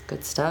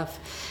 Good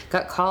stuff.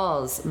 Got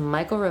calls.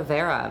 Michael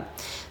Rivera.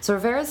 So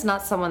Rivera's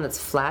not someone that's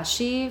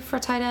flashy for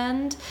tight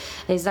end.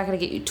 And he's not going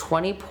to get you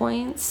 20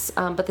 points,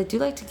 but they do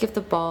like to give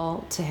the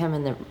ball to him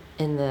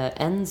in the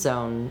end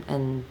zone,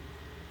 and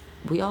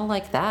we all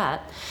like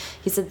that.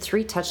 He's had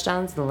 3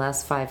 touchdowns in the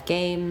last 5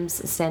 games.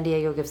 San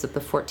Diego gives up the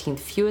 14th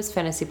fewest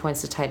fantasy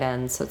points to tight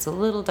ends, so it's a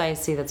little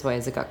dicey. That's why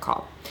it's a gut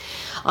call.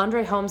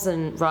 Andre Holmes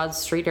and Rod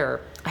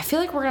Streeter, I feel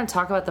like we're going to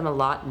talk about them a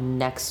lot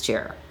next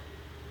year.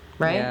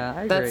 Right? Yeah,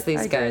 I agree. That's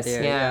these guys.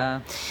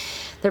 Yeah.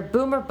 They're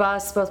boom or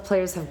bust. Both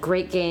players have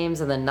great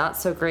games and then not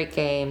so great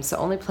games, so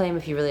only play them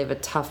if you really have a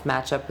tough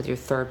matchup with your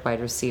third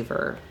wide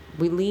receiver.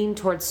 We lean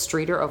towards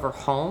Streeter over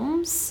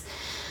Holmes,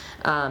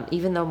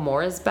 even though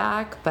Moore is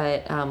back,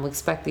 but we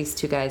expect these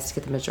 2 guys to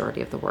get the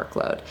majority of the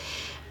workload.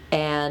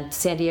 And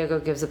San Diego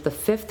gives up the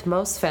 5th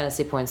most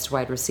fantasy points to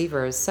wide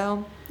receivers,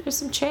 so there's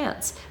some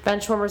chance.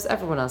 Bench warmers,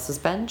 everyone else is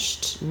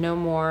benched. No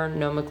Moore,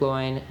 no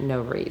McGloin,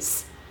 no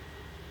Reese.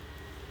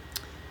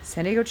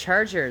 San Diego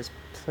Chargers,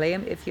 play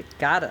him if you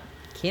got him.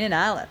 Keenan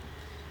Allen.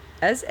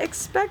 As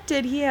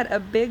expected, he had a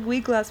big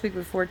week last week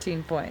with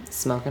 14 points.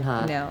 Smoking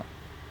hot.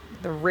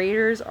 The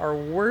Raiders are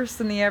worse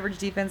than the average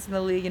defense in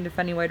the league in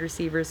defending wide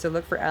receivers, so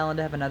look for Allen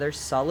to have another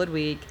solid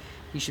week.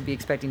 You should be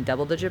expecting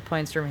double-digit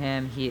points from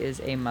him. He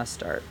is a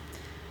must-start.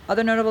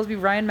 Other notables be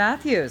Ryan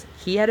Matthews.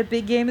 He had a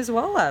big game as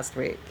well last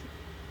week.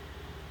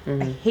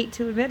 I hate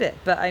to admit it,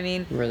 but I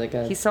mean, really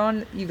good. He's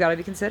someone you've got to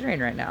be considering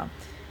right now.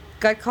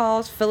 Gut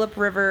calls, Phillip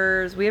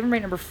Rivers. We have him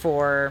ranked number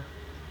 4.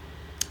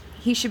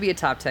 He should be a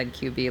top 10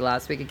 QB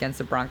last week against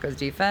the Broncos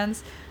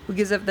defense, who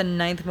gives up the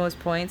 9th most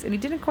points, and he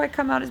didn't quite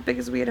come out as big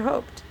as we had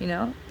hoped.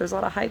 There's a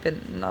lot of hype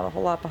and not a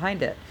whole lot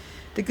behind it.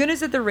 The good news is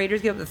that the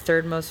Raiders give up the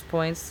 3rd most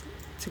points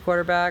to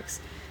quarterbacks,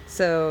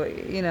 so,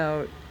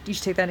 you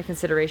should take that into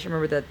consideration.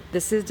 Remember that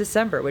this is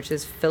December, which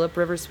is Phillip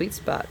Rivers' sweet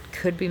spot.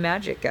 Could be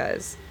magic,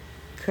 guys.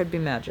 Could be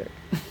magic.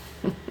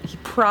 He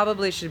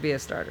probably should be a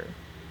starter.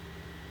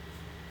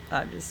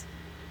 I'm just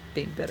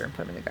being bitter and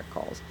putting in the gut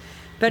calls.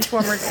 Bench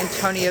warmers,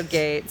 Antonio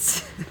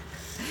Gates.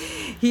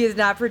 He has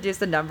not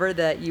produced a number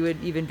that you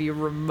would even be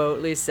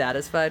remotely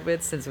satisfied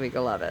with since week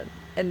 11.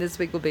 And this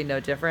week will be no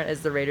different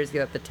as the Raiders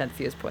give up the 10th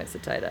fewest points to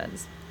tight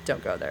ends.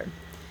 Don't go there.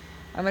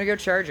 I'm going to go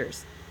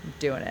Chargers. I'm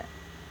doing it.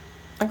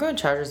 I'm going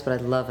Chargers, but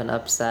I love an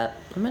upset.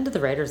 I'm into the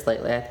Raiders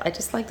lately. I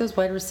just like those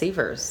wide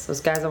receivers.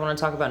 Those guys I want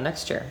to talk about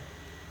next year.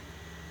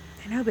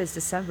 I know, but it's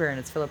December and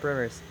it's Phillip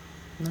Rivers.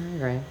 I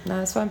agree. No,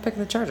 that's why I'm picking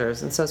the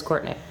Chargers, and so is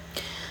Courtney.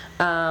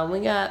 We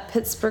got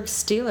Pittsburgh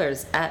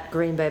Steelers at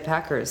Green Bay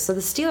Packers. So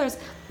the Steelers,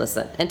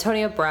 listen,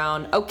 Antonio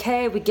Brown,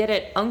 okay, we get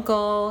it,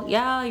 uncle.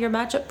 Yeah, you're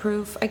matchup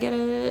proof. I get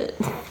it.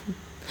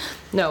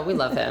 No, we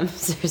love him.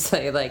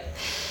 Seriously,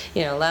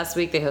 last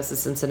week they hosted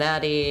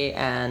Cincinnati,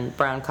 and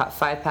Brown caught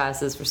 5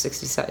 passes for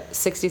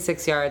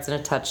 66 yards and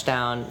a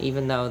touchdown,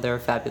 even though they're a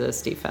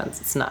fabulous defense.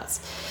 It's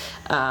nuts.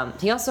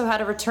 He also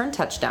had a return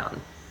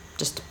touchdown,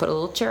 just to put a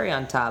little cherry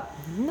on top.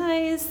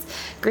 Nice.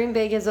 Green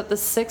Bay gives up the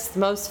 6th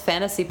most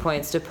fantasy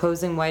points to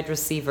opposing wide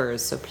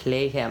receivers, so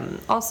play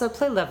him. Also,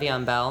 play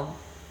Le'Veon Bell.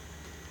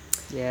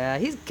 Yeah,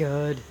 he's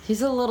good.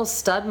 He's a little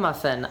stud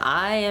muffin.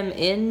 I am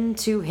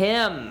into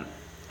him.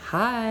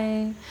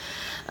 Hi.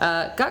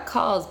 Gut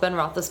calls, Ben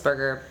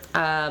Roethlisberger.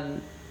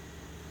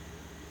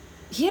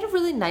 He had a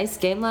really nice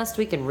game last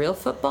week in real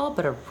football,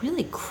 but a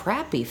really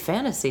crappy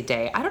fantasy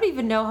day. I don't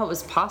even know how it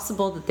was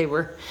possible that they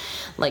were,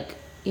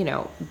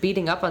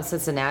 beating up on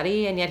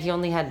Cincinnati, and yet he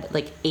only had,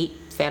 8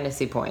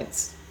 fantasy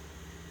points.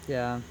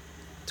 Yeah.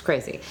 It's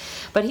crazy.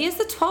 But he is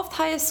the 12th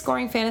highest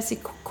scoring fantasy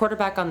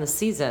quarterback on the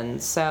season,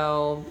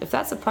 so if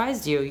that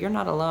surprised you, you're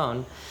not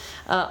alone.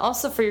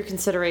 Also for your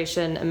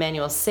consideration,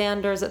 Emmanuel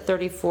Sanders at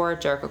 34,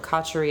 Jericho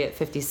Cotchery at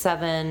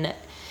 57.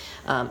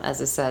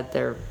 As I said,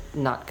 they're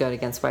not good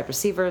against wide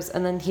receivers.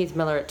 And then Heath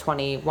Miller at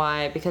 20.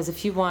 Why? Because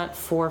if you want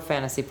 4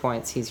 fantasy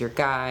points, he's your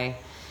guy.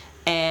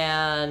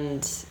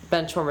 And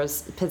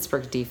benchwarmers,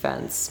 Pittsburgh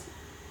defense.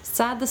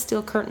 Sad the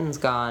steel curtain's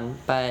gone,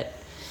 but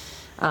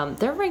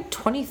they're ranked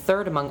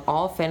 23rd among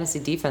all fantasy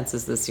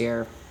defenses this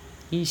year.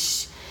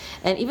 Yeesh.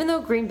 And even though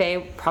Green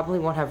Bay probably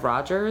won't have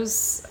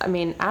Rodgers, I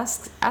mean,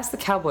 ask the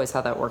Cowboys how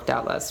that worked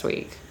out last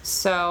week.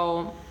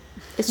 So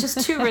it's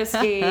just too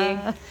risky.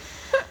 Yeah.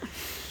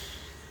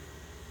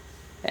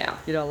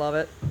 You don't love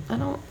it?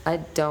 I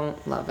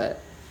don't love it.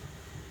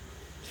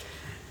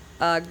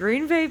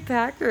 Green Bay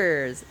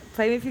Packers.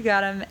 Play me if you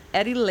got him.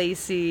 Eddie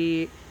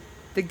Lacy.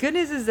 The good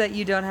news is that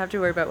you don't have to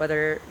worry about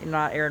whether or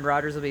not Aaron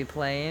Rodgers will be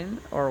playing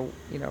or,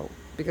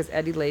 because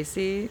Eddie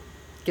Lacy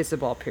gets the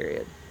ball,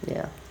 period.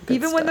 Yeah.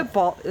 Even when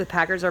the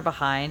Packers are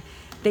behind,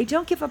 they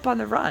don't give up on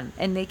the run,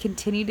 and they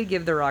continue to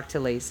give the rock to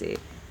Lacy,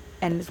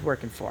 and it's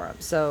working for him.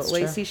 So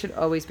Lacy should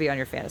always be on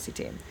your fantasy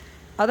team.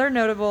 Other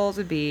notables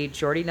would be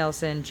Jordy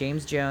Nelson,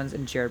 James Jones,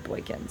 and Jared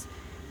Boykins.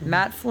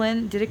 Matt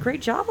Flynn did a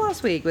great job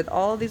last week with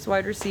all of these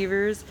wide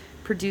receivers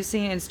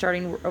producing and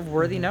starting of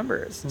worthy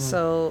numbers.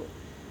 So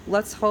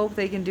let's hope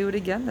they can do it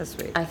again this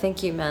week. I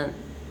think you meant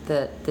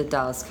that the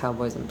Dallas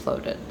Cowboys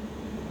imploded.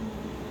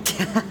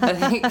 I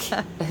think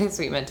that's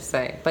what you meant to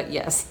say. But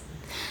yes,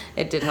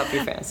 it did help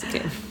your fantasy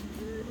team.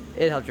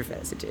 It helped your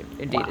fantasy team.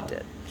 Indeed, it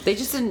did. They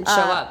just didn't show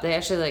up. They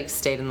actually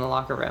stayed in the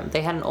locker room.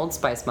 They had an Old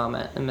Spice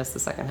moment and missed the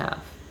second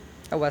half.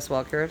 Wes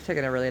Welker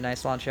taking a really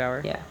nice lawn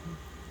shower. Yeah.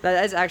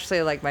 That is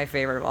actually my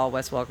favorite of all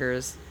Wes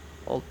Welker's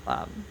Old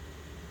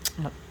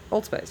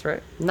Spice,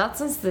 right? Not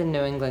since the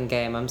New England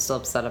game. I'm still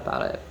upset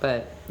about it,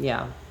 but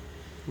yeah.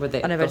 With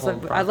it,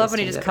 I love when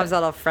he just comes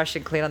out all fresh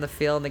and clean on the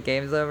field and the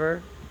game's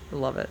over. I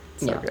love it.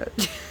 It's so good.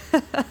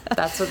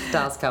 That's what the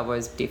Dallas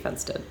Cowboys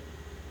defense did.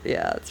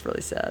 Yeah, it's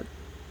really sad.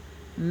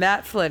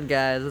 Matt Flynn,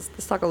 guys.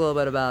 Let's talk a little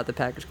bit about the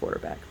Packers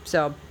quarterback.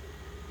 So,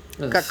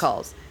 got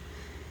calls.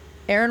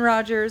 Aaron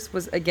Rodgers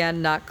was,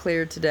 again, not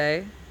cleared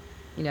today.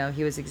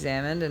 He was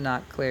examined and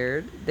not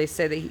cleared. They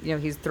say that,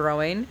 he's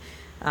throwing.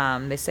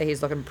 They say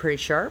he's looking pretty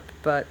sharp,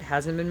 but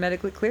hasn't been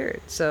medically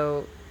cleared.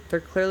 So, they're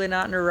clearly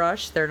not in a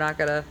rush. They're not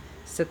going to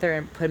sit there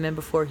and put him in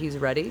before he's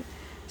ready.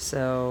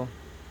 So,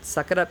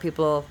 suck it up,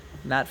 people.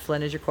 Matt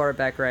Flynn is your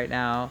quarterback right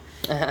now.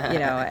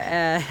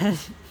 And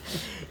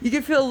you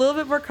can feel a little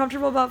bit more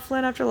comfortable about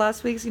Flynn after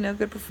last week's,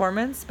 good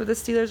performance. But the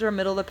Steelers are a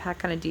middle-of-the-pack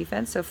kind of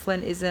defense, so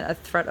Flynn isn't a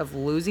threat of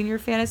losing your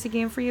fantasy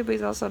game for you, but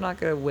he's also not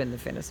going to win the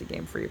fantasy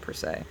game for you per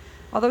se.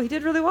 Although he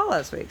did really well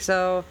last week,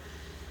 so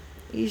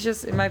he's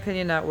just, in my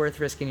opinion, not worth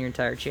risking your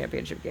entire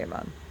championship game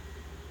on,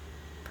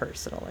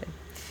 personally.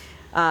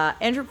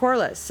 Andrew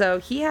Corliss. So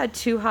he had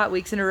 2 hot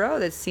weeks in a row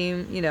that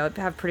seem, to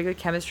have pretty good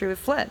chemistry with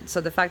Flynn.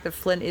 So the fact that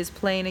Flynn is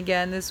playing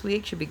again this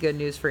week should be good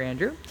news for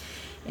Andrew.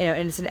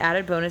 And it's an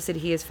added bonus that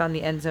he has found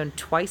the end zone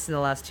twice in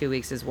the last 2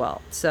 weeks as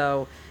well.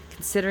 So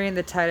considering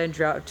the tight end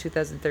drought of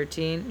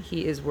 2013,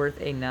 he is worth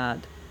a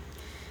nod.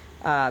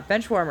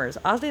 Bench warmers.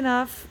 Oddly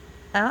enough,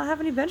 I don't have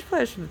any bench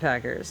players from the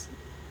Packers.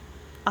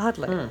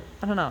 Oddly.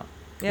 I don't know.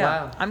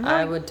 Yeah. Wow.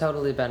 I would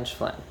totally bench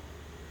Flynn.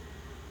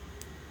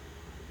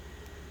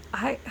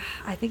 I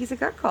think he's a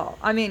gut call.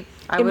 I mean,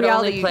 I would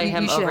only play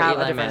him should over have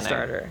Eli a different Manning.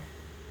 starter.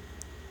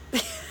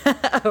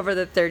 Over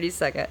the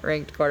 32nd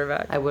ranked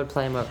quarterback. I would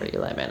play him over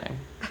Eli Manning.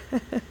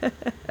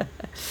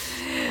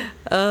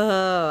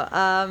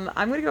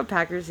 I'm going to go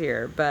Packers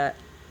here, but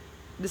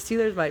the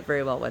Steelers might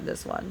very well win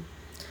this one.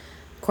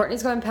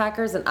 Courtney's going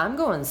Packers, and I'm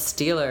going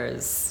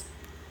Steelers.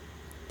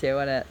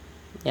 Doing it.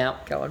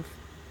 Yep. Going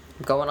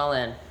all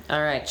in.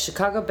 All right.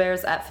 Chicago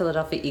Bears at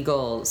Philadelphia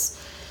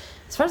Eagles.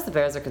 As far as the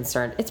Bears are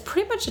concerned, it's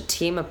pretty much a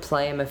team of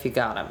play him if you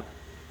got him.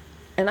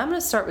 And I'm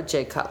going to start with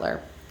Jay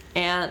Cutler.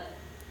 And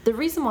the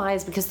reason why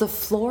is because the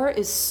floor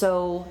is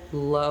so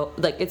low.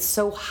 It's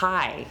so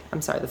high.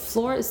 I'm sorry. The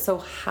floor is so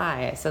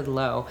high. I said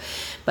low.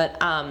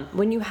 But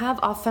when you have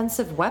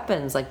offensive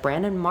weapons like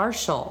Brandon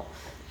Marshall,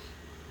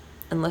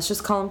 and let's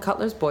just call him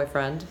Cutler's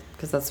boyfriend,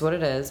 because that's what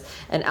it is,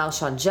 and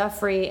Alshon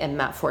Jeffrey and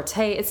Matt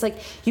Forte, it's like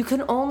you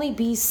can only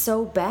be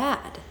so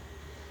bad.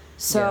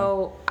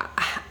 So... Yeah.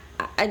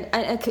 And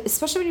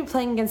especially when you're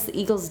playing against the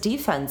Eagles'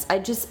 defense, I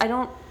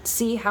don't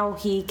see how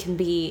he can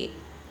be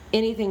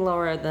anything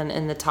lower than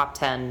in the top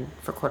 10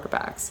 for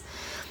quarterbacks.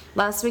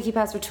 Last week he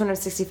passed for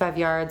 265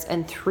 yards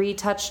and 3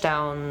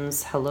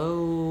 touchdowns.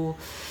 Hello.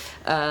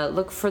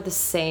 Look for the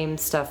same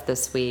stuff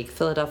this week.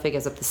 Philadelphia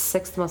gives up the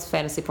 6th most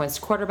fantasy points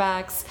to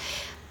quarterbacks.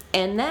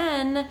 And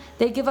then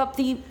they give up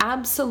the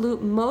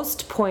absolute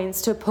most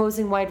points to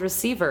opposing wide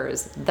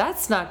receivers.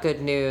 That's not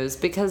good news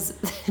because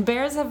the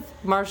Bears have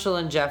Marshall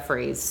and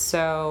Jeffries.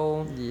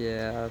 So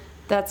yeah,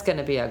 that's going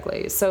to be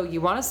ugly. So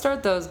you want to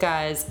start those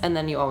guys, and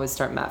then you always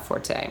start Matt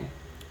Forte.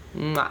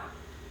 Mwah.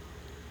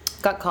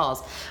 Got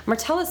calls.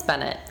 Martellus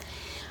Bennett.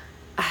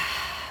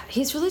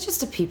 He's really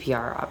just a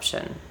PPR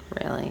option,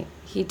 really.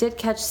 He did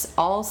catch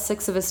all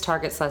 6 of his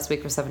targets last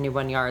week for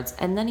 71 yards,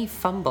 and then he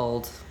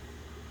fumbled.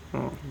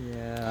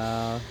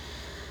 Yeah.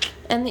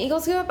 And the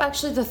Eagles give up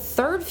actually the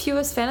 3rd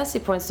fewest fantasy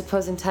points to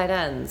opposing tight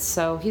ends.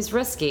 So he's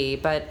risky,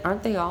 but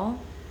aren't they all?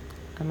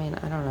 I mean,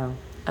 I don't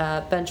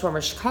know. Bench warmer,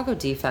 Chicago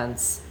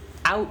defense.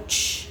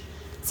 Ouch.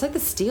 It's like the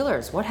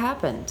Steelers. What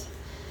happened?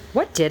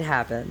 What did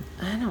happen?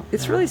 I don't know.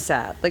 It's really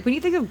sad. When you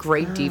think of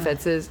great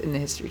defenses in the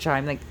history of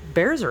time,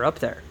 Bears are up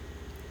there.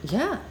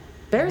 Yeah.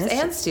 Bears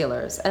and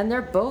Steelers. And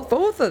they're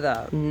both of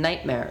them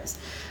nightmares.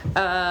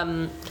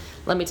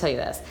 Let me tell you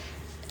this.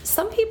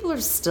 Some people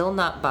are still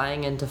not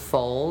buying into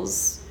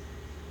Foles,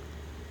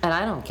 and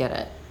I don't get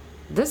it.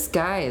 This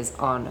guy is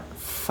on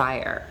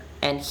fire,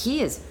 and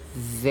he is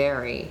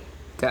very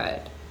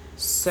good.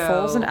 So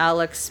Foles and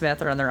Alex Smith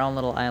are on their own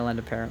little island,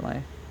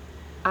 apparently.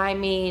 I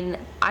mean,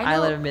 I know,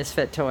 island of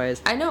misfit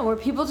toys. I know, where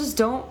people just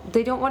don't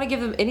want to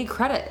give them any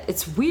credit.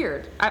 It's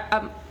weird.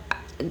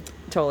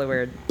 Totally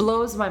weird.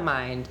 Blows my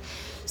mind.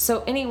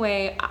 So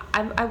anyway,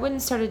 I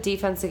wouldn't start a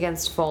defense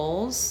against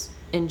Foles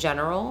in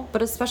general,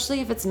 but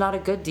especially if it's not a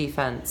good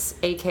defense,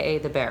 aka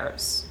the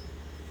Bears.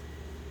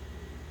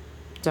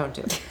 Don't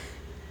do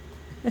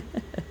it.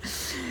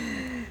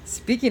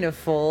 Speaking of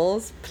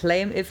Foles, play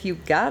him if you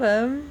got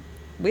him.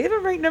 We have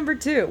him ranked number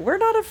 2. We're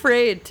not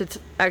afraid to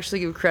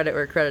actually give credit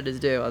where credit is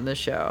due on this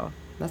show.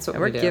 That's what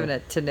and we're do. Giving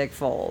it to Nick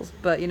Foles.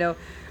 But,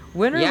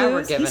 win or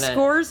lose, he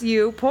scores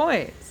you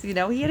points. He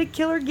had a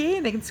killer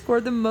game. They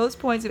scored the most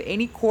points of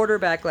any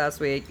quarterback last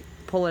week,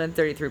 pulling in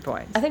 33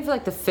 points. I think for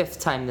the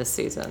 5th time this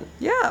season.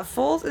 Yeah,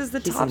 Foles is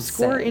the top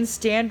scorer in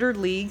standard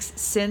leagues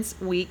since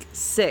week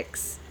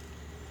 6.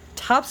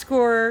 Top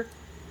scorer,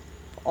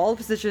 all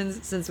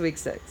positions since week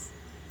 6.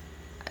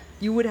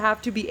 You would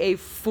have to be a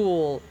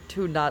fool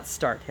to not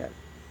start him.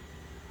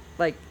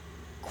 like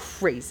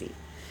crazy.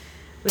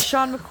 With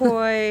Sean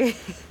McCoy,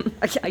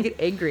 I get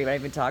angry when I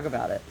even talk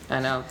about it. I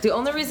know. The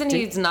only reason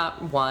he's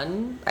not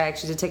won, I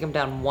actually did take him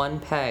down one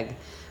peg,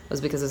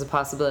 was because there's a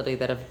possibility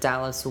that if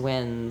Dallas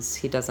wins,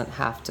 he doesn't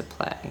have to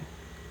play.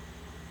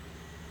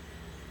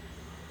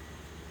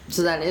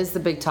 So that is the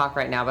big talk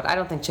right now, but I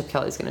don't think Chip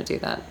Kelly's going to do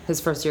that.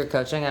 His first year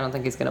coaching, I don't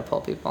think he's going to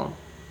pull people.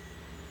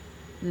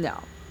 No.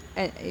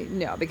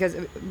 No, because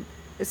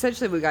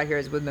essentially what we got here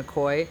is with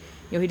McCoy,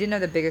 he didn't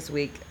have the biggest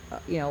week,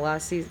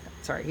 last season.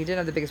 Sorry, he didn't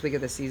have the biggest week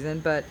of the season,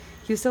 but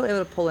he was still able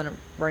to pull in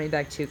running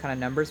back 2 kind of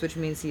numbers, which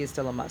means he is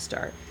still a must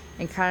start.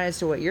 And kind of as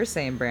to what you're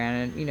saying,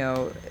 Brandon,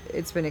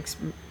 it's been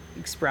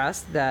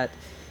expressed that,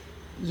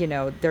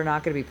 they're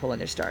not going to be pulling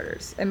their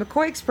starters. And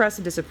McCoy expressed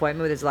some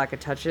disappointment with his lack of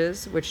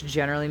touches, which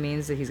generally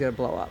means that he's going to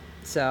blow up.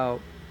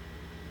 So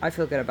I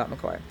feel good about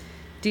McCoy.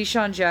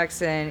 Deshaun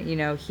Jackson,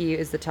 he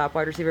is the top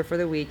wide receiver for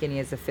the week, and he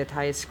has the 5th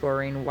highest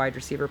scoring wide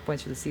receiver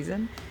points for the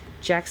season.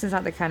 Jackson's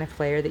not the kind of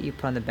player that you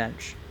put on the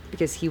bench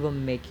because he will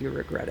make you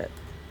regret it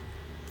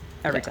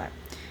every time.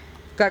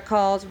 Got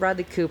calls,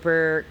 Bradley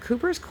Cooper.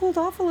 Cooper's cooled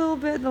off a little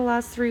bit in the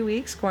last 3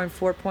 weeks, scoring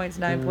 4 points,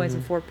 9 points,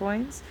 and 4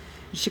 points.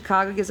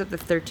 Chicago gives up the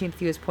 13th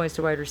fewest points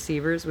to wide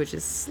receivers, which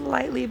is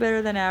slightly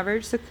better than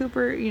average. So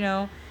Cooper, he's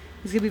going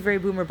to be very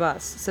boom or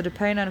bust. So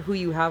depending on who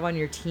you have on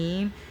your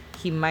team,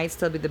 he might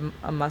still be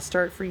a must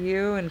start for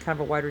you in kind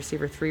of a wide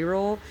receiver 3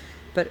 role.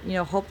 But,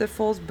 hope that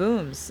Foles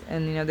booms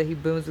and, that he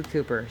booms with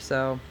Cooper.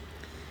 So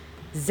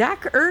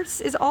Zach Ertz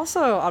is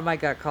also on my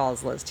gut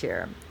calls list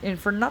here. And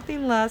for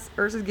nothing less,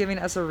 Ertz is giving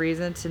us a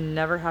reason to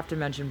never have to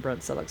mention Brent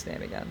Selleck's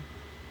name again.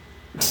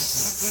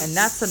 And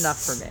that's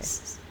enough for me.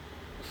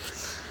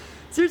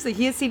 Seriously,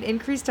 he has seen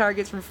increased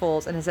targets from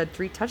Foles and has had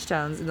 3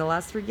 touchdowns in the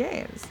last 3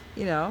 games,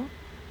 And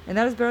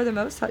that is better than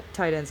most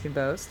tight ends can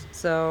boast.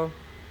 So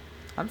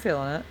I'm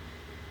feeling it.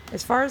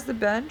 As far as the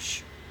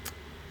bench,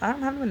 I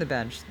don't have him in the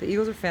bench. The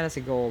Eagles are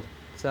fantasy gold.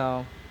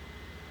 So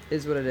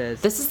is what it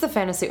is. This is the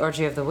fantasy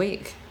orgy of the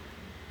week.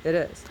 It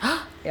is.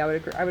 Yeah,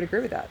 I would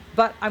agree with that.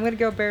 But I'm going to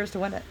go Bears to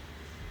win it.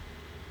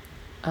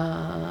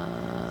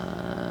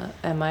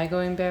 Am I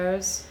going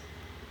Bears?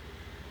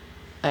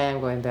 I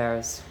am going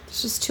Bears.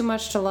 There's just too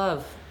much to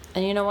love.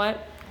 And you know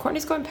what?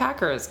 Courtney's going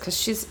Packers because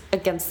she's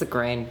against the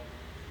grain.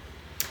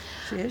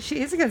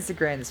 She is against the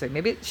grain this week.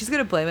 Maybe she's going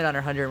to blame it on her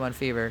 101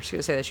 fever. She's going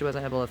to say that she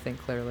wasn't able to think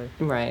clearly.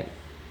 Right.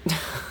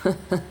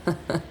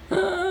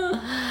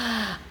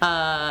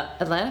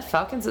 Atlanta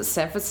Falcons at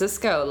San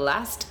Francisco.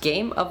 Last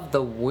game of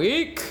the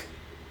week.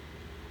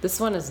 This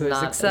one is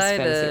not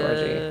excited?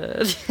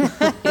 As fantasy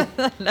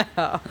orgy.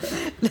 No,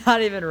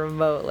 not even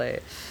remotely.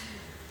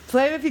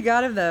 Play him if you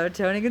got him, though.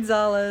 Tony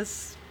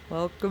Gonzalez,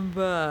 welcome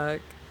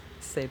back.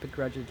 Say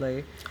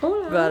begrudgingly.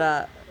 Hola.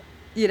 But,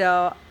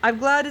 I'm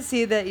glad to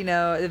see that,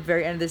 at the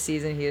very end of the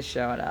season, he is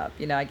showing up.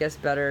 I guess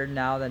better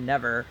now than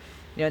never.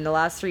 In the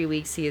last 3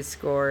 weeks, he has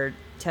scored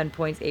 10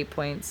 points, 8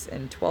 points,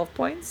 and 12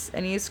 points.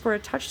 And he has scored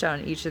a touchdown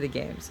in each of the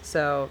games.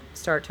 So,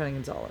 start Tony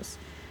Gonzalez.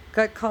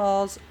 Gut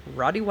calls,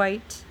 Roddy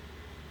White.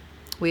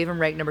 We have him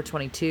ranked number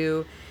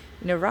 22.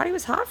 Roddy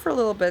was hot for a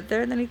little bit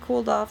there, and then he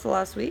cooled off the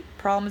last week.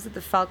 Problem is that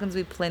the Falcons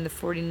will be playing the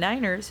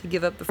 49ers, who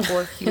give up the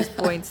 4th fewest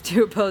points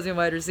to opposing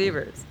wide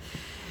receivers.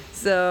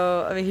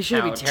 So, he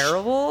shouldn't be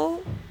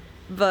terrible,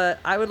 but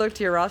I would look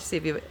to your roster to see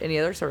if you have any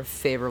other sort of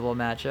favorable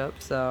matchup.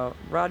 So,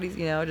 Roddy's,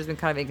 just been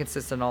kind of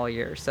inconsistent all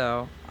year,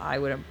 so I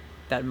wouldn't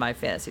bet my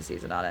fantasy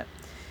season on it.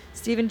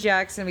 Steven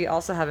Jackson, we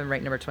also have him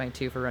ranked number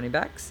 22 for running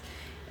backs,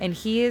 and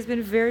he has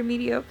been very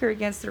mediocre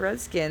against the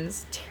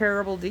Redskins.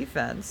 Terrible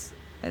defense.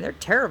 And they're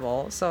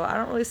terrible, so I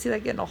don't really see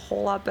that getting a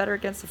whole lot better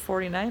against the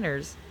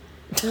 49ers,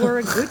 who are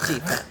a good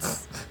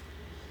defense.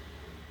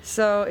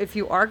 So if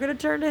you are going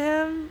to turn to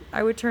him,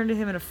 I would turn to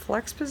him in a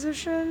flex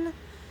position.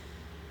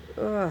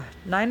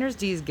 Niners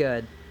D's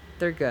good.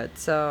 They're good,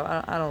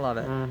 so I don't love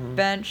it. Mm-hmm.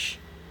 Bench,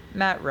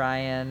 Matt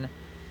Ryan.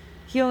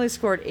 He only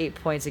scored 8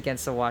 points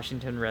against the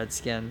Washington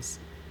Redskins.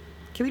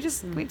 Can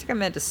we take a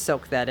minute to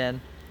soak that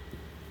in?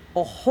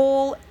 A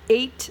whole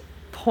 8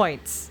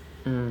 points.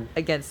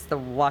 Against the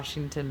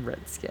Washington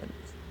Redskins.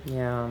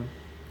 Yeah.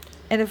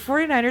 And the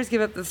 49ers give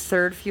up the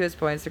 3rd fewest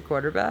points to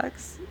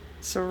quarterbacks.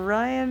 So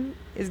Ryan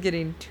is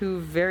getting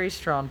 2 very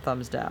strong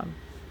thumbs down.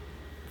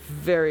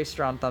 Very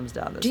strong thumbs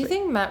down this week. Do you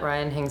think Matt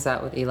Ryan hangs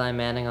out with Eli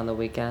Manning on the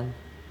weekend?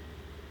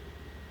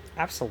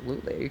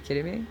 Absolutely. Are you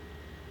kidding me?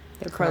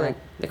 They're probably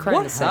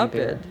what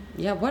happened?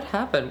 Yeah, what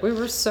happened? We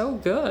were so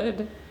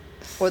good.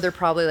 Or they're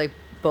probably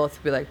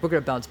both be like, we're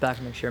going to bounce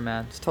back next year,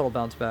 man. It's a total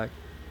bounce back.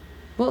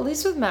 Well, at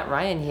least with Matt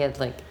Ryan, he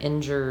had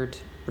injured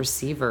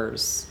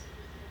receivers.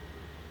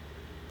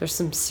 There's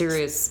some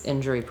serious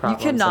injury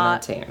problems on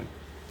that team.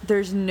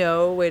 There's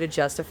no way to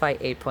justify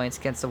 8 points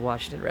against the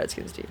Washington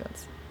Redskins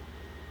defense.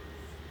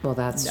 Well,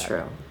 that's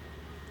true.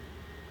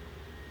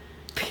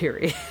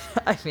 Period.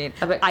 I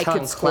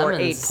could score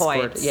Clemens 8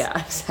 points. Yeah,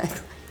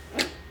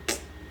 exactly.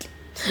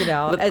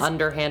 With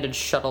underhanded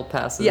shuttle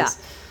passes. Yeah.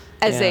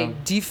 As a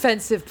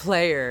defenseless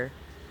player,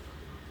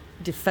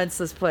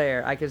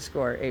 I could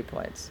score 8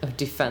 points.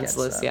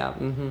 Defenseless, yeah.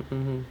 Mm-hmm,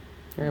 mm-hmm.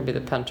 You're going to be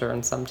the punter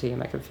on some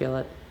team. I can feel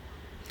it.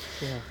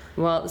 Yeah.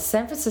 Well, the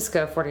San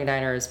Francisco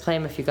 49ers, play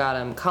him if you got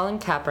him. Colin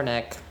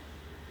Kaepernick.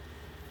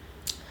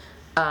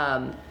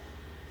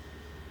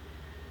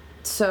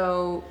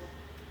 So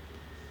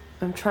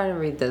I'm trying to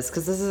read this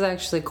because this is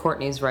actually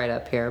Courtney's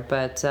write-up here.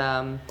 But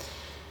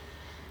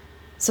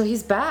so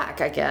he's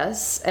back, I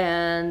guess.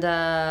 And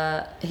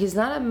he's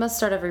not a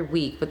must-start every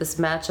week, but this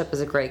matchup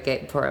is a great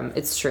game for him.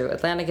 It's true.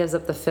 Atlanta gives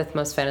up the 5th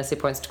most fantasy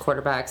points to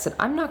quarterbacks. And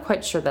I'm not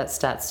quite sure that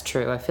stat's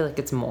true. I feel like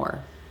it's more.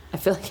 I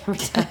feel like every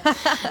time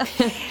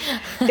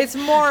it's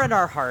more in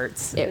our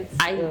hearts.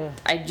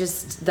 I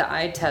just, the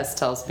eye test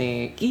tells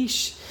me,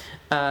 eesh.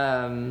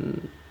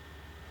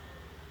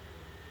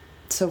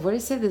 So what do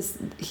you say?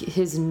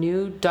 His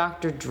new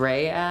Dr.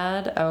 Dre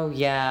ad? Oh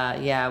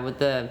yeah, with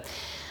the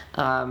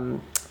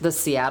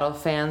Seattle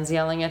fans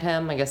yelling at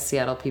him. I guess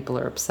Seattle people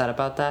are upset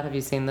about that. Have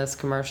you seen this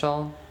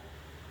commercial?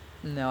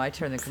 No, I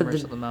turn the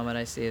commercial the moment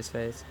I see his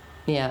face.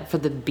 Yeah, for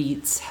the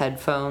Beats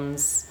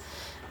headphones.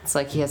 It's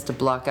like he has to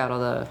block out all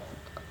the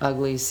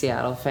ugly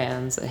Seattle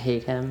fans that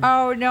hate him.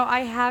 Oh, no,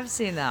 I have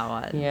seen that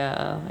one.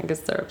 Yeah, I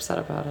guess they're upset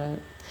about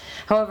it.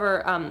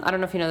 However, I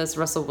don't know if you know this,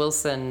 Russell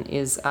Wilson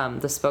is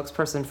the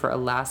spokesperson for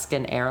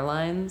Alaskan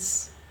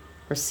Airlines,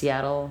 or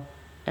Seattle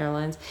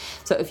Airlines.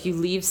 So if you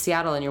leave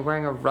Seattle and you're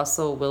wearing a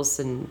Russell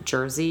Wilson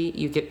jersey,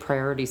 you get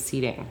priority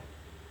seating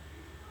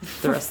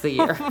the rest of the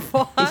year.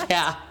 What?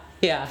 Yeah.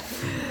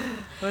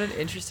 What an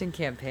interesting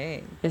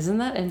campaign. Isn't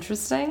that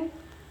interesting?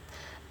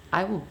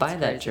 I will buy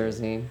that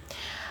jersey.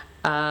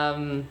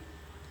 Vernon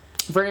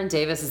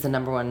Davis is the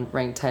number 1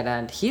 ranked tight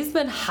end. He's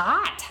been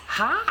hot.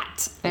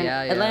 And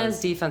Atlanta's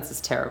defense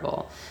is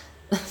terrible.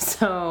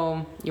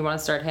 So you want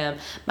to start him.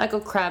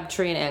 Michael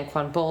Crabtree and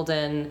Anquan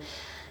Bolden.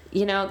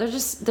 You know,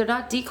 they're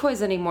not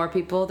decoys anymore,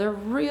 people. They're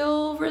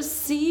real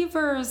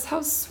receivers.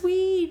 How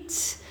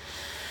sweet.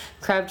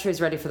 Crabtree's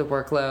ready for the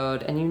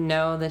workload, and you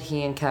know that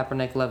he and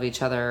Kaepernick love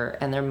each other,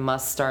 and they're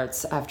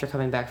must-starts after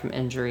coming back from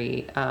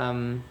injury.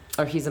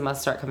 Or he's a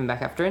must-start coming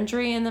back after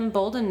injury, and then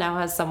Bolden now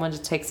has someone to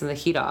take some of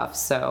the heat off.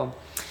 So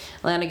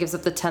Atlanta gives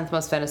up the 10th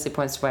most fantasy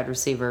points to wide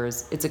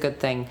receivers. It's a good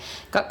thing.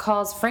 Got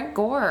calls. Frank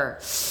Gore.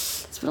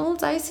 It's been a little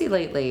dicey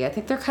lately. I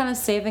think they're kind of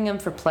saving him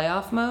for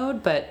playoff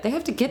mode, but they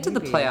have to get to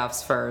the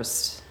playoffs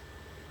first.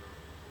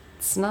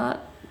 It's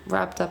not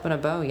wrapped up in a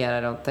bow yet,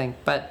 I don't think.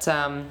 But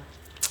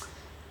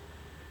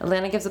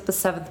Atlanta gives up the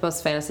 7th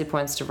most fantasy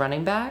points to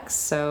running backs,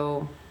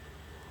 so,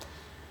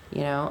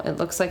 you know, it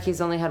looks like he's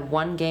only had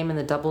 1 game in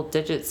the double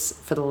digits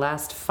for the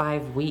last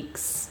 5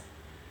 weeks.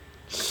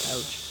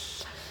 Ouch.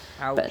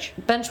 But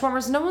bench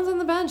warmers, no one's on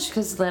the bench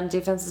because Atlanta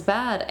defense is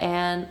bad,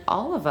 and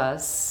all of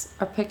us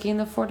are picking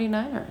the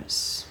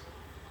 49ers.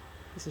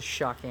 This is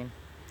shocking.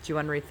 Do you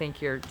want to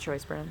rethink your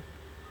choice, Brennan?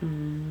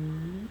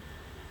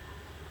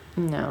 No.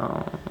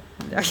 No.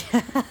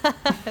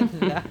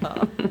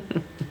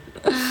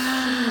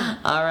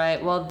 All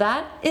right, well,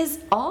 that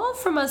is all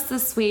from us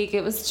this week.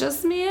 It was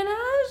just me and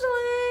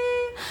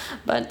Ashley.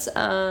 But,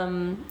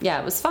 yeah,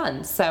 it was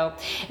fun. So,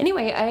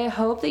 anyway, I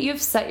hope that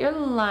you've set your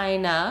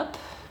lineup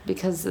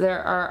because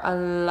there are a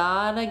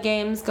lot of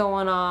games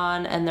going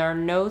on and there are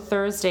no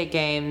Thursday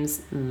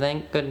games,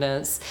 thank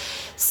goodness.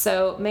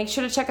 So make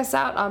sure to check us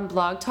out on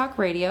Blog Talk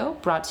Radio,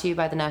 brought to you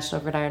by the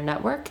National Gridiron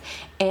Network,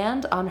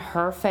 and on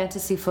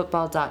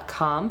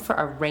herfantasyfootball.com for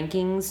our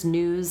rankings,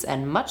 news,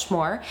 and much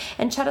more.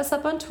 And chat us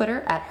up on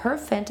Twitter at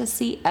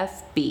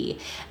herfantasyfb.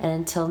 And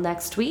until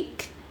next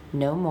week,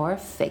 no more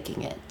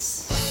faking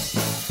it.